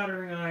of the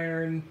soldering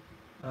iron,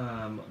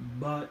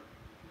 but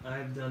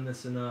I've done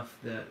this enough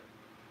that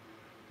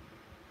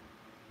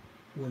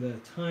with a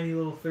tiny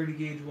little 30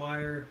 gauge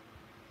wire,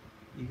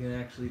 you can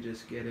actually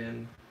just get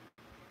in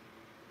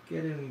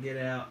and get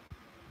out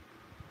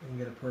and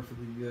get a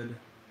perfectly good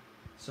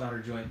solder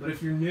joint. But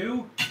if you're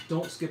new,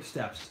 don't skip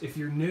steps. If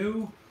you're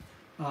new,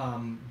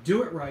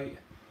 do it right.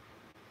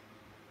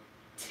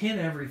 Tin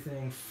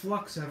everything,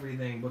 flux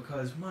everything,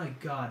 because my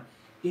God,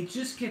 it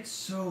just gets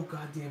so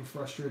goddamn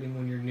frustrating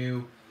when you're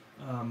new,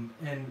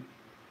 and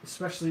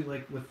especially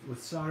like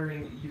with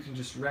soldering, you can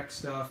just wreck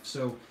stuff.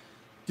 So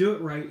do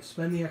it right,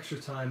 spend the extra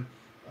time.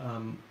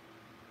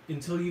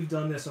 Until you've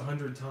done this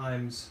 100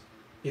 times,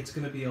 it's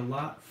going to be a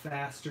lot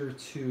faster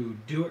to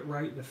do it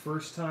right the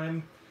first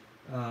time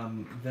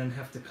than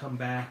have to come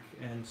back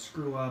and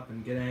screw up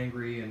and get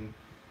angry and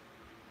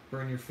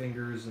burn your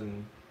fingers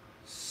and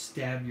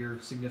stab your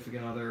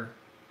significant other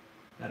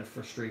out of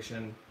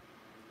frustration.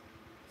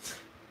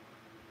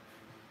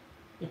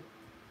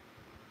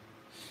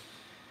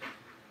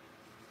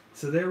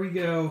 So there we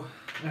go.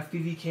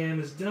 FPV cam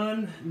is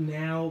done.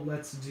 Now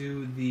let's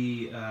do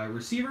the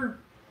receiver.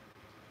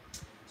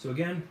 So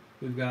again,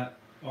 we've got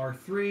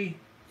R3,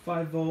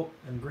 5 volt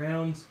and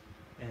ground,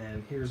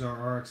 and here's our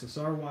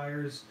RXSR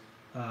wires.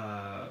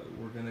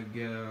 We're gonna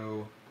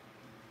go,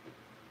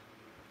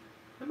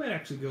 I might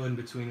actually go in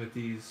between with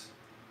these.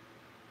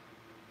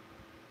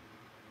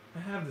 I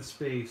have the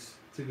space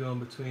to go in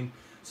between.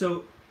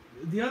 So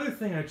the other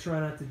thing I try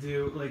not to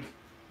do, like,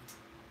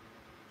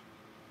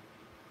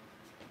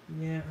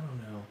 yeah, I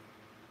don't know.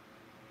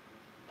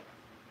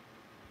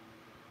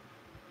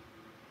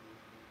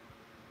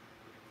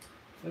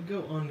 If I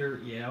go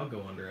under, yeah, I'll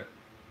go under it.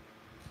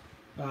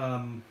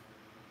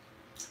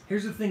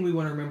 Here's the thing we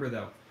want to remember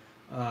though.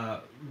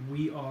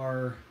 We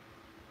are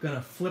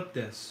gonna flip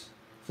this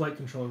flight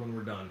controller when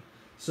we're done.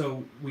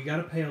 So we got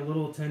to pay a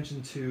little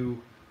attention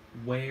to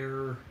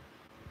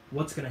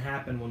what's going to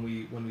happen when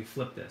we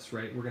flip this,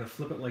 right? We're going to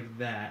flip it like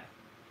that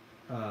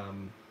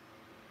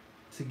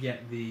to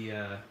get the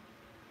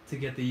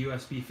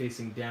USB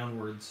facing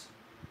downwards.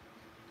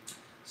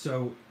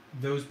 So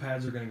those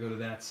pads are going to go to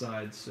that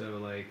side. So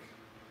like,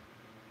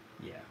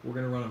 yeah, we're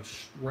going to run them.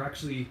 We're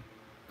actually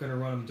going to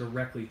run them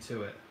directly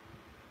to it.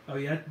 Oh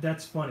yeah,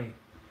 that's funny.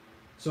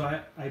 So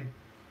I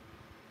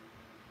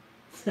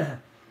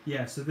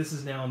yeah. So this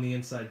is now on the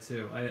inside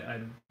too.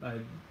 I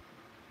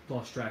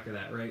lost track of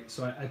that, right?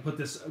 So I put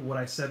this, what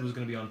I said was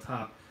going to be on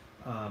top.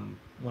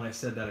 When I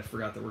said that, I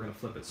forgot that we're going to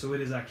flip it. So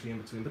it is actually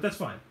in between, but that's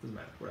fine. Doesn't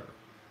matter. Whatever.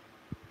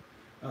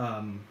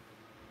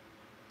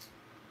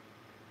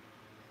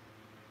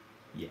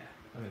 Yeah,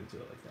 I'm going to do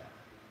it like that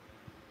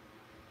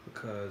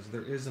because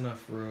there is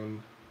enough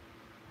room.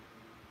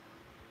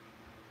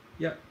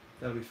 Yep,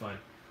 that'll be fine.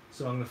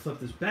 So I'm going to flip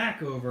this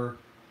back over,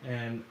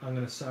 and I'm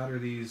going to solder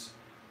these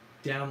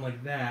down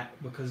like that,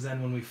 because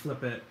then when we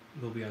flip it,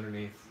 they'll be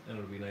underneath, and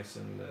it'll be nice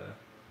and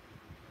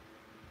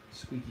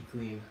squeaky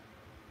clean.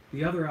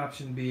 The other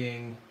option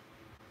being,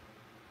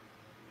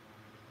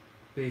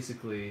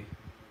 basically,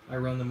 I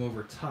run them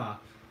over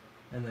top,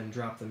 and then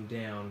drop them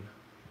down,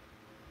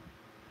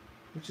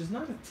 which is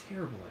not a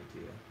terrible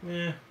idea. We'll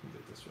do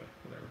it this way,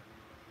 whatever.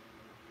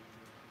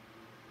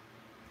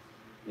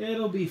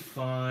 It'll be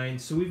fine.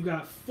 So we've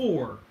got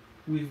 4.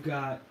 We've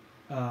got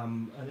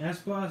an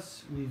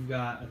S-bus, we've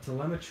got a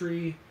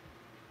telemetry,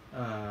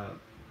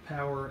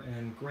 power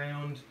and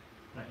ground.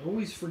 I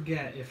always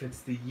forget if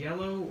it's the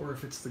yellow or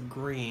if it's the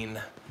green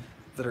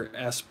that are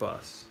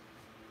S-bus.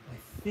 I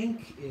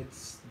think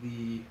it's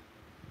the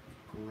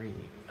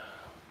green.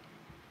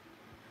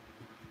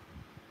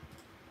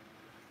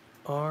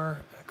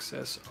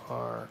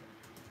 RXSR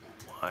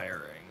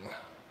wiring.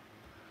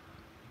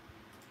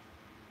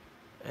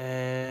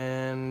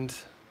 And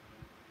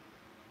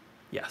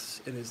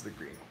yes, it is the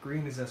green.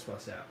 Green is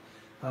S-bus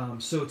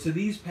out. So to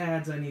these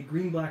pads, I need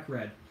green, black,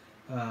 red.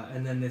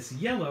 And then this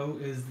yellow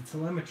is the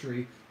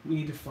telemetry. We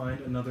need to find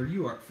another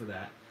UART for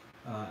that.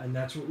 And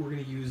that's what we're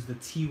going to use the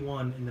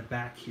T1 in the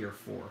back here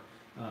for.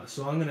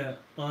 So I'm going to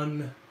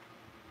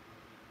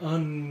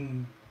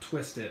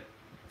untwist it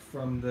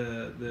from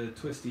the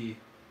twisty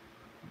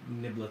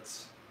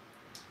niblets.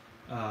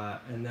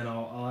 And then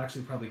I'll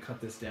actually probably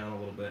cut this down a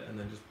little bit and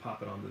then just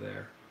pop it onto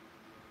there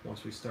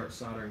once we start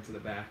soldering to the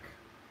back.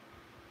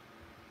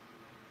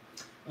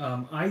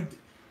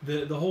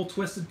 The whole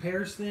twisted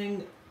pairs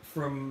thing,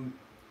 from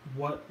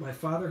what my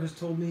father has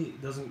told me,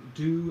 doesn't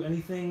do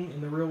anything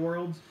in the real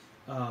world.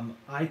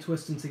 I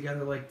twist them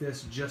together like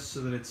this just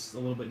so that it's a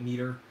little bit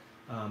neater,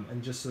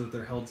 and just so that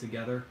they're held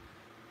together.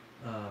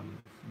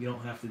 You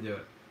don't have to do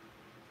it.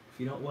 If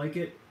you don't like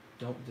it,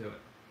 don't do it.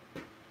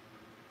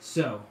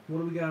 So, what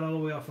do we got all the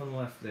way off on the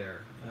left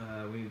there?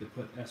 We need to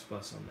put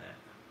S-bus on that.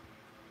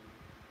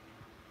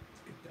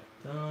 Let's get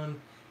that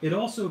done. It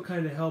also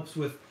kind of helps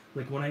with,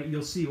 like,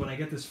 you'll see when I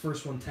get this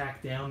first one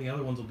tacked down, the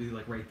other ones will be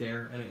like right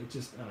there, and it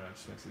just, I don't know, it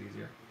just makes it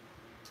easier.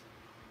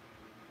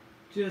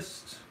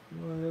 Just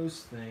one of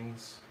those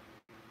things.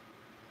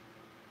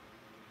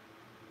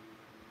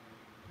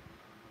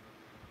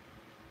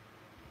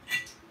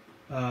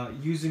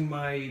 Using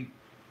my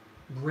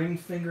ring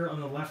finger on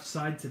the left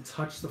side to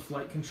touch the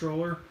flight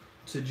controller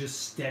to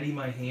just steady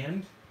my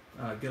hand,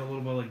 get a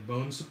little bit of like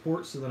bone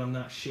support so that I'm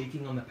not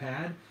shaking on the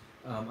pad.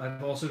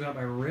 I've also got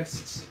my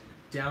wrists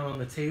down on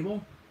the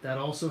table. That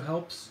also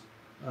helps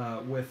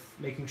with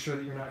making sure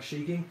that you're not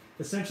shaking.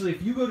 Essentially,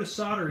 if you go to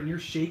solder and you're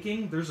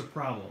shaking, there's a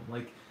problem.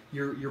 Like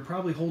you're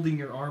probably holding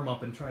your arm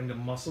up and trying to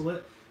muscle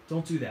it.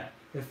 Don't do that.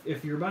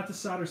 If you're about to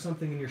solder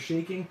something and you're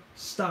shaking,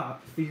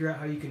 stop. Figure out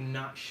how you can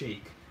not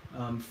shake.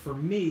 For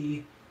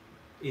me,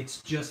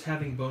 it's just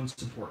having bone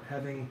support,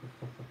 having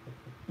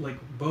like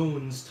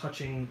bones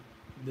touching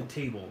the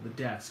table, the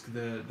desk,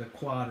 the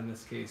quad in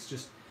this case,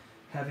 just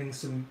having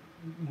some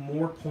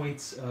more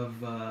points of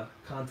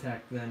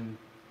contact than,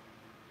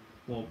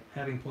 well,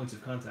 having points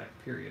of contact,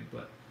 period,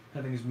 but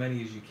having as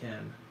many as you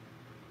can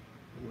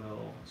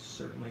will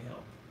certainly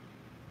help.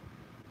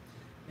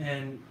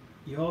 And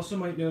you also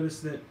might notice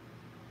that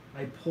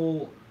I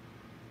pull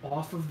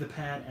off of the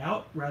pad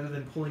out rather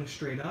than pulling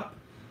straight up.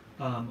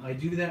 I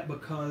do that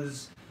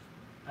because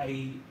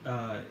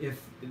if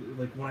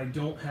when I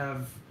don't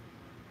have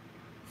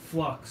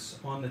flux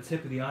on the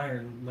tip of the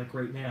iron, like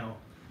right now,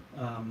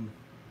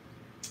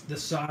 the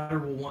solder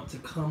will want to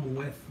come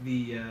with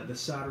the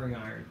soldering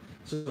iron.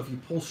 So if you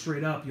pull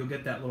straight up, you'll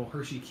get that little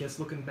Hershey Kiss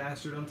looking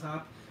bastard on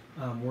top.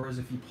 Whereas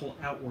if you pull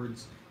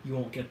outwards, you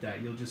won't get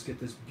that. You'll just get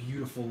this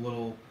beautiful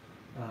little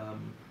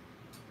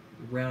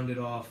rounded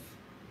off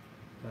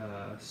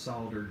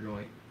solder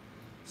joint.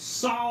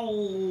 Solder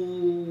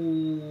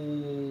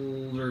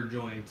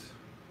joint.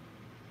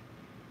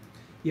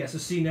 Yeah, so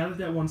see, now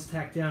that one's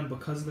tacked down,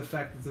 because of the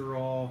fact that they're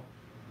all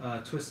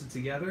twisted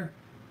together,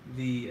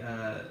 the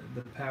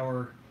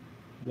power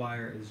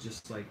wire is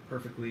just like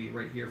perfectly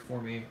right here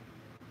for me.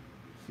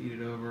 Feed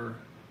it over,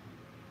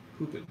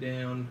 hoop it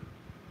down,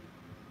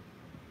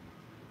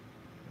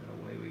 and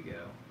away we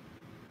go.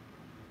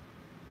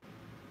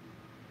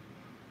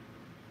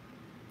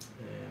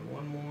 And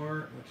one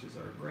more, which is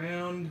our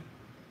ground.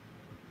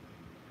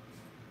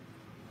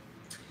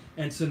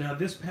 And so now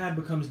this pad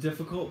becomes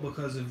difficult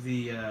because of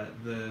the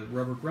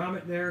rubber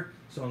grommet there.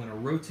 So I'm going to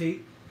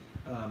rotate.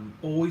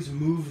 Always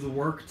move the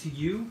work to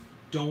you.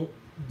 Don't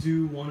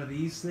do one of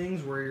these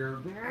things where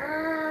you're...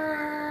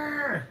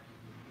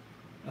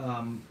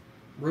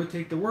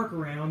 rotate the work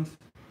around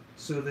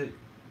so that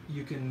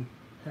you can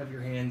have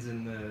your hands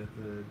in the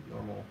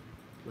normal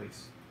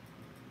place.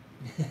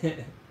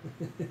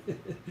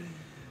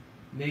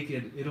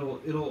 Naked.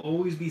 It'll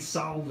always be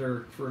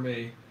solder for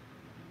me.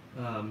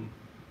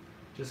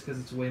 Just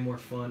because it's way more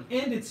fun,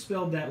 and it's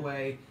spelled that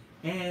way,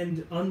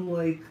 and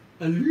unlike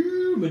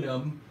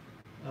aluminum,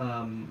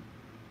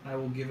 I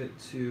will give it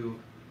to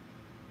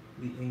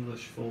the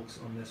English folks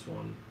on this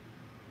one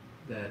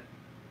that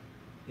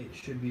it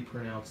should be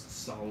pronounced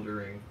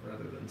soldering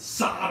rather than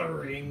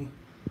soldering.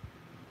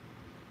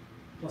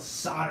 Plus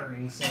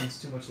soldering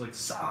sounds too much like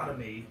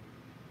sodomy.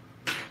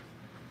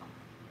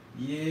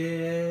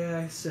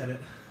 Yeah, I said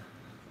it.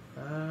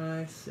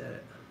 I said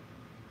it.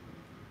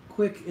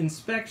 Quick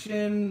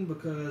inspection,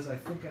 because I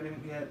think I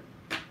didn't get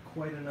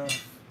quite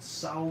enough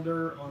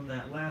solder on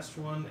that last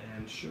one,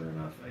 and sure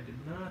enough I did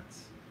not.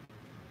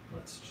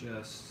 Let's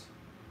just...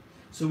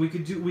 So we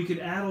could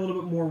add a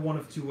little bit more one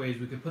of two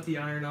ways. We could put the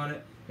iron on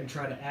it and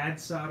try to add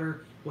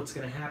solder. What's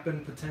going to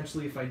happen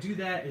potentially if I do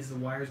that is the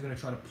wire is going to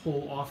try to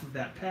pull off of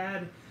that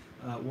pad.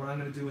 What I'm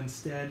going to do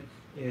instead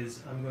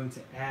is I'm going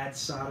to add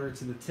solder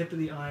to the tip of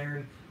the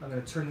iron. I'm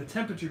going to turn the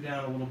temperature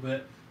down a little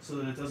bit so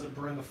that it doesn't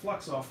burn the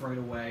flux off right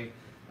away.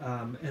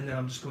 And then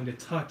I'm just going to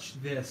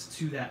touch this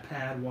to that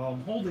pad while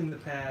I'm holding the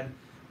pad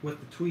with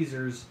the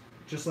tweezers,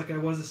 just like I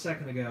was a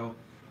second ago,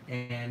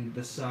 and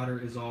the solder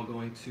is all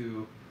going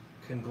to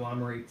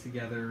conglomerate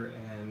together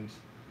and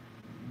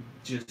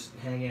just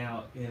hang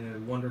out in a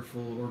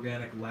wonderful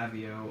organic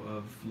lavio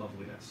of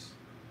loveliness.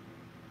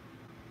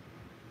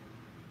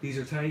 These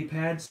are tiny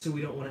pads, so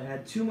we don't want to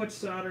add too much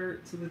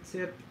solder to the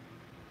tip.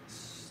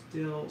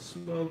 Still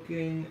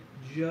smoking,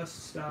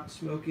 just stopped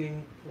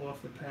smoking, pull off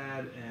the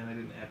pad, and I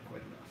didn't add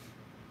quite enough.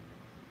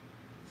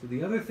 So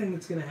the other thing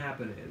that's going to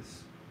happen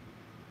is,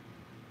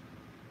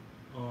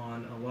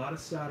 on a lot of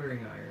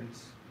soldering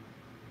irons,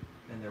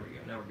 And there we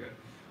go. Now we're good.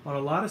 On a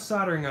lot of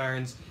soldering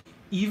irons,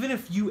 even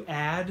if you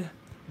add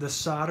the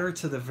solder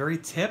to the very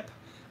tip,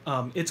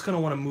 it's going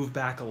to want to move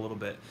back a little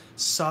bit.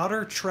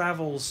 Solder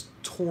travels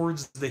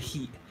towards the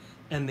heat,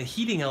 and the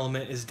heating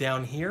element is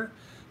down here.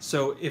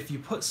 So if you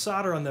put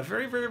solder on the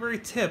very, very, very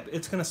tip,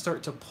 it's going to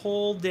start to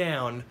pull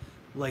down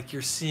like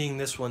you're seeing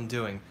this one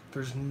doing.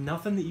 There's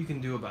nothing that you can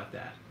do about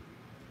that.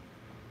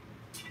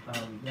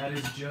 That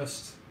is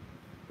just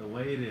the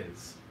way it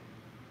is.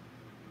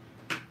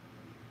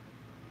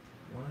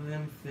 One of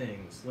them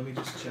things. Let me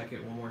just check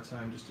it one more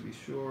time just to be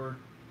sure.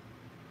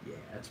 Yeah,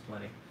 that's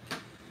plenty.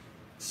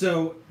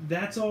 So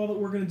that's all that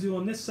we're going to do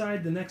on this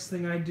side. The next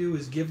thing I do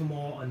is give them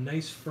all a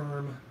nice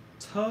firm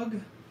tug,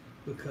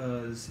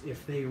 because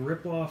if they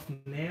rip off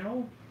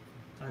now,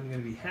 I'm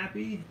going to be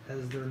happy,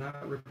 as they're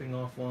not ripping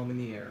off while I'm in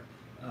the air.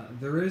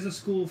 There is a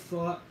school of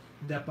thought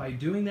that by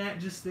doing that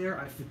just there,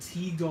 I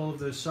fatigued all of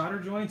those solder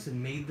joints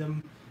and made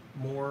them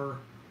more,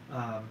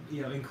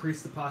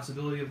 increased the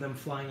possibility of them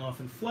flying off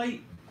in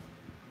flight.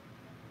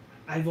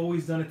 I've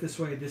always done it this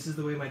way. This is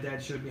the way my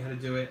dad showed me how to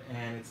do it,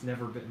 and it's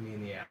never bitten me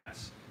in the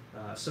ass.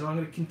 So I'm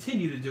going to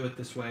continue to do it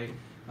this way,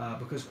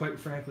 because quite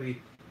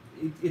frankly,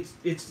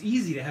 it's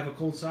easy to have a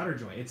cold solder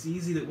joint. It's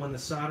easy that when the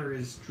solder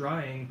is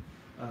drying,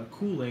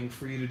 cooling,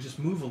 for you to just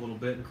move a little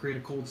bit and create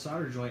a cold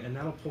solder joint, and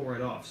that'll pull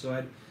right off.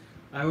 So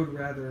I would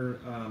rather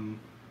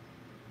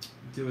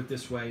do it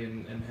this way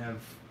and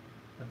have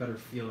a better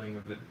feeling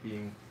of it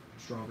being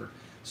stronger.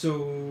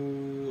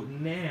 So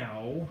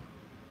now,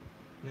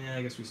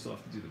 I guess we still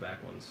have to do the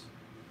back ones.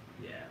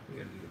 Yeah, we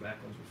got to do the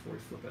back ones before we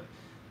flip it.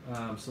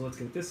 So let's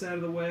get this out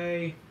of the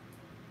way.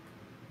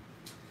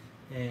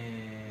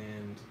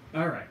 And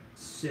alright,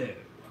 so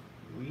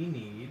we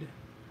need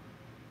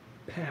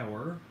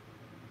power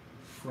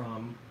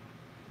from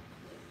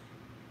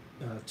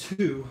the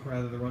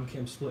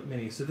RunCam Split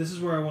Mini. So this is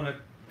where I want to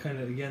kind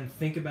of, again,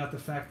 think about the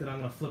fact that I'm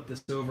going to flip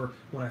this over.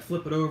 When I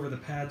flip it over, the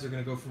pads are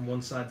going to go from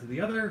one side to the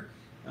other,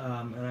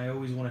 and I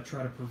always want to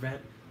try to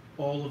prevent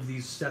all of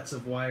these sets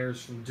of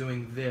wires from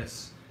doing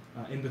this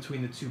in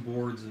between the two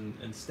boards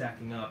and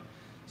stacking up.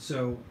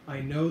 So I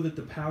know that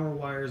the power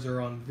wires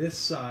are on this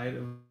side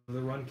of the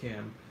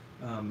RunCam,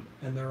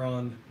 and they're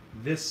on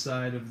this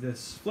side of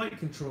this flight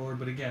controller.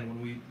 But again,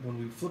 when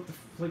we flip the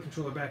flight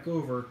controller back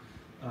over,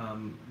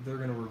 they're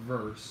going to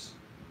reverse.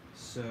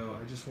 So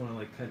I just want to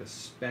like kind of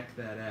spec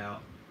that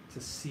out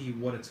to see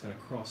what it's going to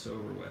cross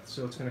over with.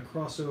 So it's going to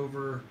cross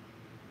over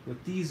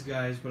with these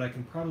guys, but I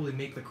can probably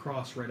make the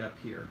cross right up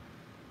here.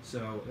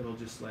 So it'll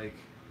just like,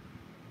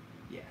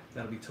 yeah,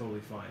 that'll be totally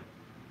fine.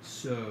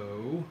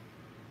 So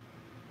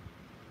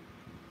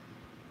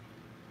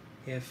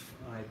if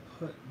I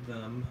put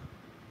them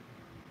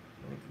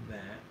like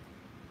that,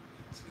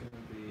 it's going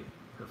to be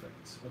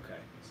perfect. Okay,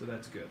 so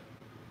that's good.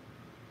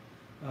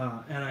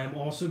 And I'm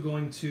also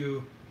going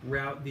to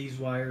route these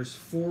wires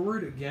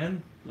forward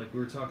again, like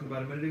we were talking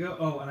about a minute ago.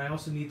 Oh, and I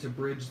also need to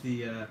bridge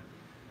the,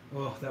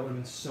 oh, that would have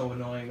been so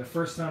annoying. The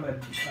first time I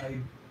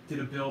did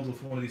a build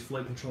with one of these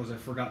flight controllers, I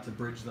forgot to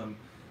bridge them.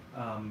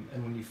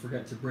 And when you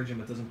forget to bridge them,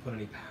 it doesn't put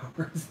any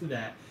power into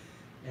that.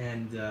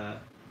 And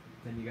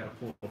then you got to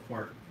pull it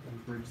apart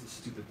and bridge the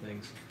stupid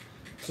things.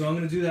 So I'm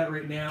going to do that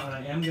right now, and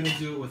I am going to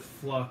do it with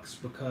flux,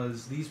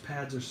 because these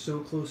pads are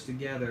so close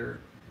together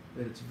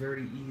that it's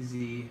very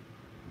easy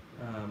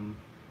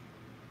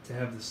to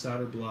have the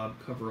solder blob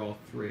cover all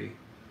three.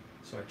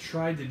 So I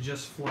tried to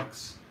just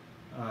flux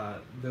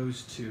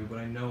those two, but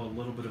I know a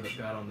little bit of it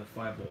got on the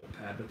 5-volt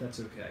pad, but that's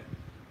okay.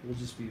 We'll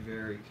just be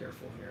very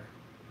careful here.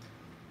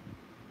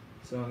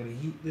 So I'm going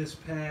to heat this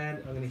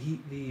pad, I'm going to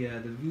heat the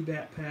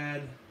VBAT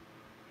pad,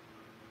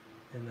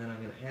 and then I'm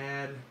going to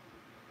add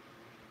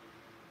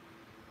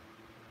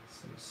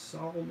some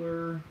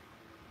solder.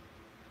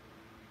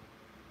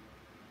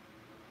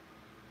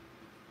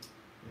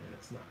 And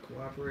it's not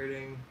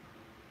cooperating.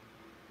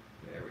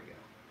 There we go.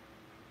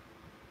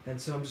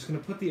 And so I'm just going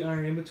to put the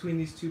iron in between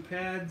these two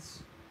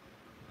pads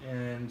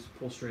and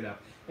pull straight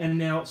up. And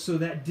now, so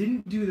that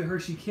didn't do the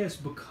Hershey Kiss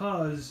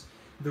because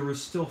there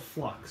was still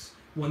flux.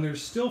 When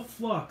there's still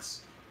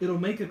flux, it'll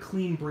make a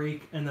clean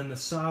break, and then the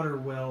solder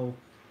will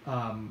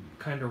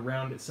kind of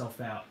round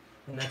itself out.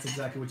 And that's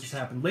exactly what just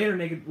happened. Later,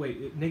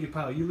 Naked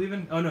Pilot, you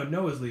leaving? Oh no,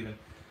 Noah's leaving.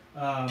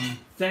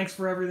 Thanks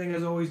for everything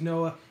as always,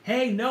 Noah.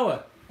 Hey,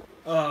 Noah!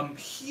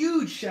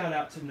 Huge shout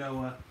out to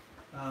Noah.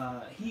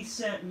 He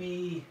sent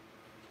me...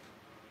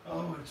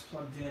 Oh, it's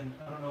plugged in.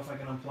 I don't know if I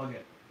can unplug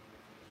it.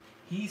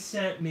 He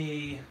sent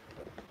me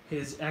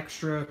his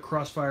extra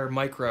Crossfire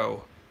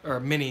Micro, or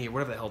Mini, or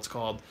whatever the hell it's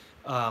called,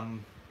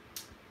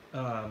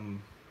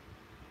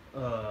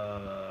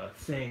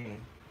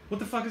 thing. What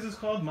the fuck is this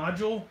called?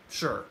 Module?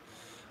 Sure.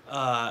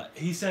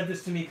 He sent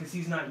this to me because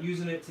he's not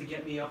using it to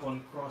get me up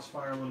on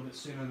Crossfire a little bit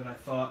sooner than I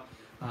thought.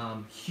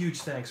 Huge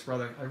thanks,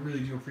 brother. I really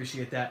do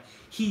appreciate that.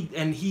 He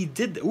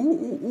did...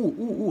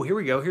 Ooh, here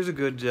we go. Here's a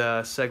good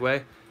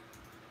segue.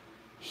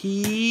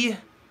 He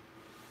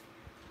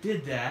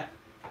did that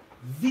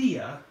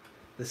via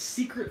the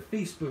secret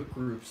Facebook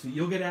groups that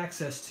you'll get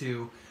access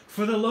to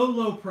for the low,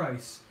 low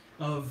price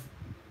of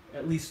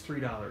at least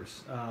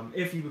 $3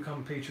 if you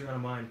become a Patreon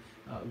of mine.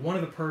 One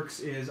of the perks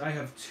is I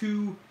have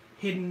 2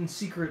 hidden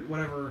secret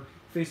whatever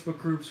Facebook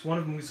groups. One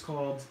of them is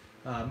called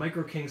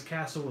Micro King's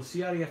Castle with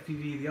Ciotti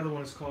FPV. The other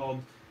one is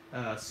called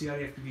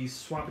Ciotti FPV's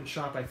Swap and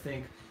Shop, I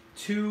think.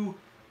 2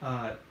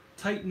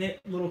 tight-knit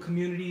little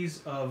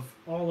communities of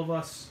all of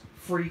us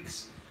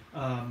freaks.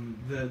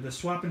 The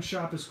Swap and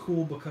Shop is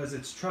cool because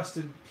it's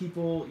trusted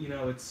people. You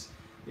know,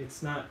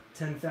 it's not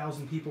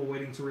 10,000 people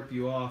waiting to rip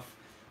you off.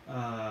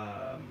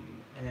 Yeah,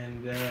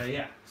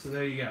 so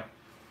there you go.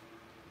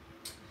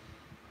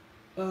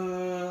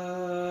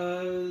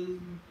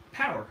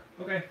 Power.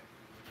 Okay,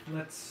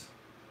 let's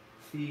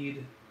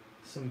feed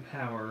some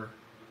power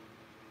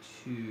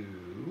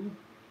to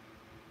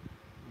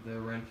the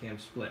RenCam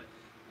split.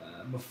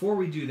 Before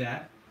we do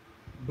that,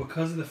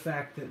 because of the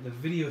fact that the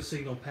video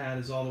signal pad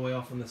is all the way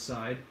off on the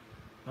side,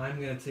 I'm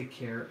going to take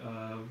care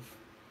of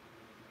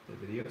the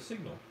video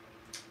signal,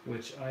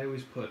 which I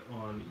always put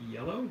on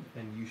yellow,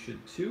 and you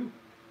should too.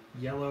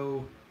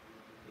 Yellow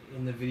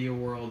in the video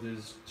world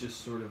is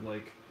just sort of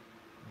like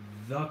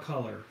the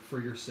color for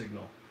your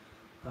signal.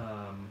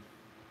 I'm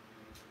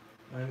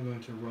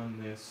going to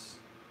run this,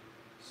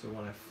 so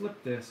when I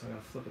flip this, I'm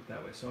going to flip it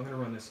that way. So I'm going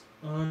to run this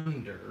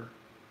under.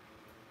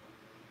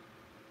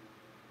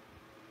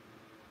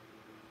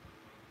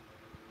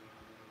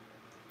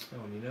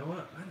 Oh, and you know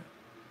what?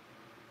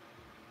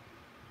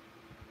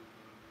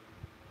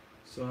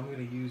 So I'm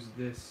going to use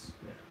this,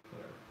 yeah,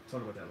 whatever.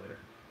 Talk about that later.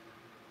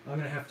 I'm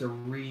going to have to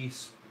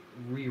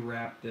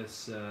rewrap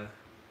this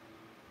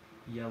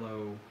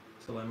yellow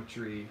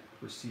telemetry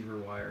receiver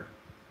wire,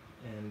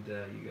 and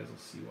you guys will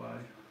see why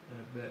in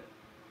a bit.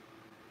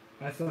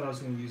 I thought I was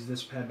going to use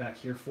this pad back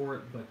here for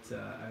it, but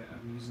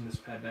I'm using this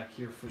pad back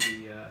here for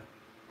the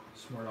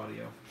smart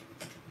audio.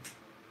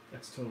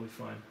 That's totally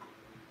fine.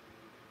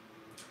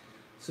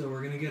 So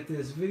we're going to get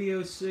this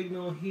video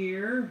signal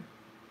here.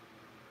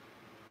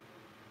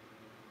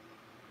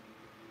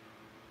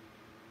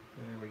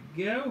 There we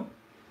go.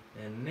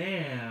 And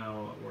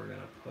now we're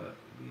going to put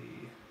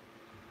the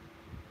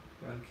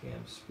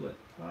RunCam split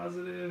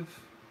positive.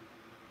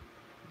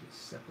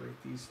 Just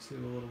separate these two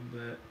a little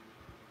bit.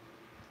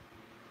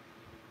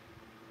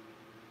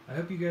 I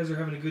hope you guys are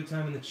having a good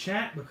time in the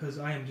chat because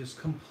I am just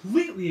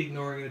completely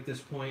ignoring it at this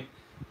point.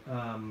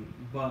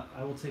 But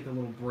I will take a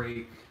little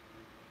break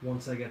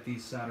once I get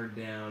these soldered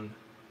down,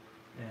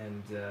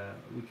 and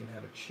we can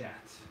have a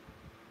chat,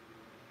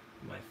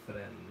 my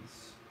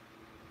friends.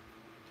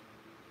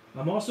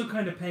 I'm also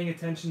kind of paying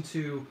attention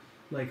to,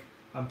 like,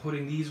 I'm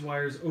putting these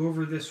wires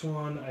over this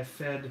one. I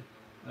fed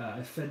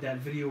that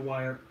video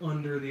wire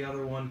under the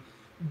other one,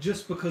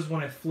 just because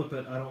when I flip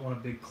it, I don't want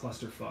a big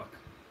clusterfuck.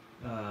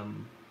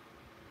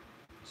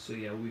 So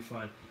yeah, we'll be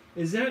fine.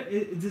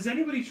 Does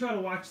anybody try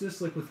to watch this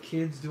like with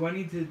kids? Do I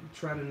need to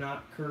try to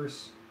not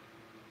curse?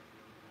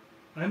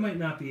 I might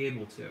not be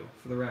able to,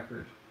 for the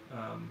record.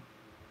 I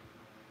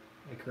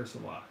curse a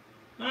lot.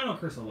 I don't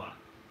curse a lot,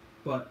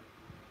 but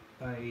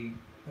I'm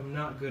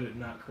not good at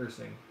not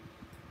cursing.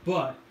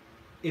 But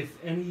if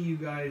any of you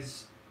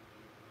guys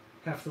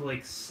have to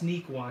like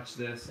sneak watch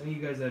this, any of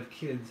you guys that have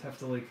kids have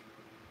to like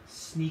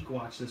sneak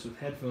watch this with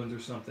headphones or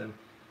something,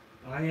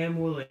 I am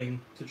willing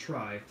to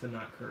try to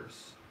not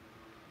curse.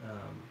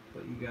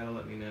 But you gotta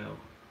let me know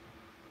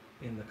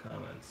in the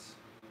comments.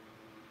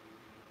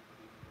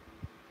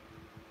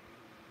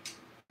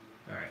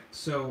 Alright,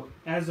 so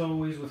as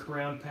always with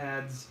ground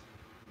pads,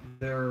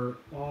 they're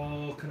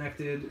all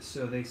connected,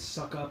 so they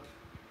suck up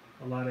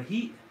a lot of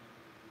heat.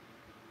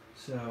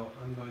 So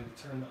I'm going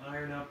to turn the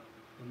iron up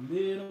a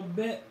little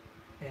bit,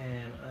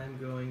 and I'm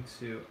going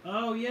to...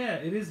 Oh yeah,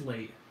 it is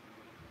late.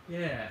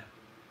 Yeah.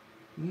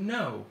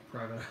 No,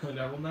 Private Island,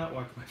 I will not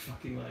watch my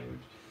fucking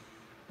language.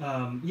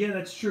 Yeah,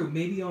 that's true.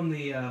 Maybe on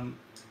the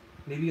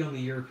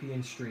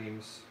European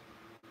streams,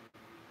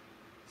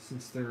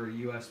 since there are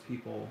U.S.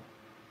 people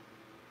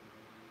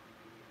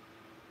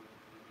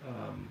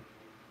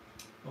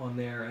on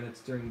there and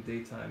it's during the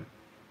daytime,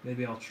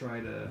 maybe I'll try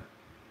to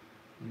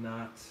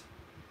not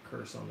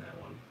curse on that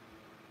one.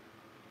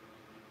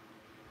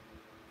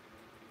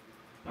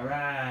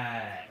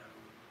 Alright.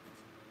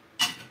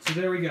 So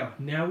there we go.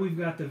 Now we've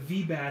got the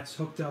VBATs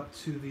hooked up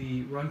to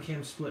the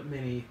RunCam Split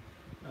Mini.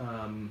 I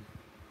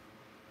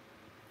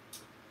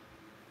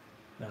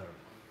don't know.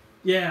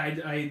 Yeah,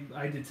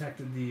 I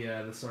detected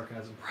the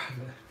sarcasm,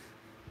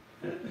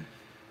 Private.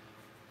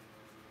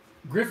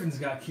 Griffin's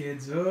got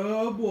kids.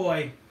 Oh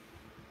boy.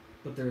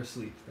 But they're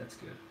asleep. That's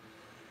good.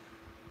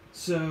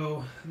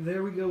 So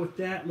there we go with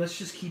that. Let's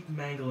just keep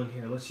mangling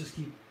here. Let's just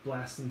keep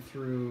blasting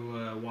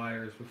through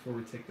wires before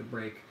we take the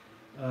break.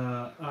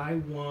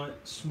 I want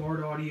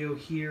smart audio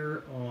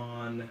here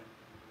on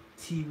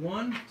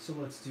T1, so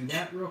let's do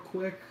that real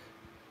quick.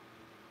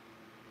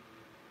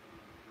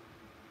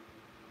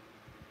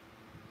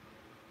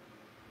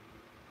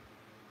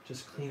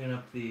 Just cleaning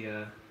up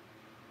the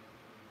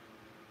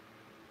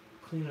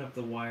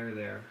wire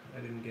there. I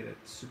didn't get it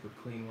super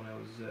clean when I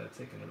was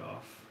taking it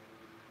off.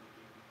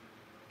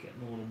 Getting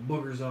the little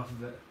boogers off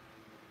of it.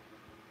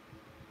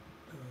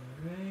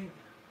 Alright.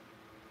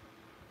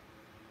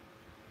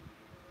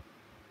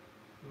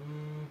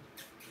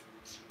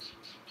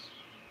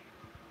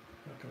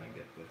 How can I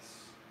get this?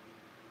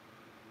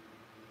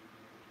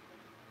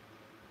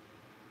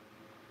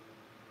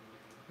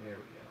 There we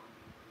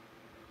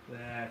go.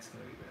 That's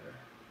going to be better.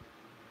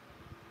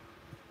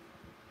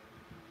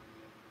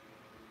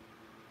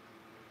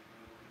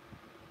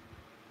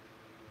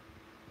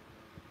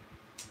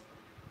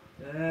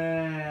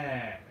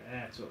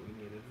 That's what we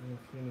needed.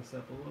 Let's clean this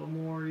up a little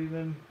more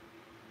even.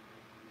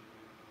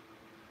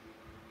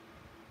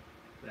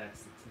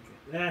 That's the ticket.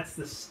 That's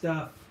the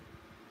stuff.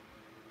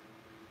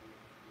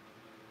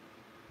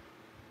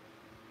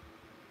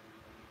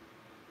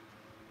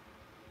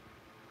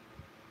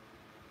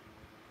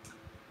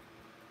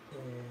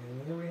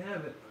 And there we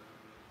have it.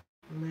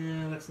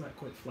 Nah, that's not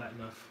quite flat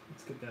enough.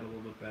 Let's get that a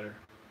little bit better.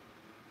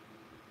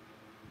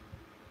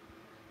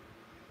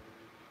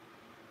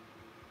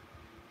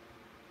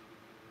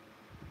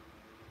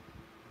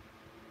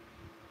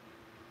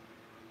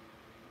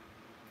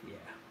 Yeah.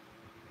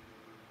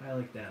 I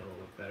like that a little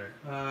bit better.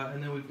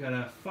 And then we've got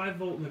a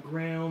 5-volt in the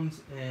ground,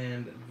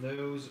 and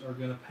those are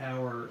going to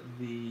power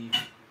the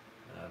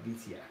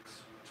VTX,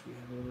 which we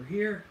have over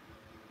here.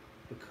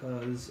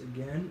 Because,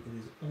 again, it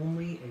is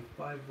only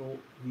a 5-volt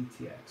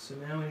VTX. So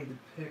now I need to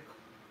pick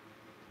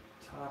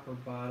top or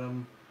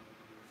bottom.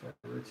 If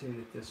I rotate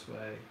it this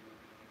way,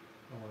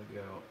 I want to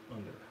go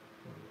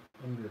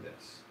under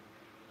this.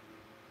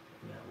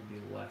 And that will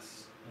be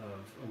less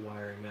of a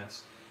wiring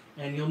mess.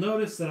 And you'll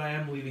notice that I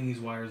am leaving these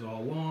wires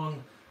all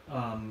along.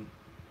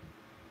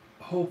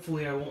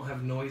 Hopefully I won't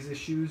have noise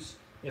issues.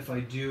 If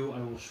I do, I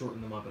will shorten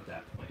them up at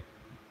that point.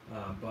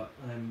 But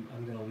I'm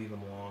going to leave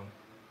them long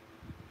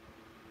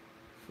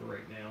for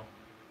right now.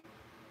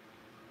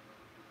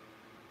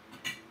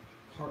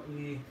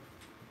 Partly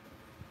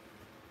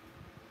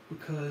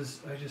because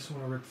I just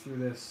want to rip through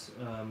this,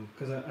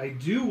 because I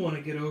do want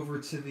to get over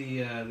to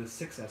the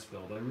 6S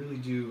build. I really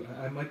do.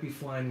 I might be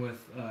flying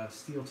with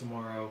steel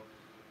tomorrow,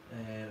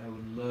 and I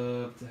would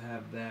love to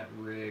have that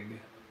rig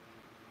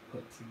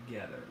put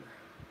together.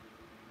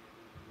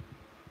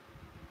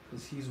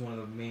 Because he's one of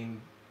the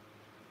main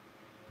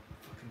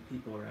fucking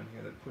people around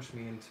here that pushed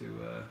me into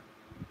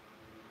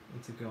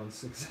going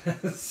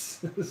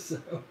 6S. So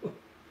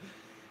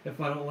if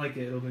I don't like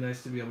it, it'll be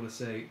nice to be able to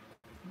say,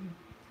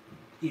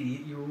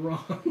 idiot, you were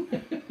wrong.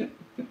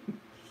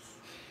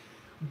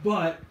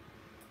 But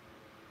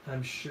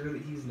I'm sure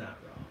that he's not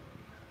wrong.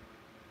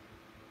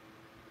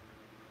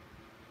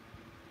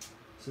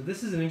 So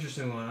this is an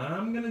interesting one.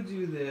 I'm going to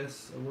do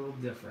this a little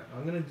different.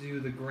 I'm going to do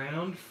the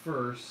ground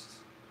first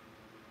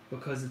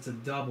because it's a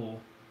double,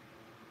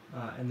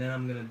 and then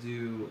I'm going to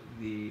do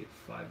the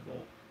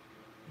 5-volt.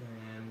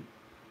 And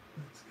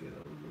let's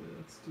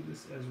do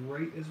this as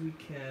right as we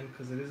can,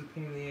 because it is a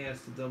pain in the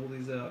ass to double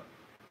these up.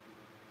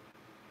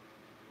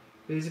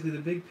 Basically, the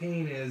big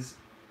pain is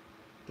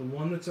the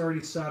one that's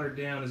already soldered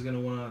down is going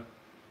to want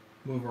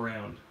to move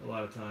around a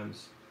lot of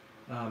times.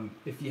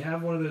 If you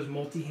have one of those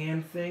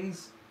multi-hand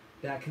things,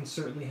 that can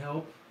certainly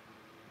help.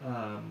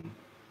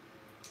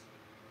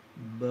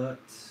 But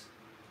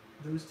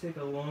those take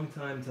a long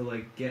time to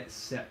like get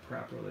set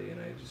properly, and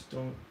I just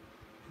don't.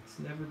 I've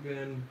never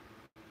been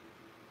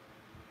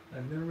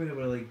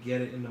able to like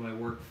get it into my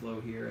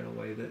workflow here in a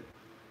way that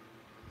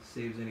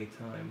saves any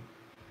time.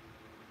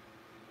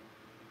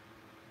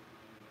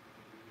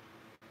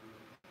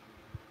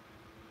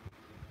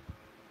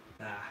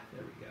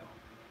 There we go.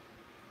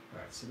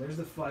 Alright, so there's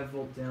the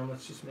 5-volt down.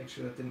 Let's just make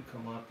sure that didn't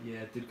come up.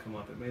 Yeah, it did come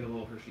up. It made a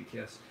little Hershey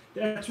kiss.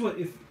 That's what,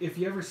 if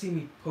you ever see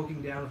me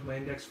poking down with my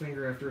index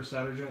finger after a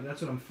solder joint,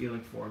 that's what I'm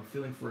feeling for. I'm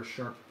feeling for a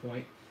sharp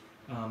point.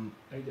 I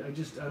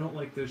don't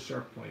like those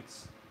sharp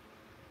points.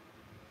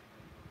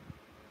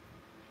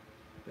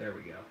 There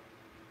we go.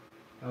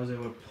 I was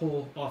able to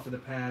pull off of the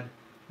pad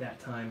that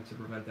time to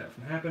prevent that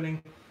from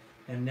happening.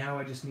 And now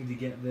I just need to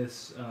get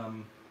this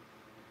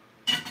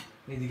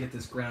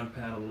ground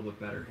pad a little bit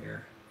better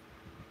here.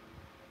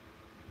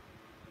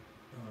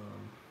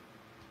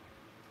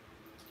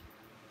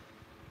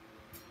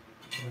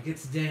 It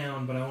gets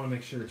down, but I want to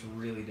make sure it's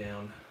really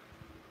down.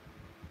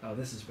 Oh,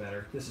 this is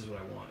better. This is what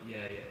I want.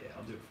 Yeah.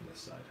 I'll do it from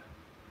this side.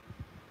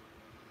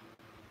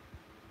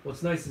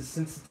 What's nice is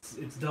since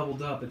it's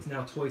doubled up, it's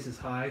now twice as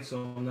high,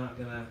 so I'm not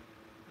going to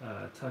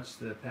touch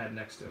the pad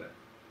next to it.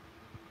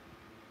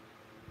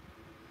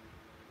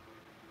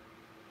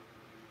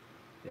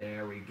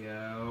 There we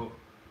go.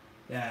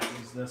 That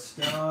is the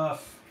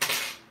stuff.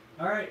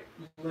 Alright,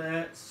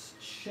 let's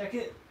check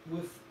it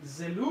with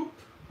the loop.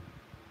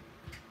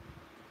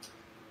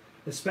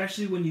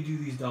 Especially when you do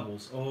these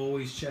doubles.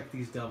 Always check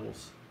these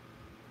doubles.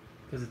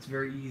 Because it's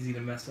very easy to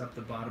mess up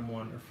the bottom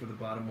one, or for the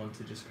bottom one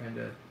to just kind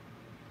of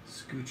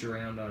scooch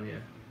around on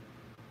you.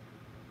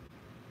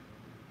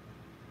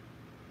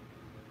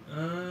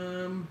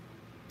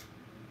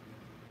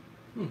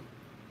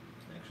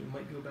 Actually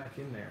might go back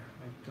in there.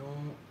 I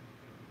don't...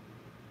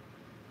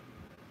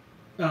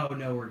 Oh,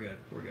 no, we're good.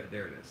 We're good.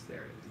 There it is.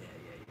 There it is.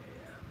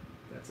 Yeah.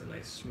 That's a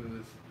nice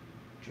smooth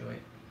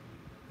joint.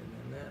 And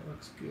then that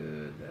looks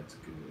good. That's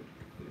good.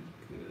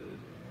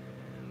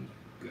 And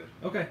good.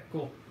 Okay,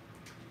 cool.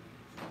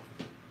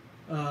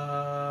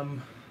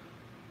 What's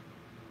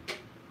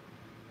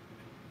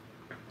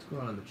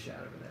going on in the chat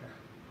over there?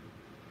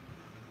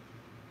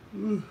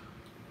 Ooh.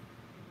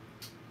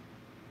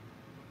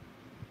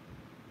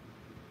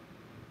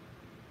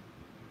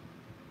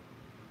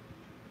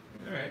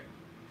 All right.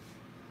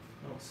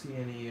 I don't see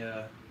any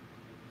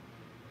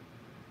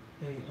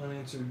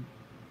unanswered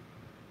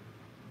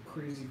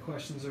crazy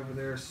questions over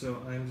there,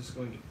 so I'm just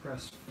going to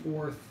press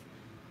forth.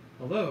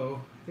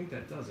 Although, I think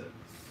that does it.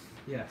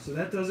 Yeah, so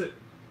that does it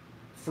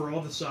for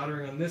all the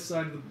soldering on this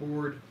side of the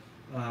board.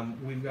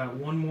 We've got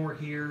one more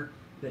here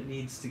that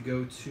needs to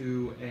go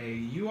to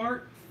a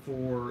UART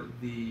for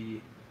the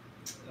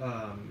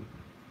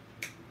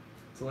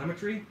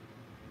telemetry.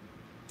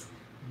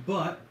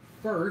 But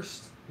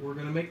first, we're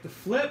going to make the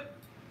flip.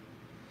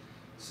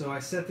 So I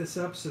set this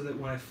up so that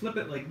when I flip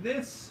it like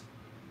this,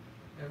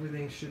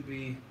 everything should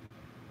be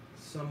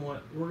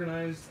somewhat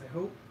organized, I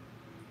hope.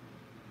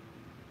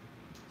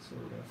 So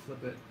we're going to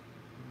flip it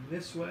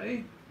this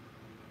way.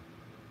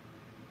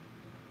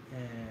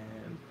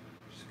 And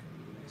just going to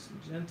be nice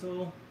and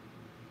gentle.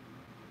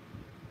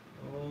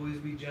 Always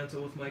be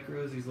gentle with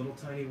micros. These little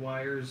tiny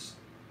wires,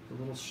 the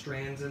little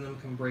strands in them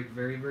can break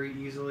very, very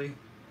easily.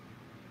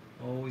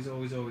 Always,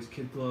 always, always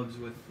kid gloves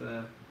with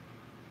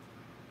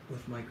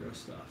micro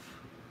stuff.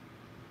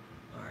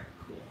 Alright,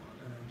 cool.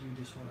 And I do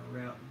just want to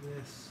route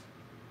this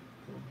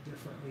a little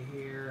differently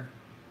here.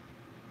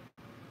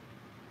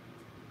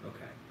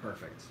 Okay,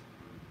 perfect.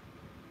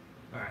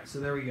 Alright, so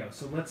there we go.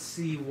 So let's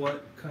see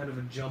what kind of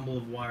a jumble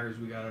of wires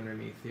we got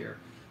underneath here.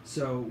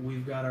 So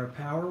we've got our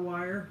power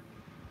wire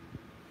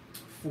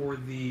for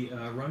the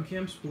run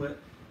cam split.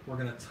 We're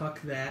going to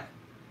tuck that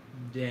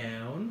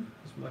down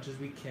as much as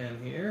we can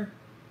here.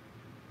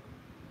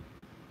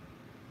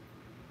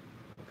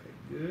 Okay,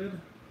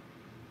 good.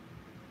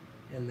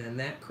 And then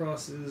that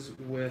crosses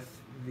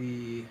with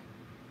the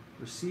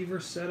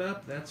receiver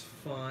setup. That's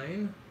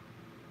fine.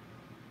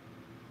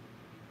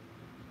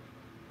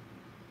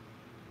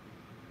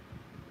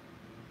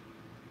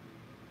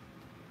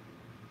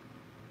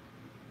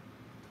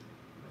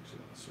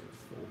 Actually, I'll sort of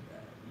fold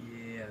that.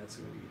 Yeah, that's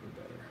going to be even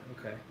better.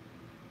 Okay.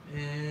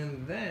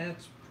 And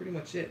that's pretty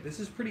much it. This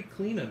is pretty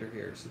clean under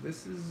here. So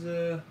this is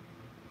a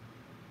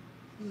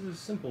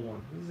simple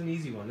one. This is an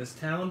easy one. This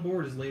Talon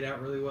board is laid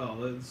out really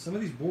well. Some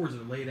of these boards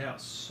are laid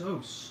out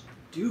so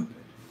stupid.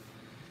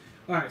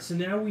 Alright, so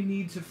now we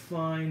need to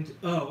find...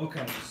 Oh,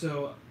 okay.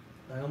 So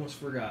I almost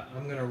forgot.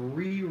 I'm going to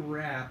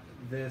re-wrap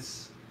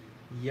this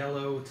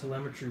yellow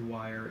telemetry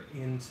wire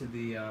into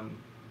the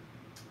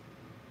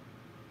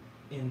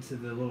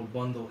little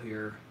bundle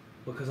here,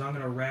 because I'm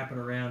going to wrap it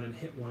around and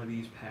hit one of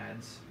these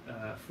pads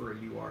for a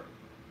UART.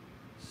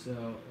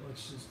 So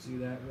let's just do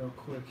that real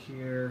quick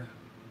here.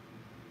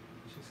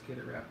 Just get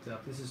it wrapped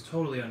up. This is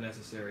totally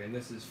unnecessary, and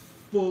this is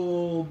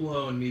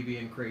full-blown me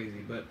being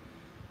crazy, but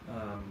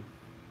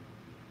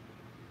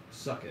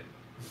suck it.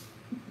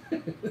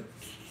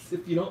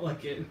 If you don't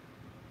like it,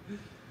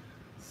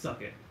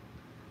 suck it.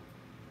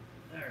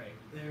 Alright,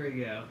 there we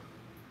go.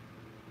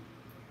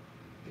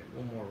 Get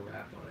one more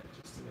wrap on it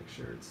just to make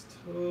sure it's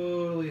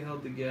totally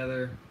held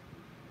together.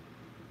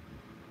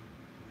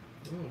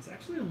 Oh, it's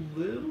actually a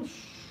little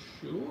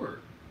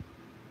short.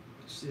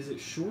 Is it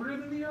shorter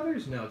than the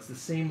others? No, it's the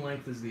same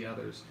length as the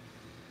others.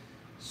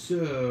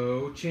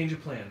 So, change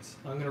of plans.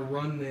 I'm going to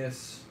run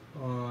this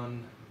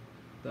on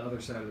the other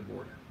side of the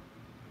board.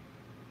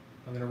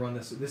 I'm going to run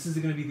this. This is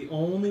going to be the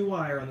only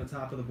wire on the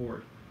top of the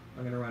board.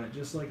 I'm going to run it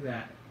just like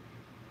that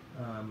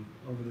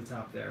over the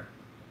top there.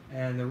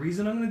 And the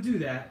reason I'm going to do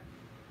that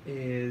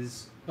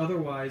is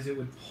otherwise it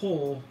would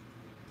pull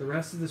the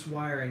rest of this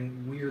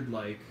wiring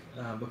weird-like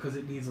because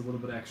it needs a little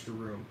bit extra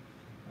room.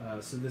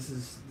 So this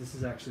is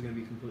actually going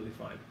to be completely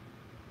fine.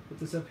 Put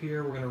this up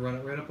here. We're going to run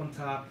it right up on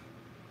top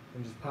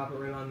and just pop it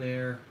right on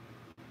there.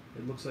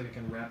 It looks like I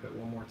can wrap it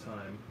one more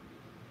time.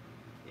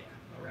 Yeah,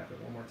 I'll wrap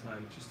it one more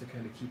time just to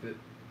kind of keep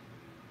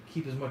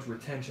as much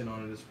retention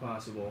on it as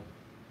possible.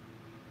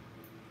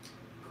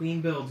 Clean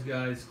builds,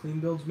 guys.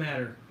 Clean builds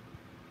matter.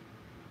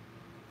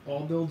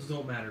 All builds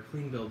don't matter.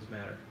 Clean builds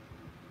matter.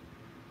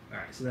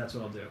 Alright, so that's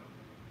what I'll do.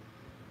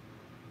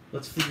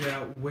 Let's figure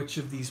out which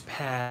of these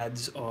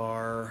pads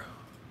are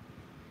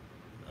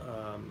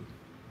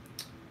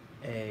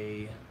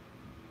a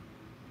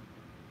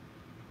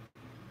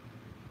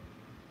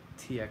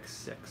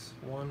TX6.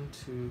 1,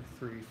 2,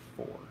 3,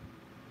 4.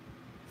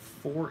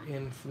 4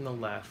 in from the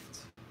left.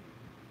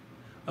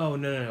 Oh,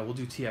 no. We'll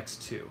do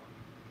TX2.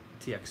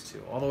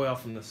 TX2. All the way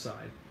off from this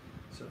side.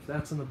 So if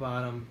that's on the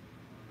bottom...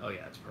 Oh,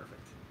 yeah, it's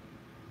perfect.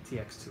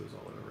 TX2 is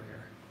all over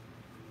here.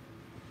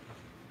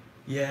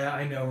 Yeah,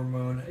 I know,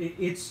 Ramon.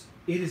 It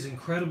is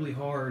incredibly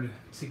hard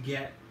to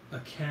get a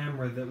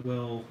camera that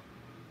will...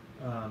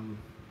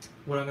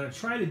 what I'm going to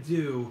try to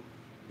do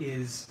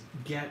is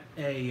get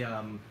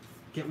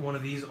one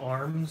of these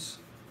arms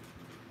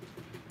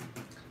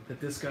that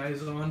this guy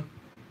is on.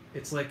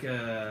 It's like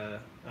a...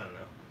 I don't know.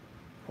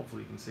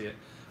 Hopefully you can see it.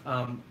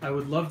 I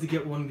would love to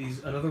get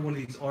another one of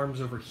these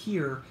arms over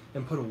here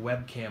and put a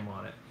webcam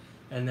on it.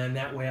 and then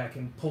that way I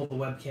can pull the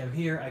webcam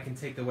here. I can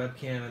take the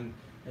webcam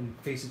and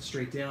face it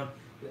straight down.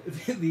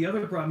 The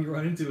other problem you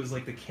run into is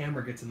like the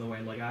camera gets in the way,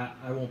 and like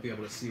I won't be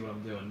able to see what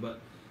I'm doing.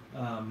 But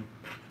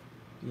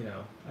you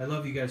know, I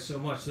love you guys so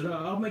much, so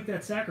I'll make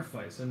that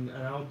sacrifice, and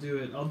I'll do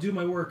it. I'll do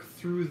my work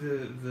through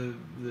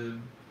the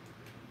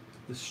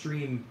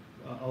stream.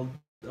 I'll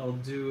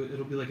do.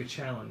 It'll be like a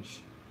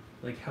challenge,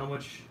 like how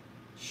much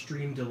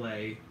stream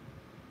delay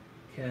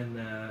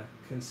can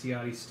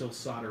Ciati still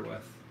solder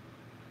with.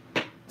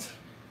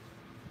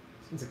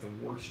 Seems like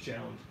the worst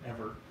challenge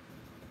ever.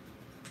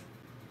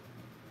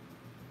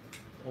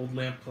 Old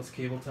lamp plus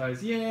cable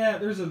ties. Yeah,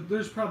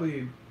 there's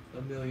probably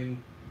a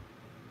million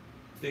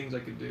things I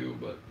could do,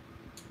 but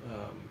you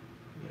know,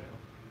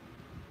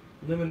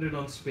 limited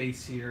on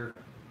space here,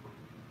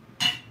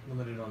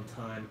 limited on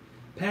time.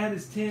 Pad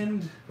is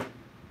tinned.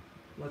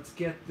 Let's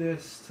get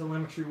this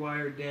telemetry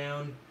wire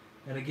down,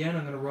 and again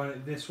I'm going to run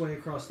it this way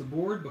across the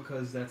board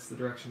because that's the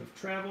direction of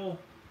travel.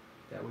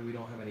 That way we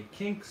don't have any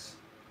kinks.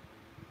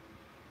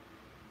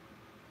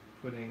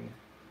 Putting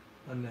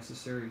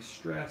unnecessary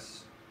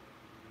stress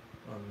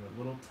on the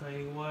little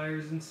tiny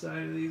wires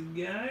inside of these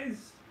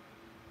guys.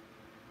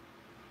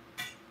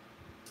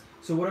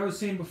 So what I was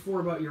saying before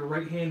about your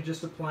right hand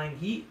just applying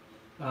heat,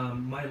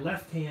 my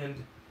left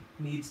hand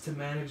needs to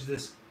manage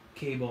this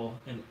cable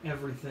and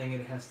everything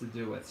it has to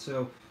do with.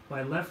 So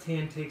my left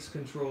hand takes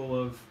control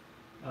of,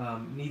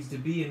 needs to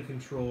be in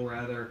control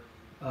rather,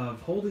 of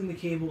holding the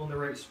cable in the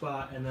right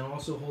spot and then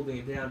also holding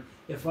it down.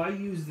 If I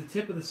use the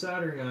tip of the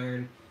soldering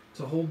iron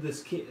to hold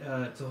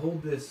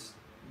this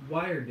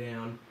wire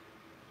down,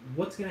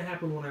 what's going to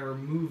happen when I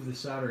remove the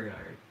soldering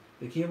iron?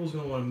 The cable's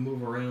going to want to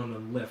move around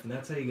and lift, and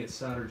that's how you get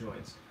solder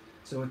joints.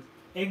 So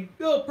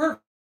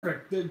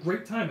perfect,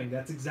 great timing.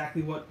 That's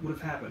exactly what would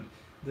have happened.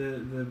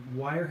 The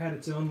wire had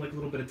its own like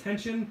little bit of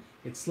tension.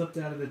 It slipped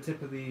out of the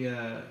tip of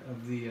the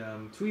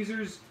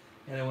tweezers,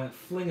 and it went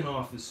flinging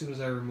off as soon as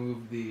I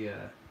removed the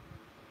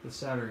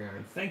soldering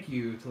iron. Thank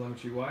you,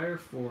 telemetry wire,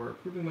 for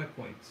proving my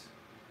point.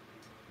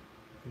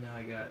 Now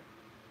I got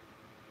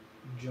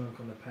junk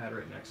on the pad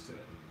right next to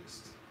it.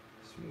 Just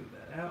smooth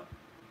that out.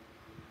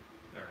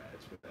 Alright,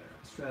 that's better.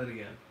 Let's try that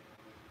again.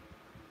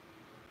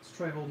 Let's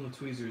try holding the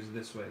tweezers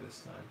this way this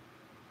time.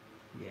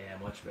 Yeah,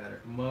 much better.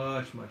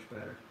 Much, much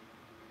better.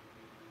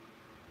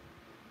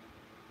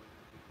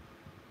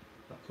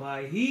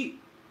 Apply heat.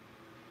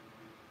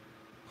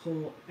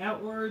 Pull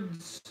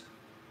outwards.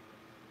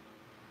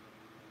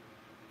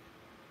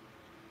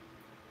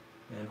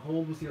 And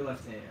hold with your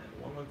left hand.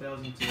 1,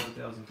 1,000, 2,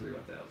 1,000, 3,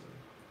 1,000.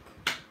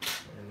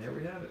 And there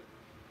we have it.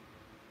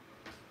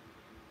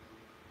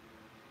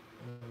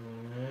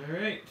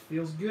 Alright,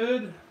 feels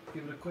good.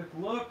 Give it a quick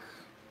look.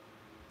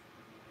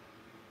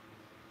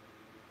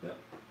 Yep.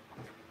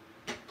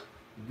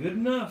 Good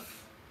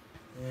enough.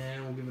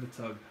 And we'll give it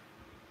a tug.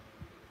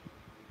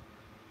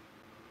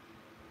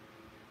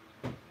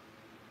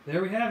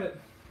 There we have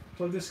it.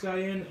 Plug this guy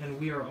in and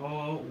we are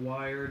all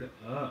wired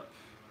up.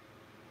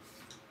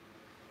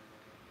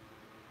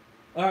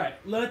 Alright,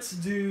 let's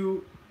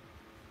do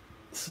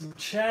some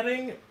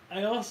chatting.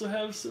 I also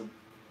have some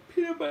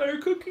peanut butter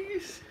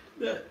cookies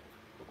that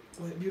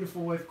my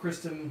beautiful wife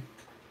Kristen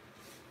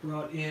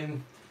brought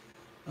in.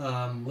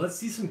 Let's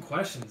see some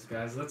questions,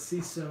 guys. Let's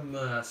see some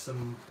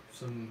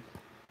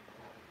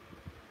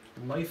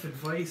life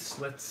advice.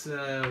 Let's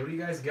what do you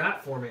guys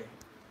got for me?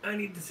 I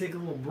need to take a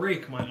little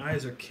break. My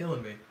eyes are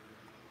killing me.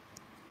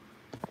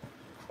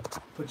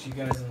 Put you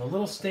guys in the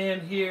little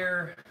stand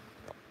here,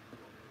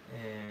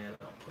 and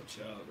I'll put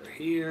you over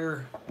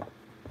here. And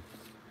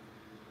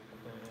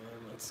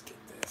let's get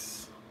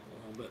this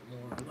a little bit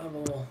more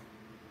level.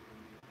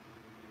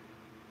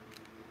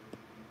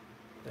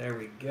 There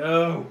we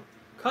go.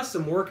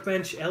 Custom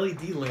workbench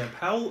LED lamp.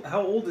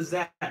 How old is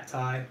that,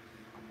 Ty?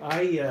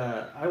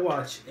 I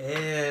watch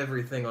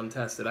everything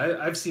Untested.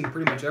 I've seen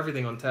pretty much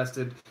everything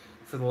Untested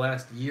for the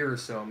last year or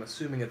so. I'm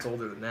assuming it's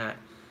older than that,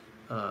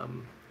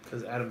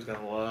 because Adam's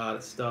got a lot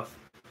of stuff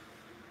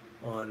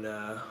on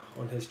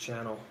his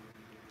channel.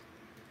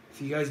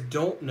 If you guys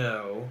don't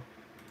know,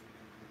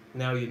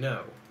 now you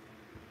know.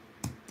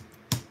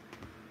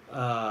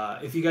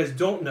 If you guys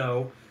don't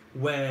know,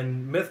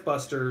 when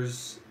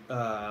Mythbusters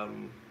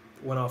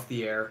went off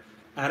the air,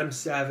 Adam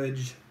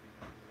Savage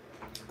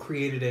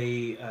created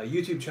a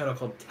YouTube channel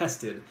called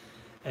Tested,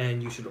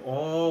 and you should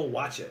all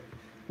watch it.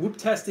 Whoop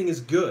testing is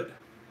good.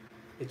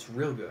 It's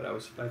real good. I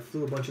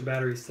flew a bunch of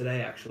batteries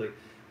today, actually.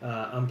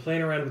 I'm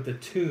playing around with the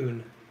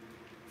tune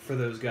for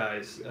those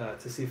guys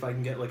to see if I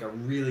can get like a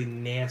really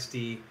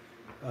nasty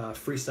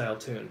freestyle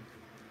tune.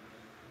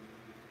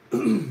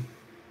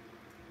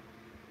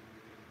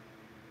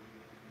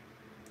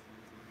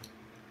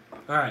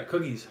 All right,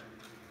 cookies.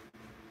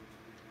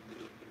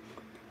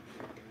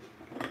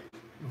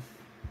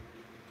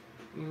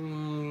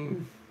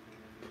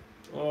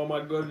 Oh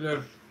my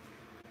goodness.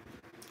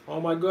 Oh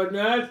my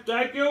goodness.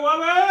 Thank you,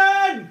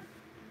 woman!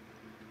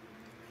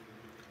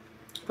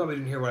 Probably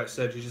didn't hear what I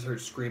said. She just heard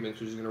screaming,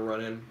 so she's going to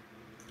run in.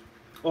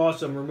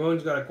 Awesome.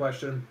 Ramon's got a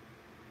question.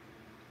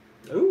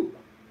 Ooh.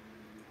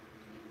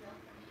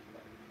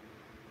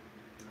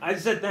 I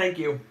just said thank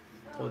you.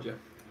 Told you.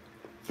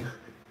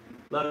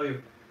 Love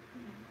you.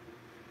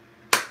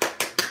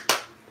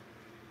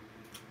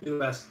 You're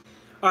the best.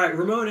 All right,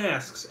 Ramon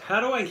asks, how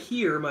do I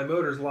hear my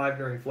motors live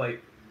during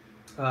flight?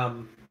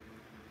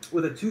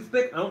 With a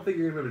toothpick, I don't think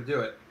you're going to be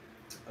able to do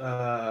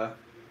it.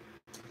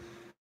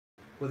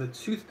 With a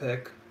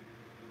toothpick...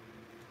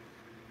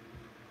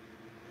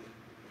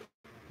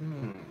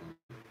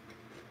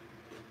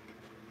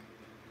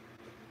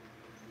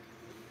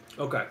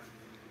 Okay.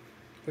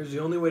 Here's the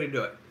only way to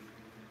do it.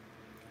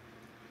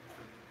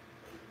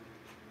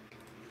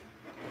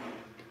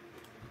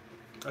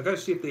 I gotta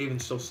see if they even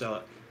still sell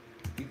it.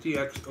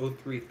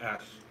 VTX03S. I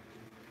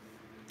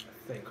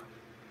think.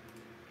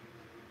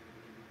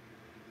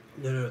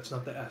 No, it's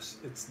not the S.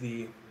 It's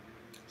the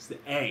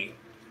A.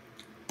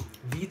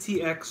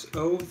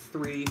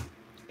 VTX03A,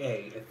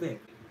 I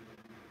think.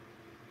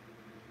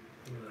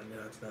 No,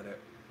 it's not it.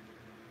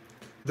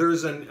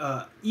 There's an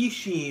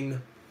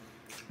eSheen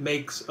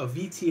makes a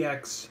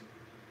VTX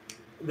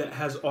that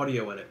has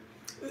audio in it.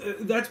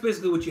 That's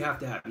basically what you have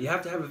to have. You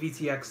have to have a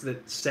VTX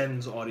that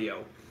sends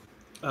audio.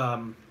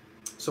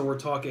 So we're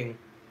talking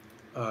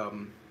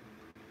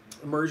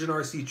Immersion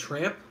RC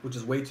Tramp, which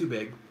is way too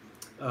big.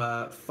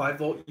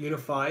 5-volt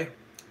Unify,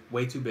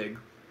 way too big.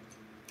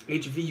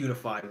 HV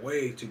Unify,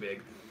 way too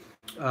big.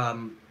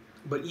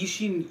 But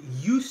eSheen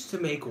used to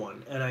make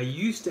one, and I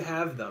used to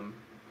have them.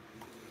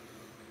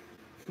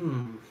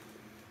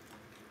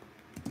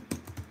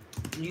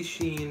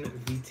 eSheen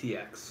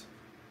VTX.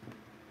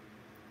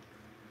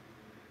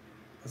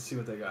 Let's see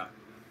what they got.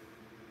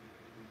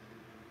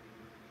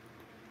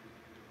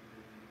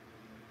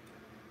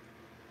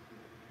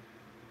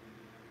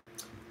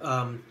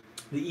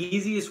 The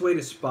easiest way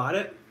to spot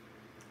it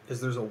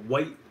is there's a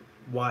white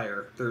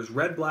wire. There's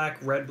red, black,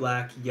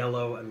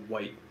 yellow, and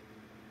white.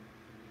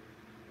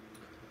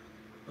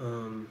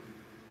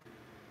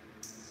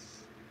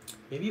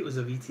 Maybe it was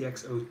a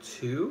VTX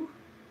 02?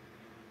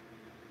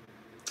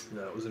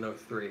 No, it was an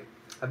 03.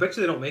 I bet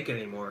you they don't make it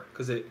anymore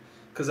because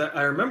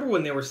I remember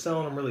when they were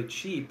selling them really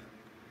cheap.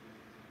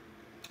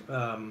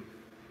 Ooh,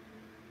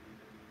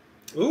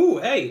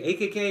 hey,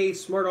 AKK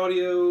Smart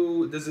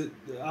Audio.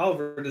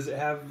 Oliver, does it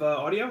have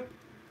audio?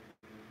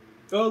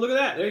 Oh, look at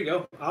that. There you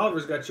go.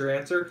 Oliver's got your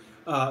answer.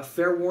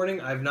 Fair warning,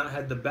 I've not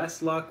had the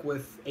best luck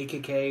with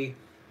AKK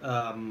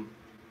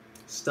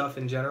stuff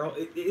in general.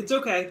 It's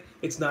okay.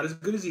 It's not as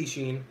good as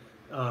eSheen.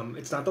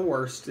 It's not the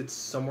worst. It's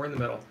somewhere in the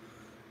middle.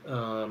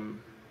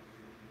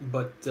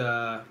 But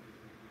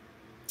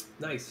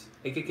nice.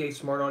 AKK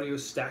Smart Audio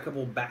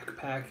Stackable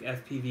Backpack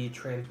FPV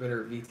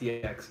Transmitter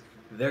VTX.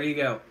 There you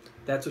go.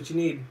 That's what you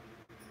need.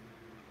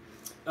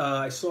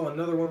 I saw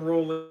another one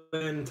roll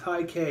in.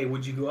 Ty K,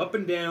 would you go up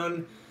and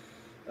down?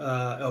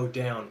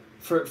 Down.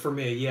 For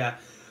me, yeah.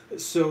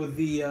 So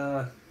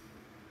the...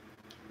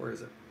 where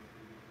is it?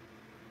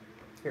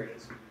 Here it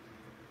is.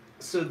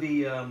 So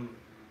the...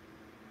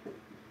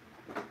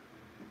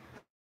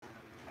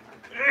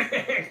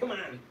 Come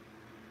on.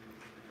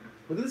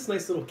 Look at this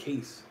nice little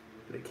case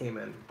that it came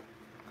in.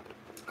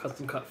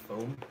 Custom cut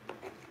foam.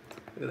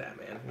 Look at that,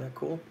 man. Isn't that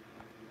cool?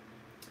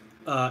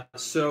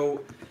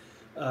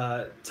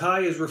 Ty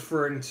is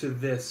referring to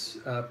this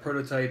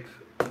prototype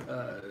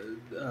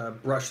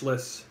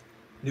brushless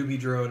newbie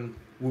drone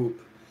Whoop.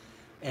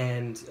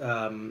 And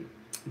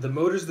the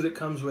motors that it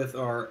comes with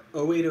are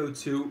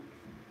 0802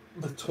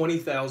 with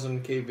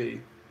 20,000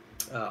 kV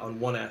on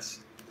 1S.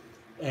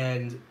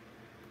 And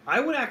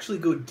I would actually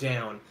go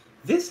down.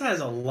 This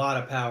has a lot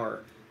of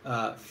power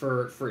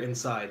for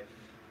inside.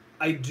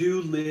 I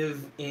do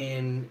live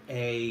in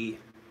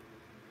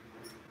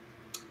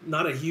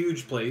not a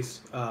huge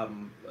place,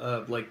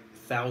 like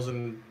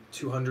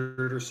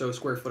 1,200 or so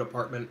square foot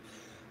apartment.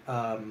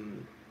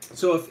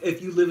 So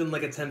if you live in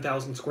like a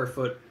 10,000 square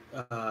foot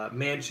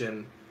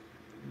mansion,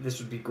 this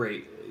would be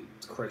great.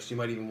 Christ, you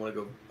might even want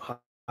to go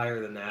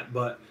higher than that.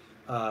 But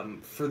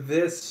for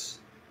this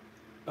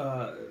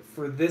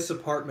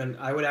apartment,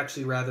 I would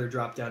actually rather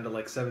drop down to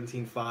like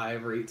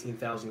 17.5 or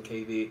 18,000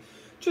 kV,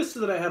 just so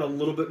that I had a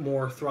little bit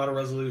more throttle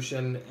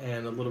resolution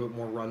and a little bit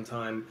more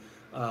runtime.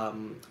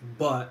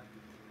 But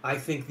I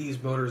think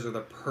these motors are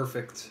the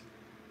perfect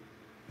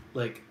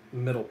like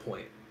middle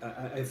point.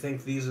 I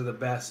think these are the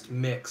best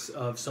mix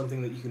of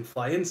something that you can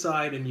fly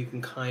inside and you can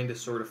kind of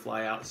sort of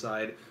fly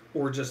outside,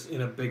 or just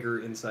in a bigger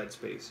inside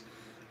space.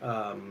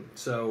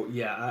 So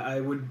yeah, I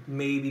would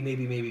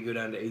maybe go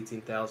down to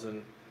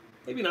 18,000.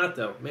 Maybe not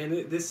though, man.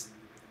 It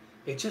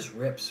just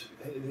rips.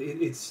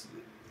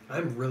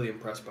 I'm really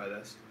impressed by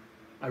this.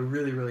 I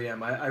really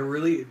am. I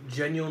really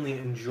genuinely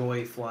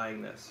enjoy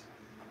flying this.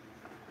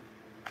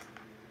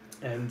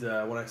 And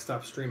when I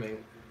stop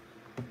streaming,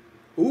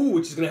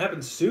 which is gonna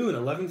happen soon,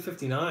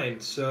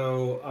 11:59.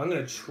 So I'm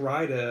gonna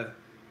try to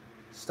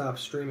stop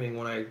streaming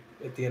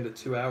at the end of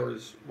 2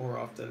 hours more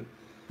often.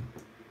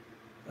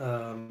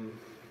 Yeah,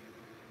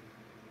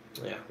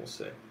 we'll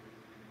see.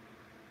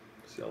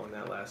 See how long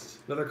that lasts.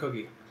 Another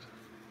cookie.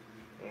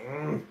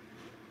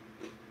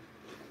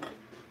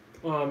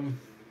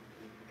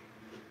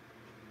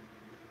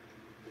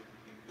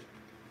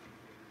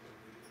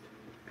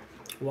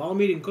 While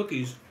I'm eating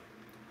cookies,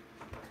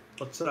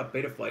 let's set up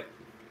Betaflight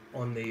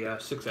on the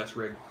 6S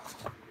rig.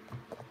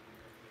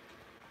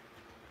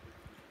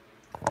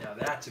 Now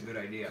that's a good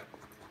idea.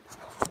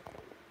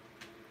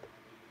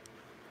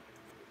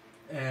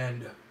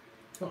 And,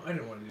 oh, I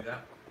didn't want to do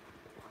that.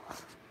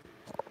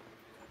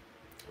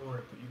 I want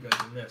to put you guys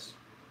in this.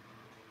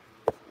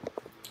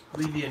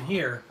 Leave you in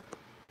here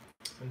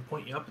and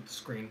point you up at the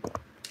screen.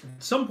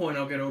 At some point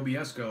I'll get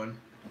OBS going.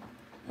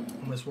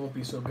 And this won't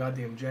be so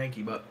goddamn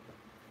janky, but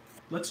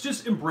let's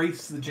just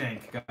embrace the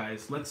jank,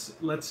 guys.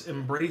 Let's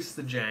embrace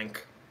the jank.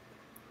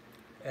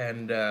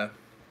 And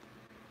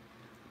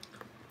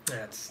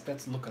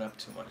that's looking up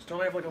too much.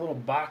 Don't I have like a little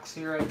box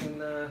here I can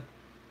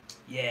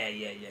Yeah.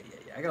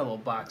 I got a little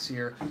box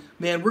here.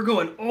 Man, we're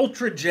going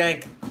ultra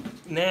jank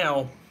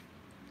now.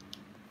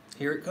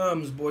 Here it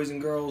comes, boys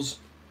and girls.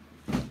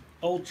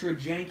 Ultra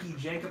janky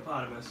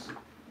jankopotamus.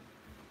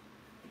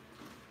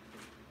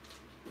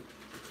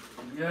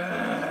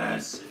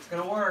 Yes, it's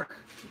gonna work.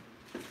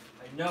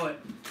 I know it.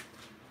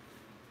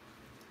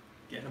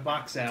 Getting a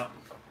box out.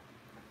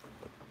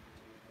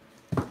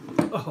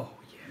 Oh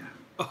yeah.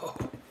 Oh,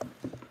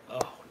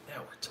 now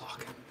we're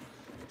talking.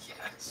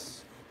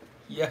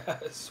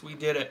 Yes, we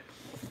did it.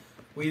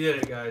 We did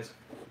it, guys.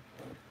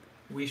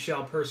 We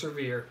shall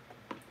persevere.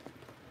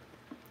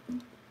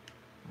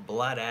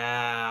 Blood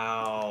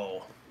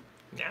out.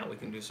 Now we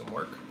can do some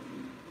work.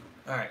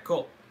 All right,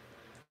 cool.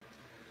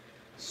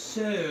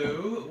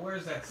 So,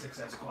 where's that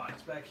 6S quad?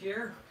 It's back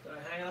here. Did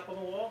I hang it up on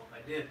the wall?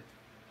 I did.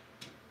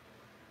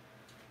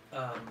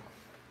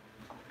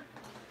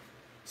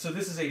 So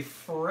this is a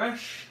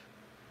fresh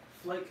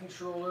flight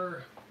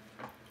controller.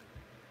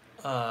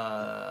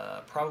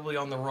 Probably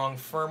on the wrong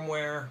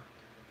firmware.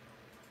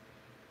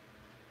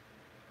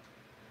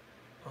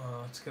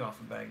 Let's get off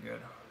of Banggood.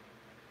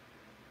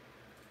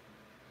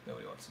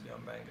 Nobody wants to be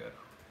on Banggood.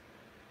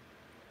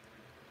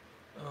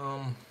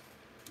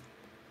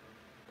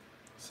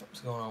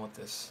 Something's going on with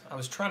this. I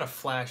was trying to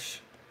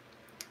flash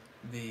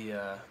the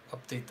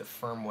update the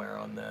firmware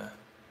on the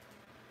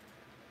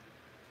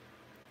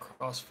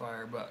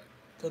Crossfire, but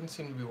it doesn't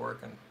seem to be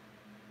working.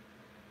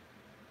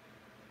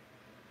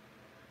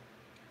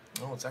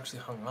 Oh, it's actually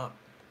hung up.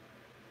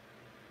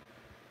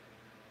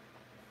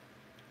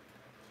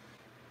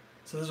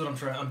 So this is what I'm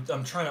trying.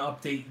 I'm trying to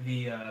update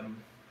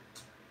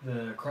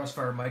the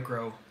Crossfire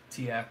Micro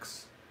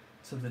TX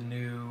to the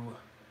new.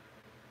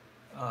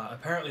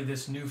 Apparently,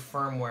 this new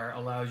firmware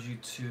allows you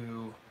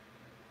to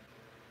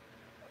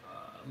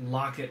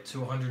lock it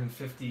to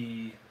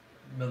 150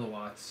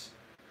 milliwatts.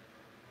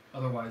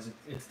 Otherwise,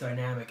 it's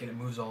dynamic and it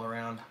moves all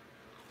around.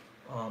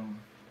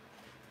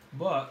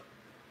 But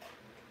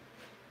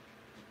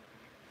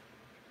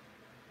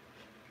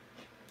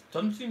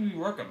doesn't seem to be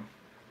working.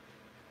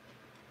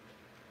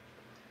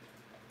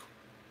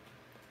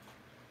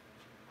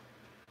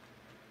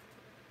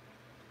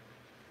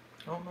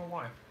 I don't know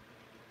why.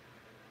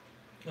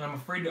 And I'm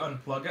afraid to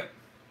unplug it,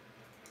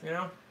 you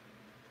know?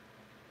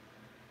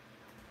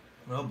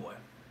 Oh boy.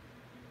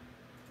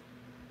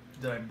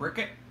 Did I brick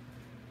it?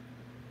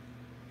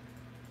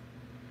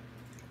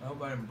 I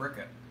hope I didn't brick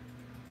it.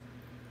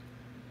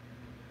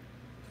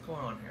 What's going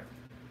on here?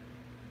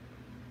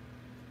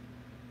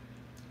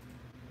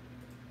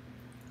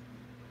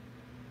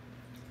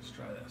 Let's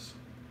try this.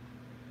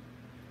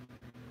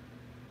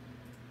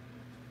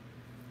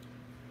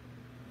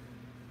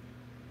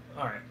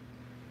 All right.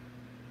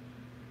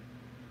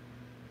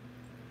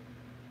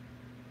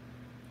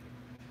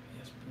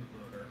 Yes,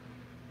 bootloader.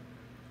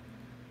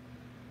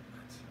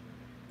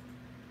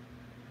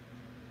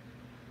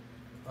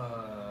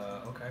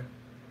 Okay.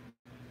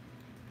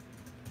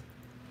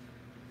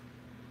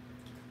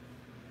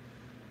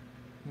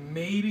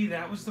 Maybe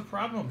that was the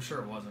problem. I'm sure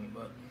it wasn't,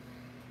 but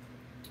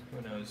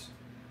who knows?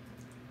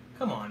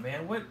 Come on,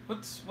 man.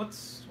 What's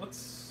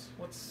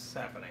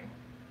happening?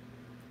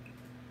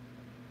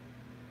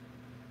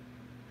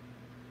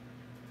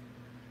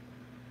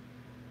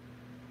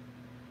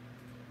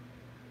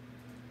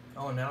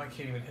 Oh, now I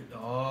can't even hit.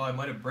 Oh, I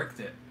might have bricked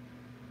it.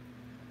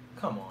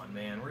 Come on,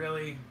 man.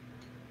 Really?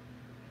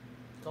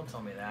 Don't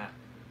tell me that.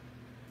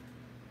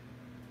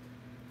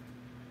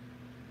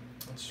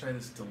 Let's try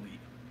this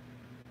delete.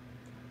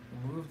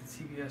 Remove the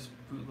TBS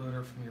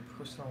bootloader from your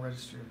personal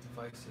registry of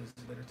devices.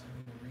 Later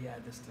time you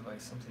re-add this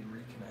device. Simply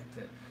reconnect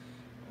it.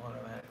 Will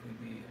automatically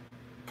be.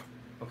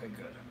 Okay,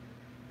 good.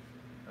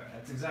 Alright,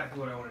 that's exactly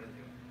what I wanted to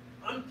do.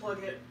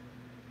 Unplug it.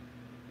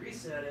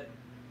 Reset it.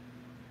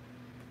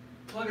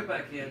 Plug it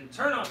back in.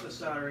 Turn off the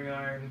soldering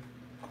iron.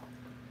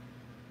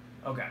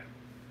 Okay.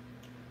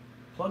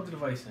 Plug the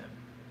device in.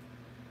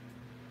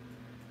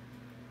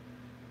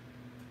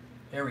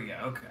 There we go.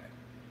 Okay.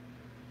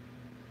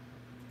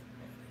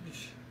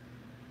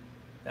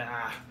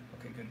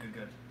 Okay,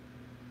 good.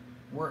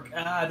 Work.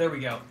 There we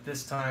go.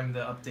 This time the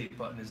update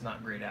button is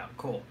not grayed out.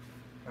 Cool.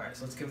 Alright,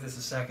 so let's give this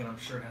a second. I'm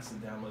sure it has to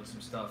download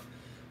some stuff.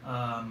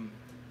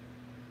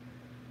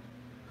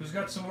 Who's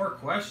got some more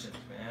questions,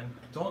 man?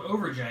 Don't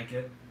overjank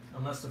it.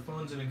 Unless the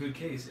phone's in a good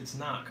case. It's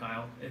not,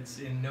 Kyle. It's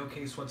in no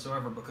case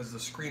whatsoever because the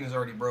screen is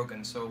already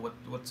broken. So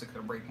what's it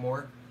going to break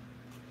more?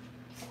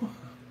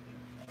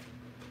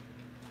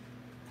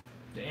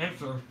 The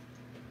answer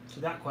to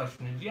that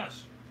question is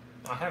yes.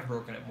 I have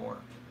broken it more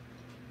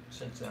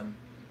since then.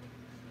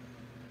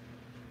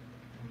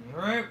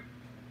 Alright.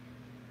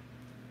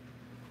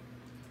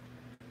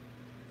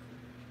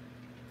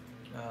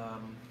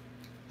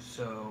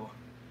 So,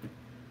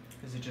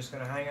 is it just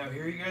going to hang out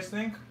here, you guys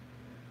think?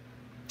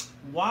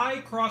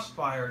 Why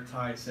Crossfire,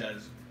 Ty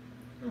says?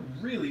 A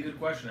really good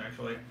question,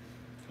 actually.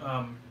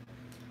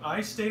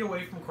 I stayed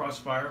away from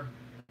Crossfire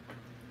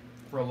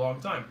for a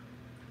long time.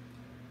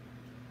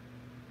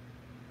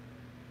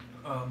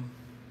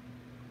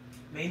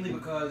 Mainly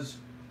because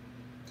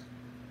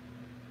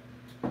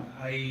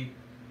I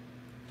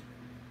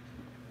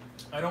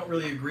don't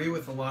really agree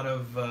with a lot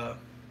of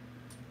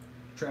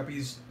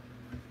Trappy's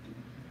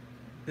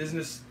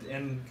business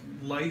and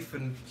life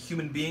and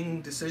human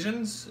being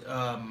decisions.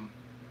 I'm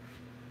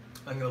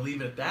going to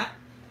leave it at that.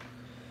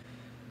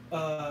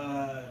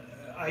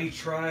 I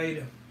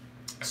tried,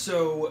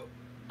 so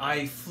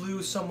I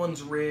flew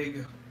someone's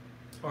rig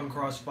on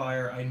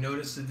Crossfire. I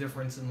noticed a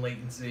difference in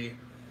latency,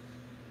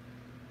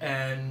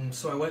 and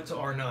so I went to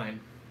R9,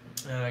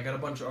 and I got a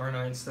bunch of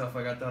R9 stuff.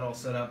 I got that all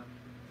set up,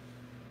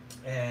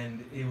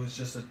 and it was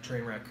just a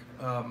train wreck.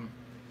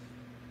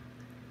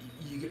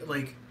 You get,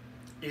 like,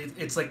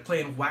 it's like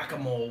playing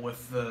whack-a-mole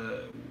with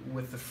the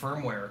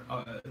firmware,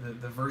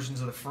 the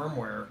versions of the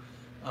firmware.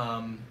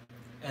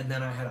 And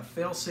then I had a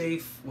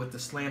failsafe with the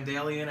slammed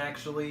alien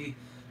actually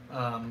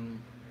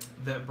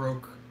that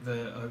broke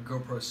the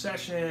GoPro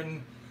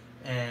session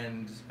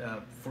and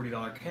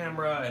 $40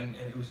 camera, and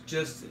it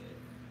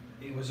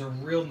was a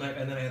real night.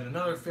 And then I had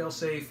another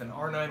failsafe, and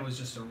R9 was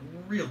just a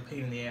real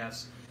pain in the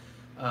ass.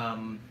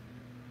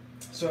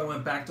 So I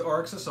went back to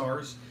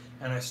RXSRs.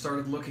 And I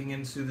started looking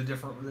into the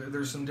different.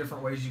 There's some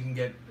different ways you can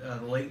get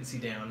the latency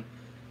down,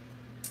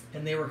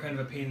 and they were kind of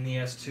a pain in the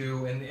ass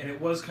too. And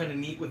it was kind of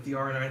neat with the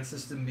R9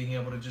 system being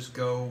able to just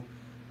go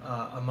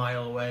a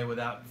mile away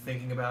without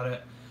thinking about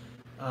it.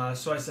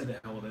 So I said to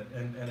hell with it.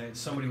 And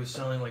somebody was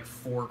selling like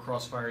 4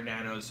 Crossfire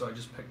Nanos, so I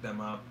just picked them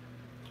up.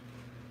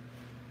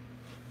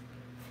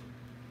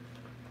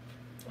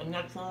 And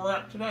that's where we're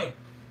at today.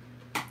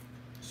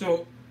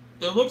 So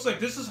it looks like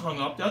this is hung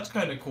up. That's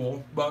kind of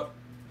cool, but.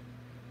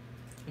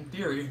 In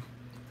theory,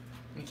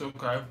 it's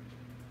okay.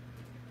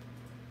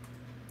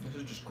 This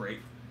is just great.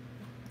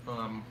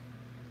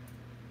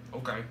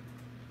 Okay.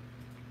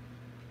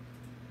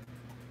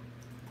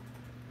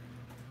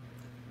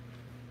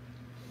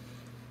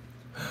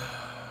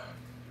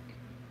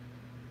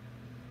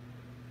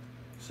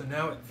 So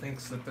now it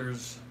thinks that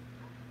there's...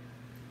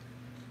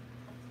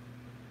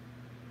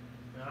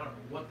 I don't know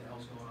what the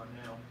hell's going on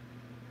now.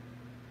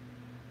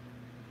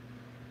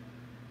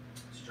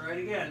 Let's try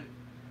it again.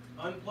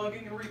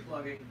 Unplugging and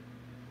replugging.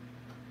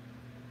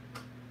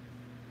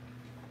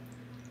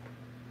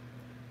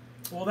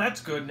 Well, that's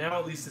good. Now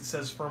at least it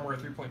says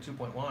firmware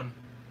 3.2.1.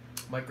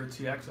 Micro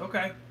TX.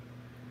 Okay.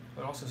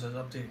 It also says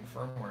updating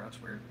firmware. That's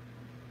weird.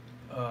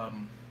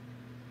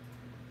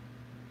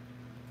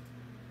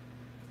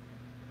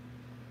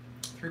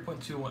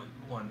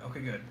 3.2.1. Okay,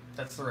 good.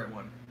 That's the right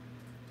one.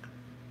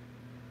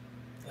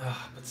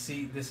 But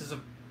see, this is a...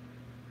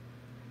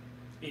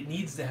 It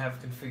needs to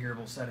have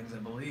configurable settings, I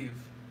believe.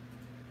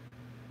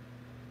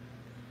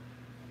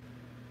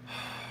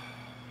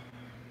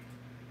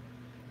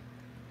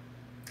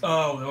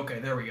 Oh, okay,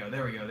 there we go.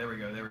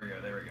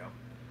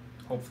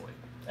 Hopefully.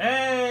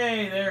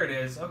 Hey, there it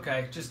is.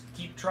 Okay, just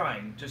keep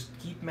trying. Just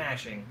keep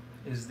mashing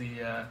is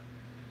the,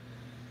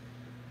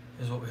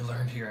 is what we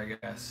learned here, I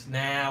guess.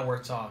 Now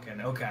we're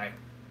talking. Okay.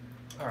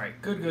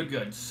 Alright,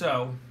 good.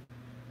 So,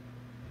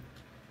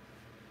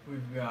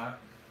 we've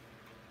got...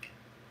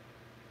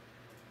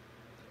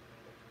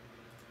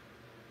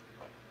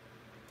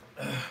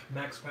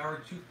 max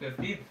power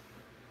 250.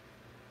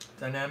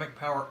 Dynamic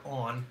power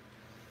on.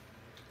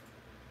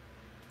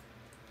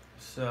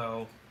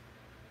 So,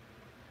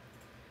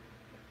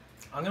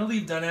 I'm going to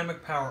leave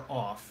dynamic power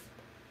off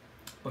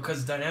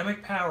because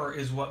dynamic power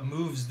is what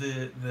moves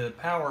the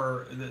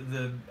power,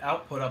 the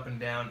output up and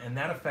down, and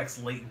that affects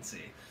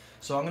latency.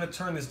 So I'm going to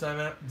turn this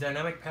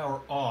dynamic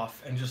power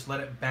off and just let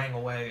it bang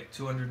away at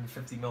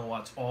 250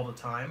 milliwatts all the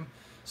time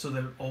so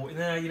that,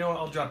 you know what,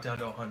 I'll drop down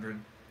to 100.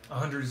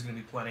 100 is going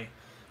to be plenty.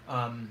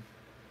 And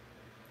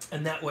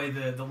that way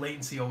the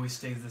latency always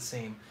stays the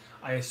same.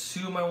 I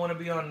assume I want to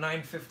be on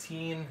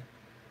 915...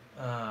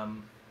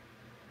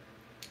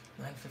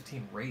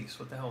 915 race,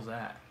 what the hell's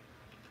that?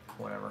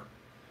 Whatever.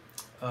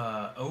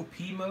 OP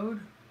mode?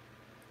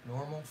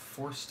 Normal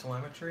force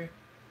telemetry?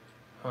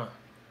 Huh.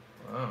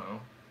 I don't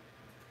know.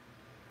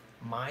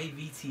 My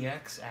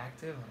VTX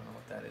active? I don't know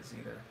what that is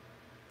either.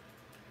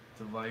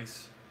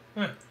 Device.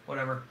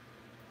 Whatever.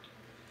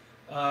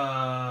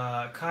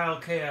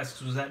 Kyle K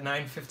asks, was that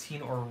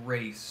 915 or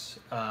race?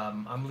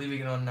 I'm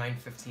leaving it on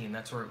 915.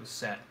 That's where it was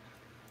set.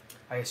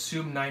 I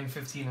assume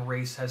 915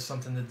 race has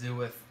something to do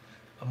with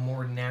a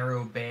more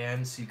narrow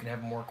band so you can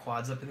have more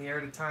quads up in the air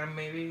at a time,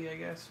 maybe, I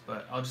guess.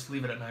 But I'll just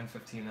leave it at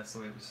 915. That's the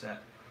way it was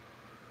set.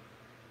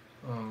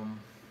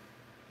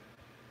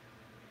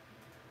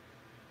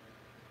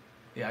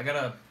 Yeah,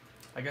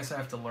 I guess I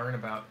have to learn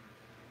about.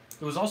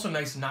 It was also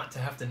nice not to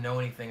have to know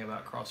anything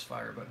about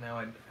Crossfire, but now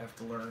I have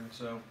to learn,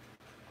 so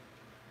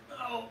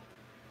I'll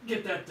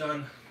get that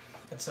done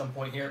at some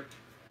point here.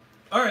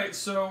 Alright,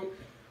 so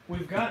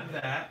we've got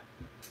that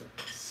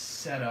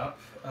set up,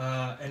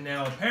 and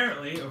now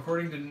apparently,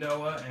 according to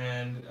Noah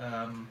and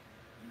a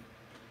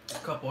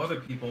couple other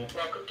people,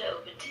 welcome to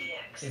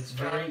OpenTX.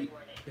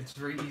 It's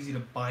very easy to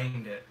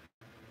bind it.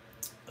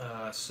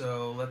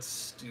 So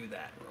let's do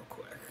that real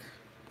quick.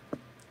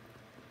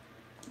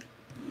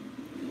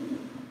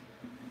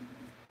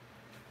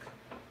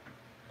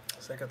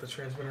 So I got the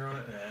transmitter on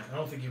it? Nah, I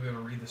don't think you'll be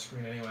able to read the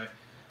screen anyway.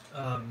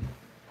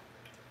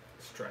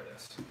 Let's try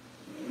this.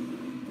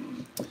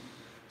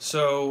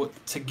 So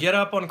to get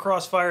up on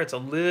Crossfire, it's a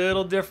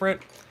little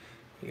different.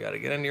 You got to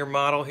get into your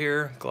model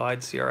here,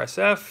 glide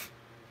CRSF.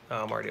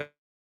 I'm already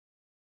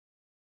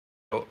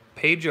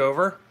page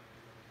over,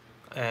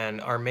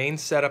 and our main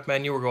setup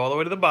menu will go all the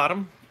way to the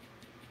bottom.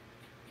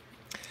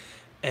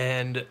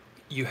 And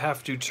you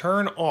have to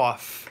turn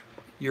off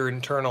your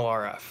internal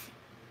RF.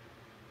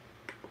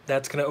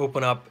 That's going to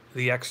open up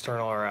the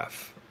external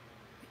RF.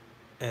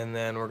 And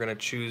then we're going to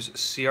choose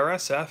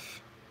CRSF.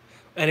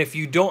 And if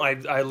you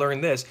don't, I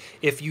learned this,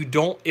 if you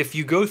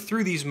go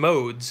through these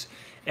modes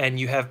and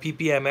you have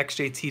PPM,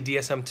 XJT,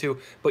 DSM2,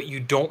 but you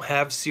don't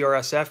have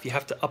CRSF, you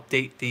have to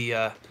update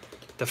the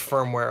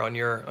firmware on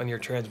your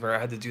transmitter. I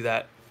had to do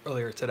that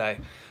earlier today.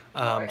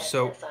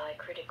 So,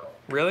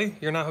 really?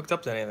 You're not hooked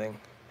up to anything.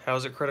 How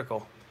is it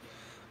critical?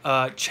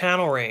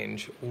 Channel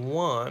range,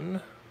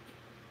 1,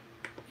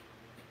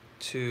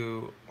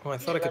 2, oh, I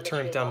thought I could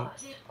turn it down.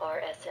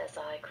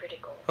 RSSI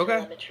critical. Okay.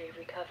 Telemetry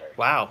recovered.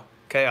 Wow,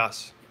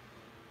 chaos.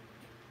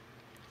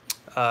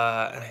 And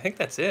I think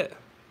that's it.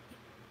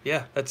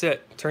 Yeah, that's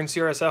it. Turn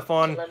CRSF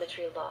on.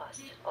 Telemetry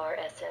lost.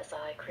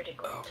 RSSI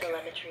critical. Okay.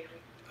 Telemetry.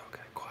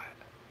 Okay, quiet.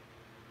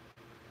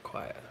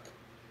 Quiet.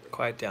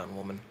 Quiet down,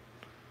 woman.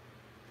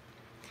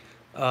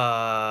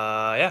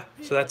 Yeah,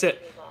 so that's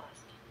it.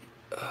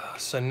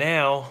 So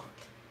now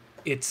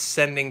it's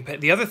sending.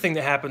 The other thing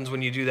that happens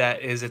when you do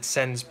that is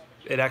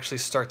it actually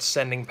starts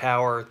sending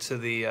power to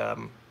the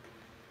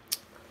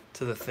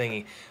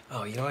thingy.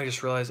 Oh, you know what I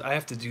just realized? I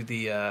have to do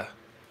the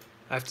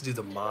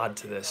mod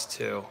to this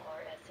too.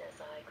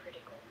 RSSI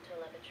critical.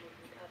 Telemetry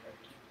recovered.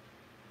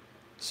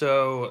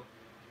 So,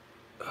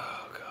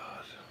 oh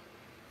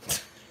god,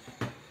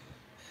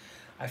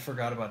 I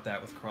forgot about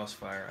that with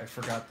Crossfire. I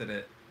forgot that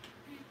it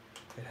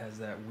has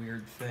that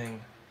weird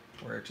thing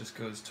where it just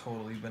goes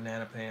totally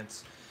banana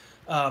pants.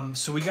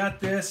 So we got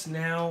this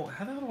now.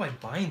 How the hell do I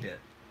bind it?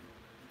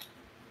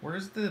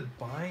 Where's the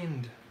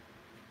bind?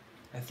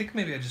 I think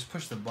maybe I just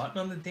push the button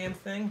on the damn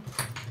thing.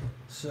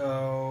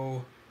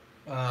 So,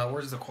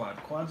 where's the quad?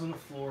 Quad's on the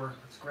floor.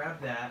 Let's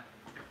grab that.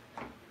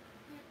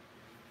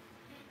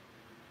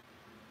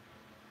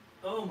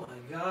 Oh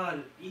my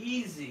god,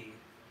 easy.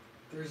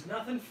 There's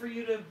nothing for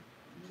you to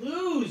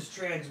lose,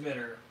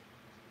 transmitter.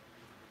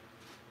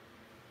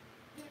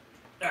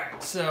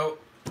 Alright, so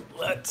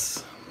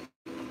let's...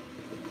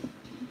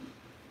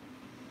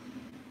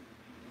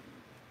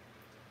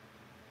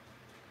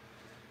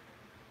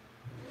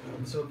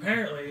 So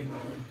apparently,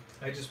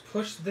 I just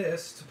push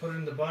this to put it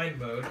into bind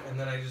mode, and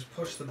then I just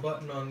push the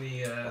button on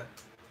the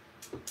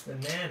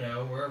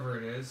nano, wherever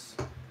it is,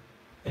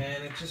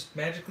 and it just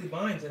magically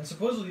binds. And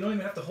supposedly you don't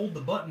even have to hold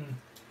the button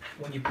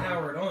when you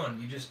power it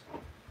on. You just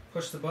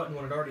push the button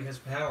when it already has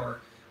power.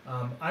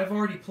 I've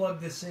already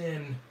plugged this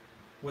in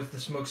with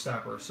the smoke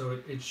stopper, so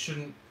it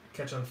shouldn't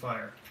catch on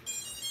fire.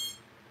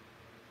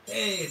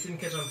 Hey, it didn't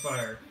catch on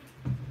fire.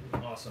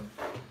 Awesome.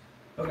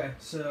 Okay,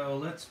 so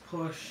let's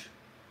push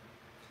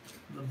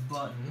the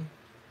button.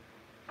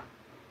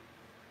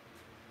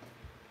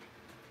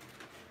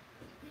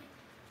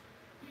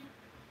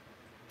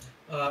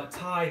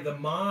 Ty, the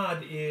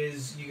mod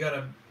is you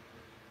gotta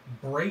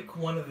break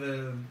one of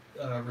the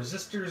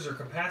resistors or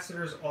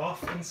capacitors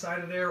off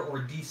inside of there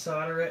or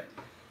desolder it,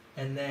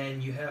 and then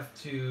you have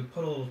to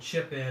put a little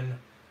chip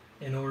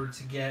in order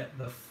to get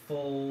the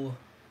full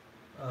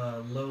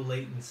low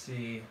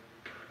latency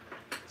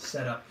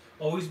setup.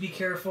 Always be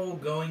careful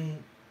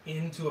going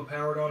into a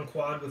powered on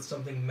quad with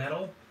something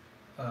metal,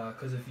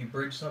 because if you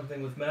bridge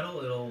something with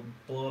metal, it'll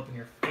blow up in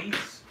your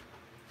face.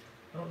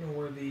 I don't know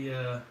where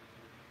the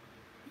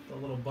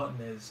little button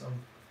is.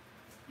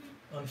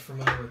 I'm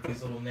unfamiliar with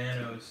these little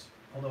nanos,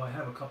 although I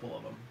have a couple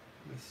of them.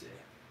 Let me see.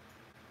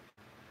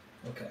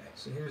 Okay,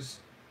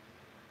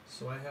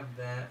 so I have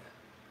that.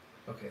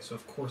 Okay, so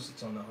of course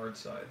it's on the hard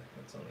side.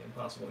 That's on the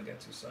impossible to get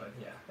to side.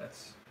 Yeah,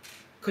 that's...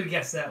 Could have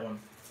guessed that one.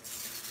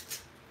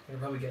 I could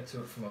probably get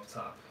to it from up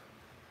top.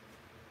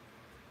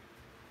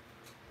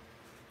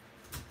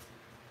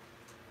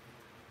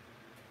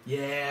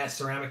 Yeah,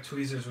 ceramic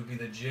tweezers would be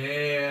the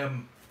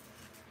jam.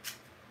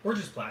 Or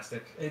just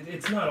plastic.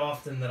 It's not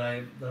often that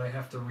I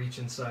have to reach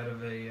inside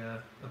of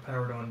a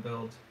powered on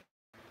build,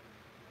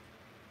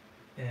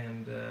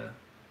 and I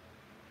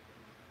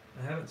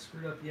haven't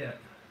screwed up yet.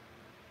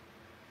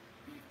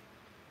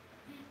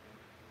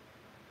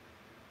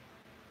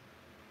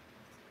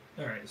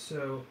 All right,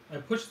 so I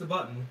pushed the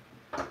button.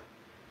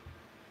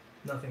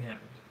 Nothing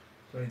happened.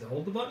 Do I need to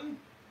hold the button?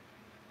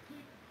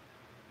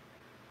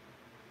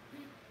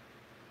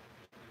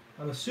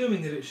 I'm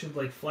assuming that it should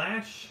like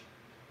flash.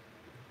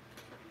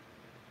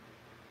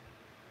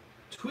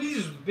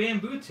 Tweezers with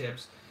bamboo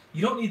tips.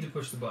 You don't need to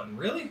push the button.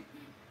 Really?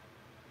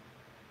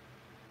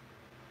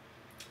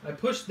 I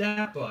pushed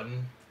that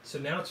button, so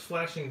now it's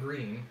flashing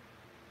green.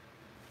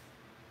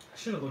 I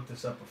should have looked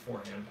this up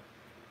beforehand.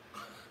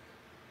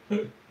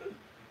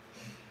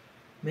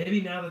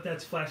 Maybe now that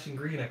that's flashing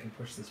green, I can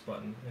push this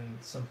button and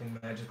something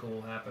magical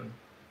will happen.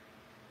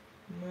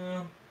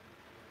 No.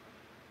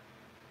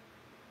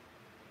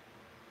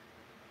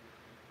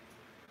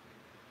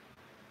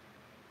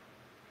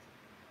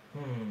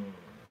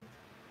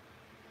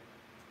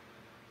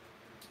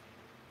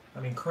 I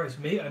mean, Christ,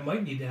 I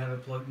might need to have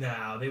it plugged.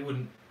 No, they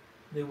wouldn't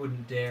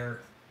dare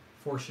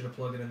force you to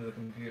plug it into the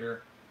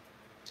computer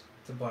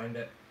to bind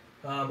it.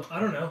 I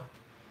don't know.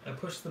 I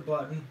pushed the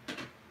button.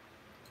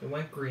 It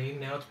went green.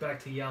 Now it's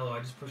back to yellow. I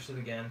just pushed it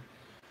again.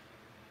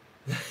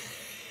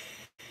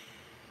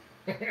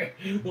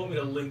 You want me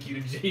to link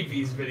you to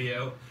JB's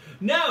video?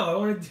 No, I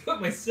want to do it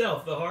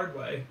myself the hard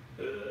way.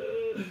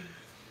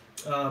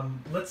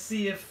 Let's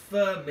see if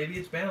maybe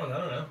it's bound. I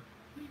don't know.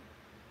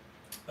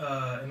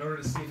 In order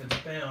to see if it's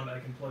bound, I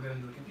can plug it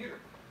into the computer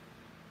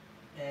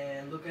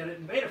and look at it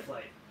in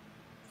Betaflight.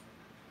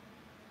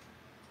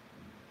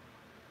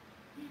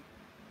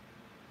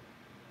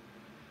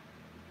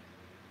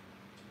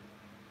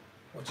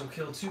 Which will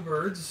kill 2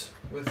 birds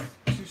with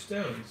 2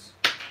 stones.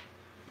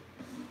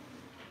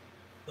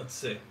 Let's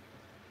see.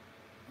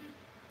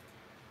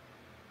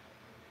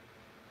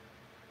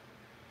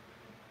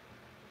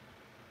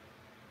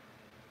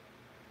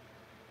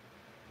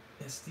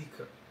 SD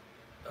card.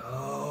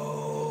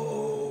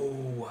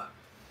 Oh.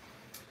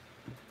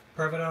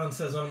 Private Island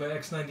says on my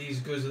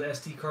X90s goes with the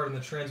SD card and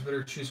the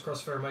transmitter. Choose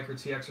Crossfire Micro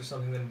TX or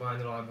something, then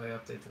bind it on by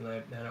update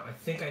tonight. Now I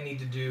think I need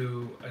to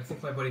do. I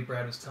think my buddy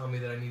Brad was telling me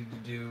that I needed to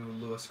do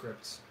Lua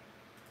scripts.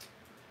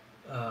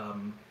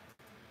 Damn.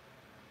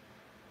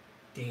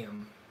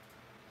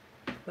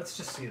 Let's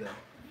just see though.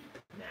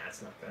 Nah,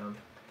 it's not bound.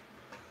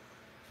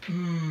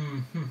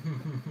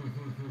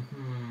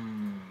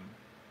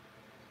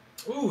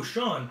 Ooh,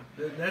 Sean,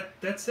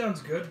 that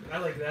sounds good. I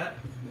like that.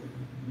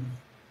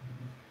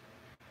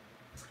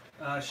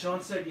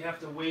 Sean said you have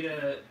to wait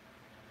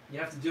you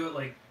have to do it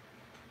like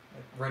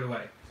right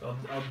away. So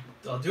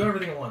I'll do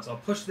everything at once. I'll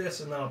push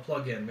this and then I'll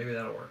plug in. Maybe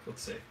that'll work.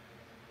 Let's see.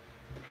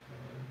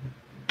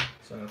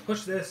 So I'm gonna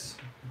push this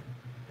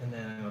and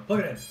then I'm gonna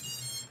plug it in.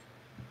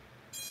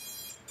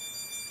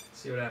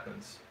 See what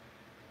happens.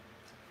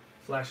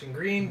 Flashing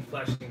green,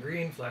 flashing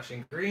green,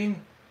 flashing green.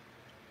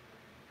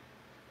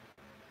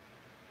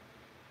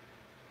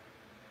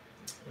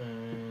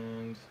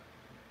 And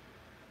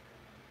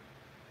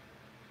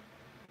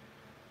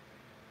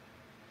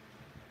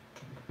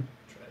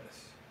try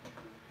this.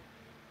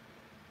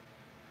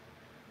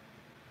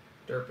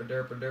 Derpa,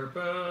 derpa,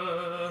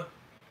 derpa.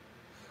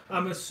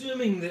 I'm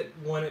assuming that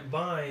when it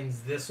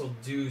binds, this will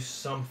do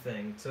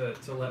something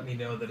to let me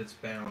know that it's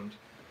bound.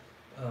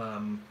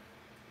 Oh,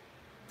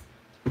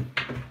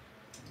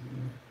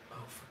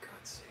 for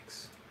God's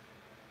sakes.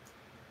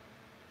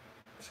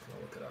 I'm just going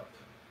to look it up.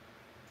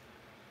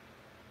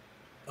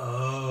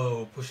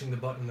 Oh, pushing the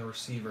button on the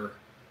receiver.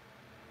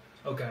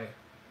 Okay.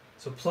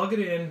 So plug it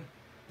in,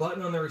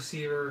 button on the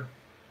receiver.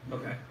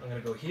 Okay, I'm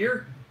going to go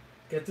here,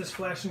 get this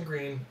flashing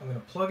green. I'm going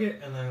to plug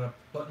it, and then I'm going to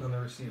button on the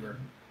receiver.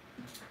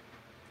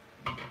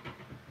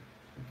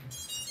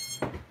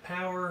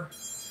 Power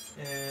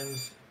and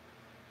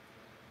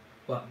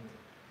button.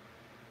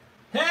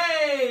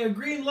 Hey, a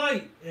green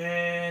light,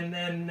 and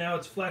then now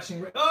it's flashing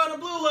red. Oh, and a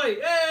blue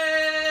light.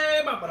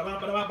 Hey!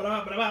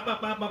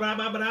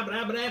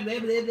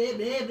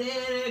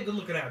 Good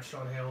looking out,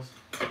 Sean Hales.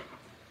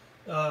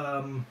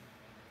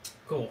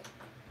 Cool.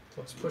 So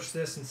let's push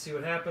this and see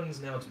what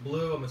happens. Now it's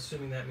blue. I'm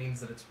assuming that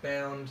means that it's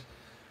bound.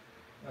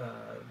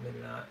 Maybe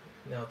not.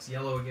 Now it's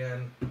yellow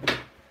again.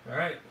 All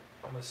right.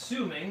 I'm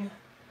assuming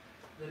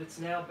that it's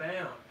now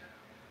bound.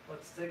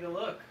 Let's take a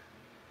look.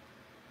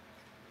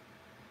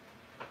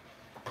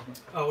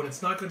 Oh, and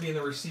it's not going to be in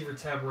the receiver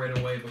tab right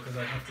away because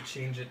I have to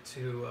change it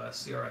to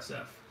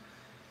CRSF.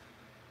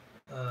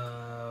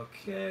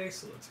 Okay,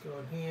 so let's go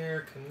in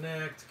here,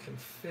 connect,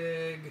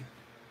 config.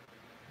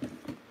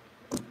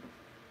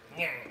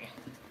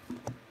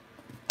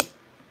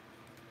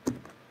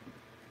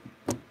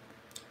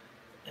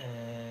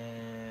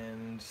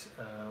 And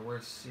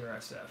where's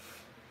CRSF?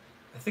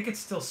 I think it's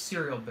still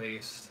serial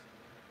based.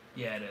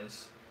 Yeah, it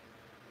is.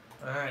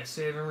 Alright,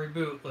 save and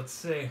reboot. Let's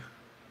see.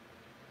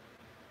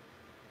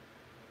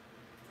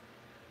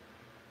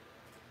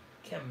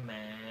 Come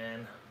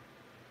on.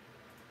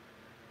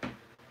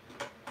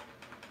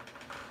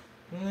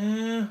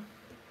 Nah,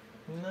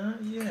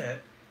 not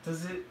yet.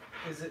 Is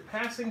it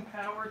passing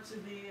power to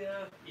the,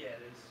 yeah,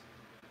 it is.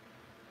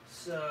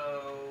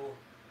 So,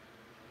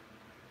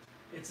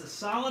 it's a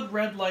solid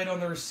red light on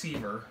the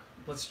receiver.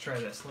 Let's try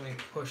this. Let me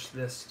push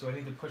this. Do I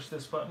need to push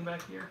this button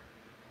back here?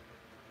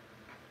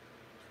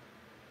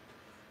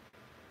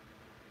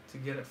 To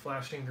get it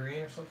flashing green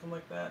or something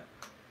like that?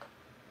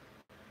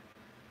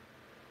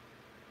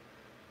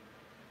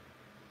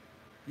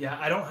 Yeah,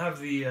 I don't have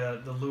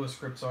the Lewis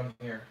scripts on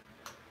here,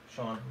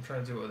 Sean. I'm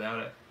trying to do it without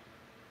it.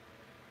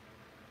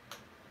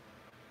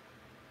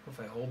 What if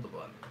I hold the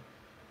button?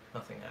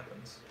 Nothing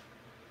happens.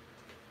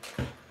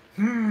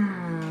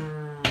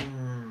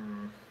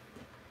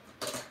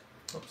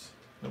 Oops.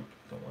 Nope,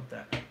 don't want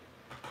that.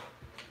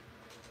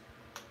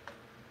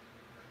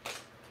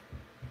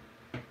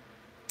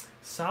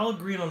 Solid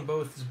green on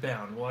both is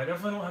bound. Well, I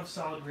definitely don't have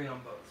solid green on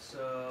both,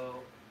 so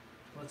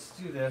let's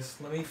do this.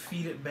 Let me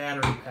feed it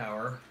battery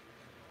power,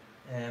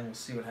 and we'll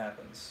see what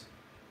happens.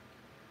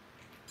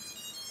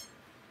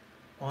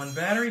 On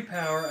battery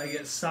power, I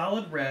get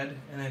solid red,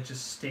 and it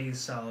just stays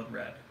solid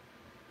red.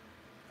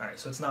 Alright,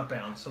 so it's not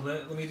bound. So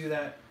let me do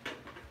that.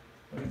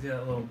 Let me do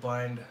that little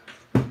bind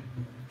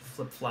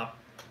flip-flop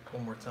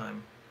one more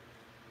time.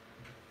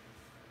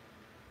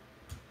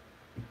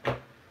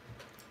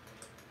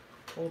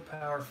 Pull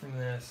power from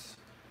this.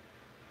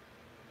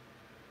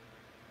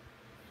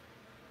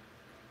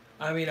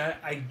 I mean,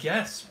 I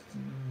guess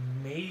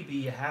maybe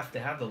you have to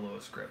have the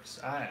Lewis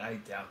scripts. I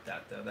doubt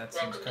that, though. That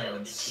seems kind of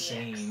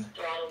insane.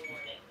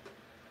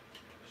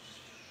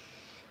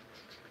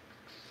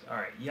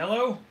 Alright,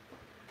 yellow.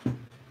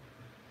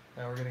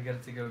 Now we're going to get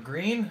it to go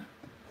green.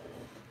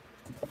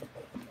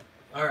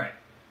 Alright.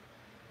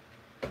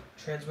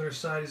 Transmitter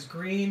side is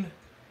green.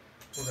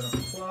 We're going to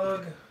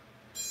plug.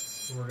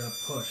 And we're going to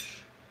push.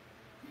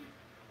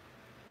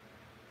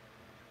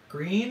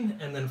 Green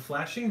and then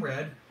flashing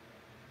red.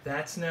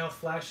 That's now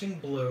flashing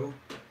blue.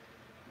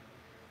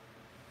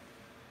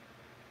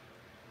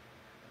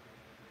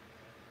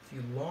 If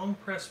you long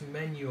press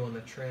menu on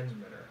the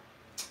transmitter.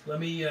 Let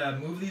me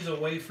move these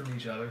away from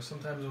each other.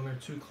 Sometimes when they're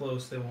too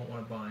close, they won't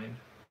want to bind.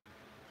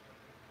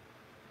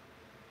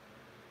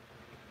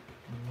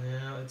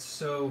 Now it's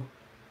so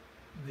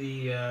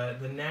the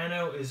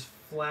nano is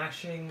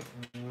flashing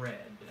red.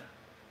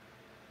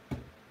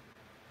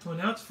 Well,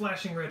 now it's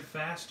flashing red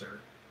faster.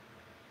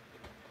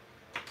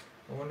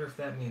 I wonder if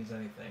that means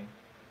anything.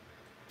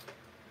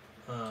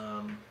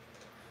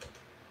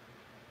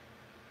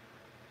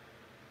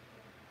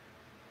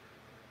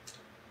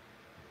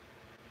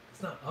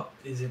 It's not up.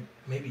 Is it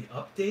maybe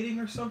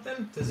updating or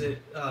something? Does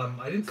it?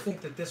 I didn't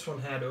think that this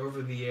one had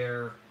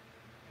over-the-air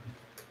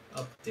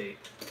update.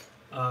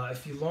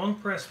 If you long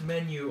press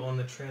menu on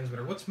the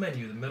transmitter, what's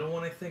menu? The middle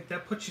one, I think.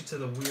 That puts you to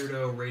the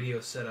weirdo radio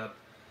setup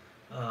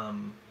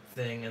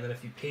thing, and then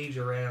if you page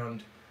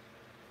around,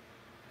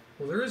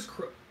 well, there is.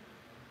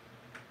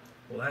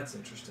 Well, that's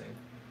interesting.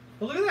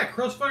 Well, look at that,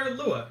 Crossfire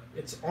Lua.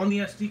 It's on the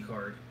SD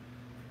card.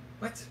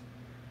 What?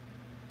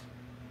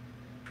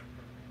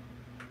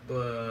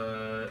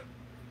 But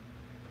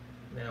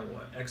now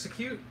what?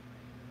 Execute?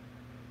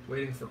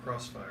 Waiting for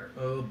Crossfire.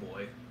 Oh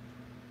boy.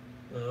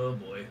 Oh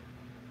boy.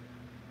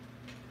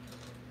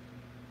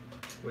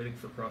 Waiting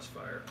for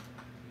Crossfire.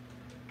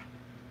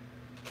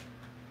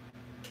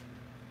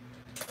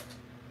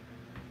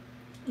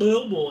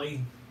 Oh boy.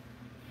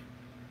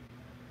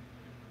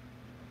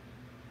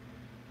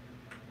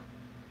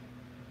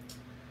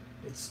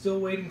 It's still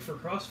waiting for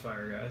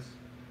Crossfire, guys.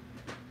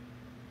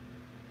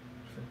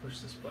 If I push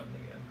this button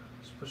again.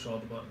 Just push all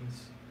the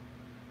buttons.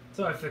 That's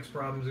how I fix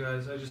problems,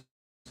 guys. I just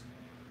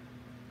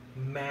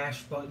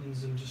mash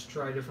buttons and just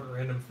try different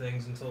random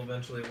things until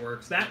eventually it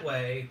works. That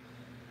way,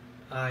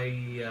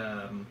 I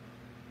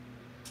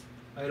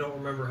don't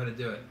remember how to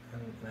do it.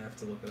 I have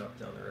to look it up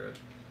down the road.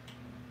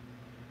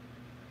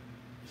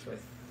 So I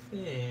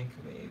think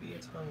maybe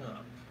it's hung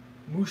up.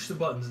 Moosh the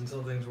buttons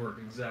until things work,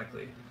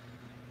 exactly.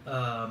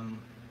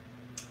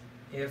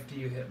 After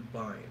you hit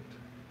bind.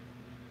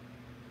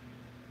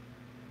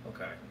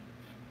 Okay.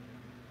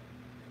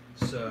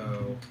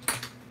 So,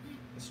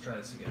 let's try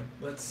this again.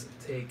 Let's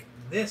take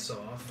this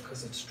off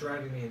because it's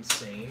driving me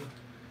insane.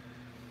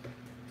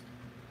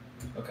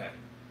 Okay.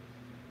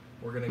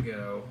 We're gonna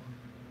go.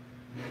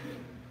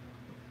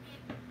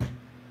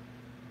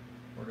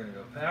 We're gonna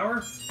go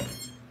power.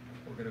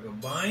 We're gonna go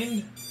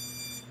bind.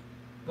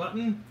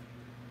 Button.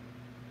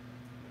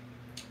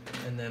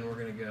 And then we're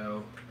gonna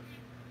go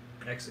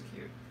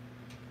execute.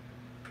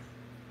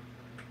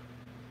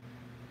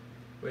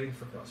 Waiting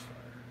for Crossfire.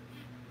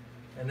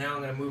 And now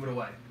I'm going to move it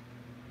away.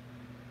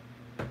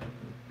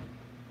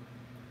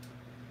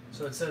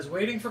 So it says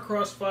waiting for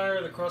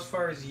Crossfire. The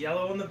Crossfire is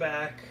yellow on the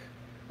back.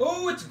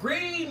 Oh, it's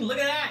green! Look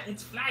at that!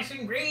 It's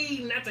flashing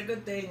green! That's a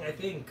good thing, I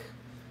think.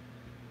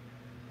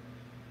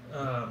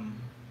 So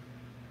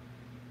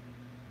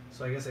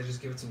I guess I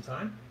just give it some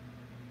time?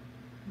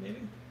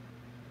 Maybe?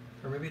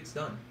 Or maybe it's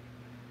done.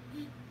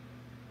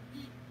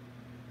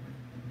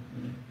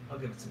 I'll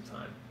give it some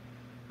time.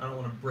 I don't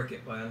want to brick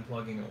it by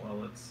unplugging it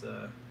while it's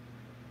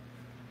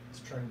It's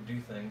trying to do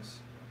things.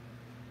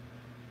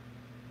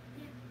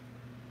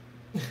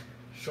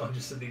 Sean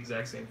just said the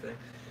exact same thing.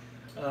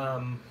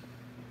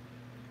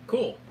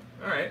 Cool.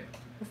 Alright.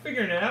 We're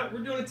figuring it out.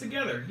 We're doing it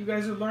together. You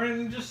guys are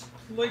learning just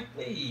like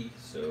me.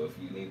 So if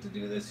you need to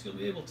do this, you'll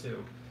be able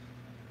to.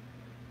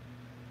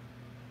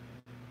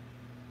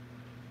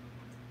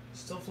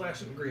 Still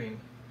flashing green.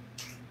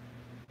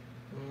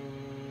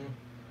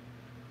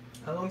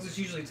 How long does this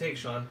usually take,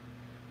 Sean?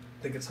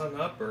 Think it's hung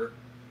up, or?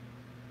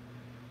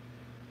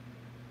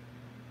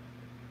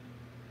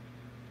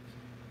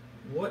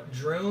 What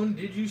drone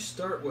did you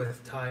start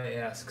with, Ty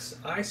asks.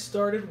 I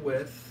started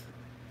with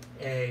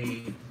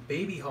a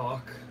Baby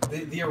Hawk,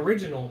 the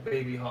original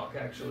Baby Hawk,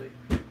 actually.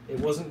 It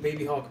wasn't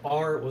Baby Hawk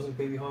R, it wasn't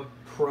Baby Hawk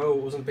Pro,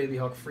 it wasn't Baby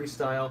Hawk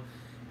Freestyle.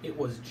 It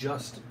was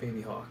just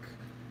Baby Hawk.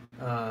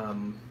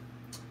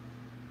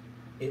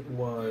 It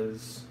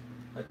was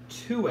a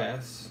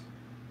 2S.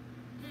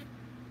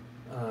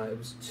 It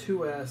was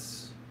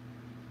 2S.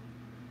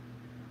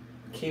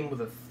 Came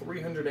with a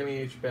 300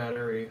 mAh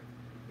battery.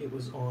 It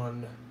was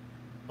on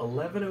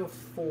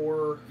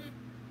 1104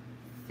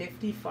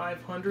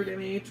 5500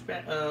 mAh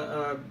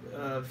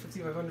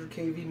 5500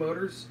 kV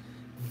motors.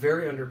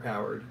 Very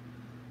underpowered.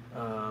 It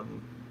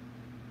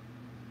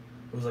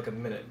was like a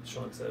minute,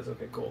 Sean says.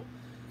 Okay, cool.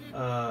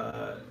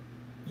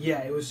 Yeah,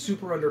 it was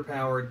super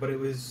underpowered, but it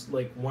was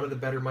like one of the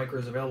better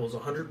micros available. It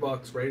was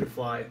 $100, ready to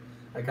fly.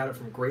 I got it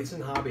from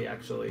Grayson Hobby,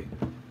 actually.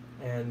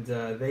 And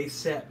they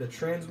set the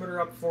transmitter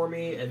up for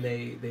me, and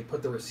they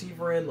put the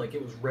receiver in, like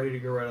it was ready to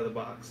go right out of the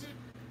box.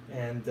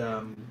 And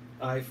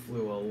I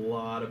flew a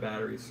lot of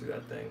batteries through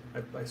that thing.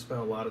 I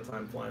spent a lot of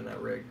time flying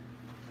that rig.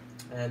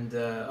 And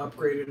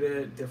upgraded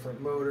it,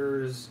 different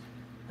motors.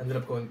 Ended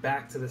up going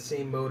back to the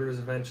same motors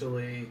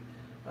eventually.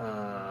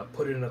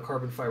 Put it in a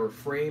carbon fiber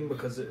frame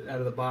because out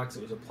of the box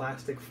it was a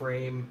plastic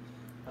frame.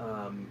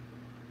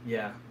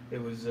 Yeah,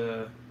 it was...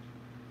 that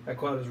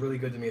quad was really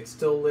good to me. It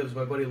still lives.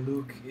 My buddy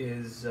Luke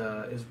is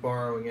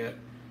borrowing it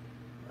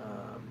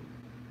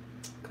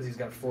because he's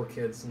got 4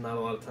 kids and not a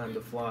lot of time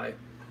to fly,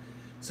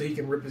 so he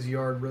can rip his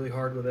yard really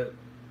hard with it.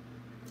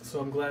 So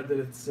I'm glad that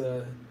it's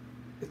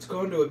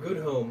gone to a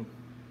good home.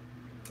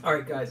 All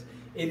right, guys,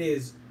 it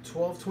is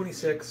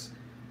 12:26.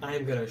 I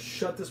am gonna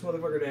shut this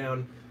motherfucker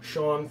down.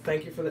 Sean,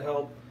 thank you for the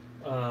help.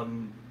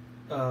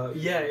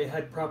 Yeah, it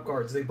had prop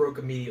guards. They broke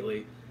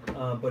immediately,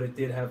 but it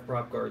did have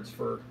prop guards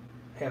for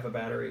half a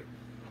battery.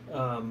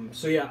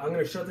 So yeah, I'm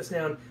going to shut this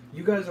down.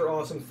 You guys are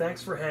awesome.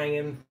 Thanks for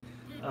hanging.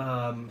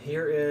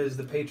 Here is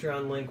the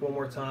Patreon link one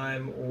more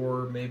time,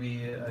 or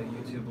maybe a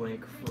YouTube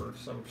link for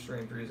some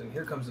strange reason.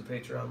 Here comes the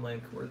Patreon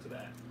link. Where's it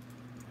at?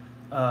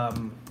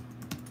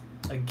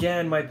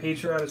 Again, my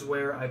Patreon is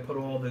where I put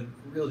all the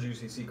real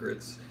juicy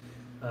secrets.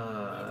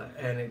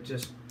 And it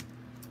just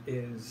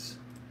is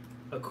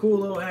a cool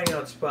little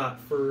hangout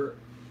spot for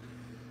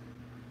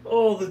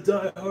all the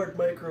die-hard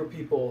micro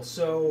people.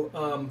 So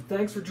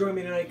thanks for joining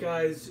me tonight,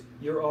 guys.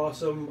 You're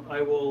awesome.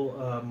 I will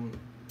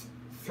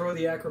throw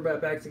the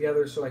Acrobrat back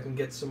together so I can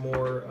get some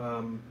more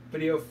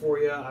video for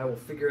you. I will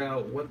figure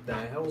out what the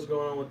hell's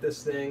going on with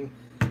this thing,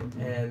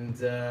 and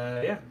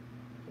yeah,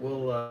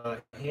 we'll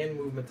hand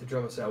movement to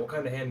drum us out. What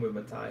kind of hand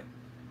movement, Ty?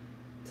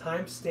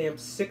 Timestamp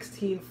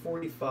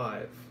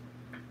 1645.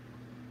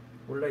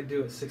 What did I do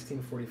at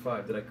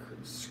 1645? Did I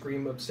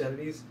scream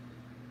obscenities?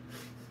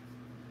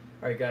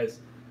 All right,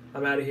 guys.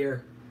 I'm out of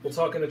here. We'll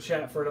talk in the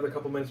chat for another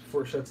couple minutes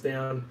before it shuts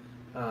down.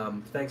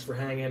 Thanks for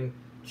hanging.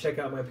 Check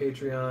out my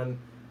Patreon.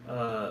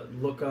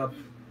 Look up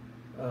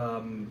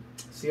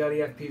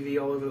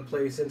CIDFPV all over the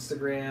place.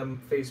 Instagram,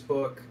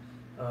 Facebook,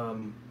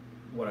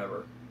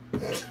 whatever.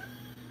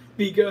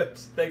 Be good.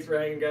 Thanks for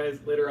hanging, guys.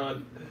 Later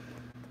on.